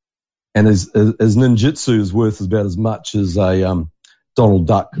 And his ninjutsu is worth about as much as a Donald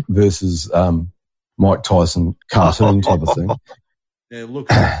Duck versus Mike Tyson cartoon type of thing. Yeah, look.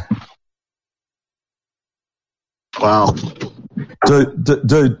 Wow.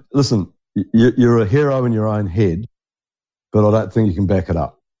 Dude, listen, you're a hero in your own head, but I don't think you can back it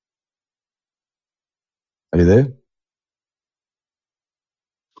up. Are you there?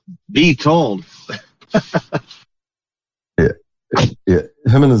 Be told. Yeah.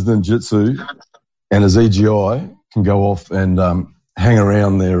 Him and his ninjutsu and his EGI can go off and hang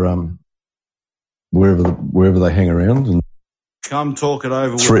around their wherever they hang around and come talk it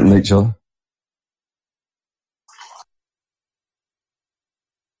over. Threaten each other.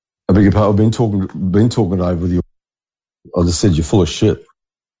 I beg your pardon. I've been talking it over with you. I just said you're full of shit.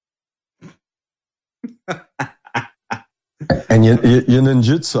 And your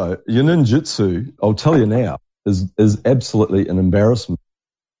ninjutsu, I'll tell you now, is absolutely an embarrassment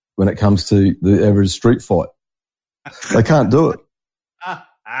when it comes to the average street fight. They can't do it.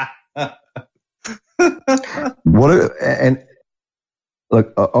 And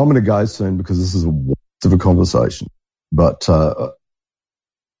look, I'm going to go soon because this is a waste of a conversation. But bring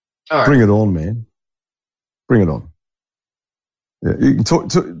it on, man. Bring it on. Yeah, you can talk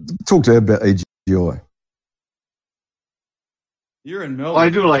to Ed about AGI. You're in Melbourne. Well, I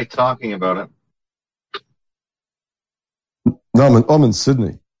do like talking about it. No, I'm in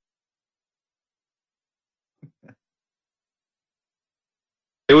Sydney.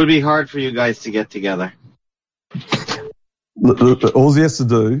 It would be hard for you guys to get together. All he has to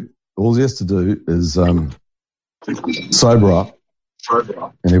do is sober up,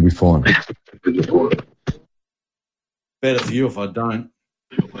 and he'll be fine. Better for you if I don't.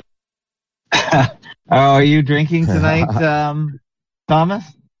 Are you drinking tonight, Thomas?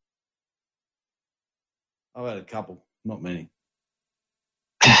 I've had a couple, not many.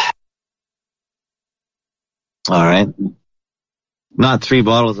 All right. Not 3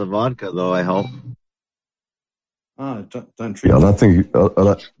 bottles of vodka, though, I hope. Oh, don't treat. Yeah, I don't think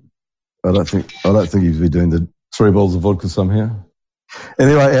he'd be doing the 3 bottles of vodka somehow.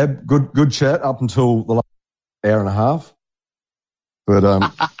 Anyway, Ab, good chat up until the last hour and a half. But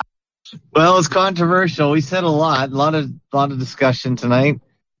well, it's controversial. We said a lot of discussion tonight.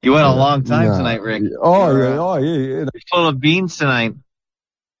 You went a long time tonight, Rick. Oh yeah. You're full of beans tonight.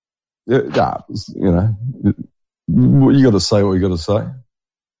 Yeah, you know, you got to say what you got to say.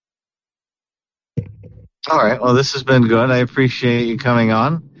 All right. Well, this has been good. I appreciate you coming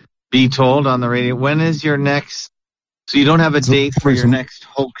on. Be told on the radio. When is your next So you don't have a date for your next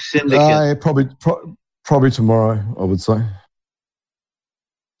hoax syndicate? Probably tomorrow, I would say.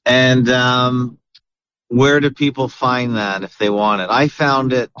 And where do people find that if they want it? I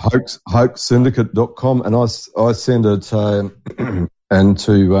found it. Hoaxsyndicate.com, and I send it and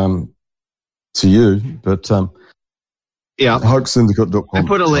to you, but yeah, hoaxsyndicate.com. I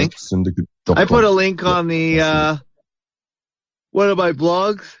put a link. Hoaxsyndicate.com. I put a link on the one of my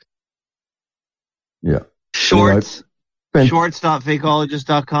blogs. Yeah. Shorts.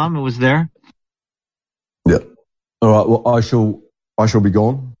 Shorts.fakeologist.com. It was there. Yeah. All right. Well, I shall be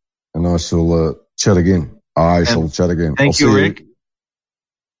gone, and I shall chat again. Thank you, Rick.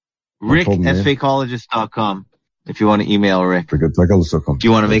 Rick at fakeologist.com. If you want to email Rick. Rick at fakeologist.com. Do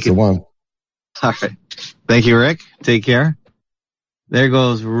you want to make it? One. All right. Thank you, Rick. Take care. There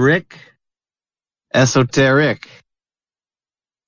goes Rick Esoteric.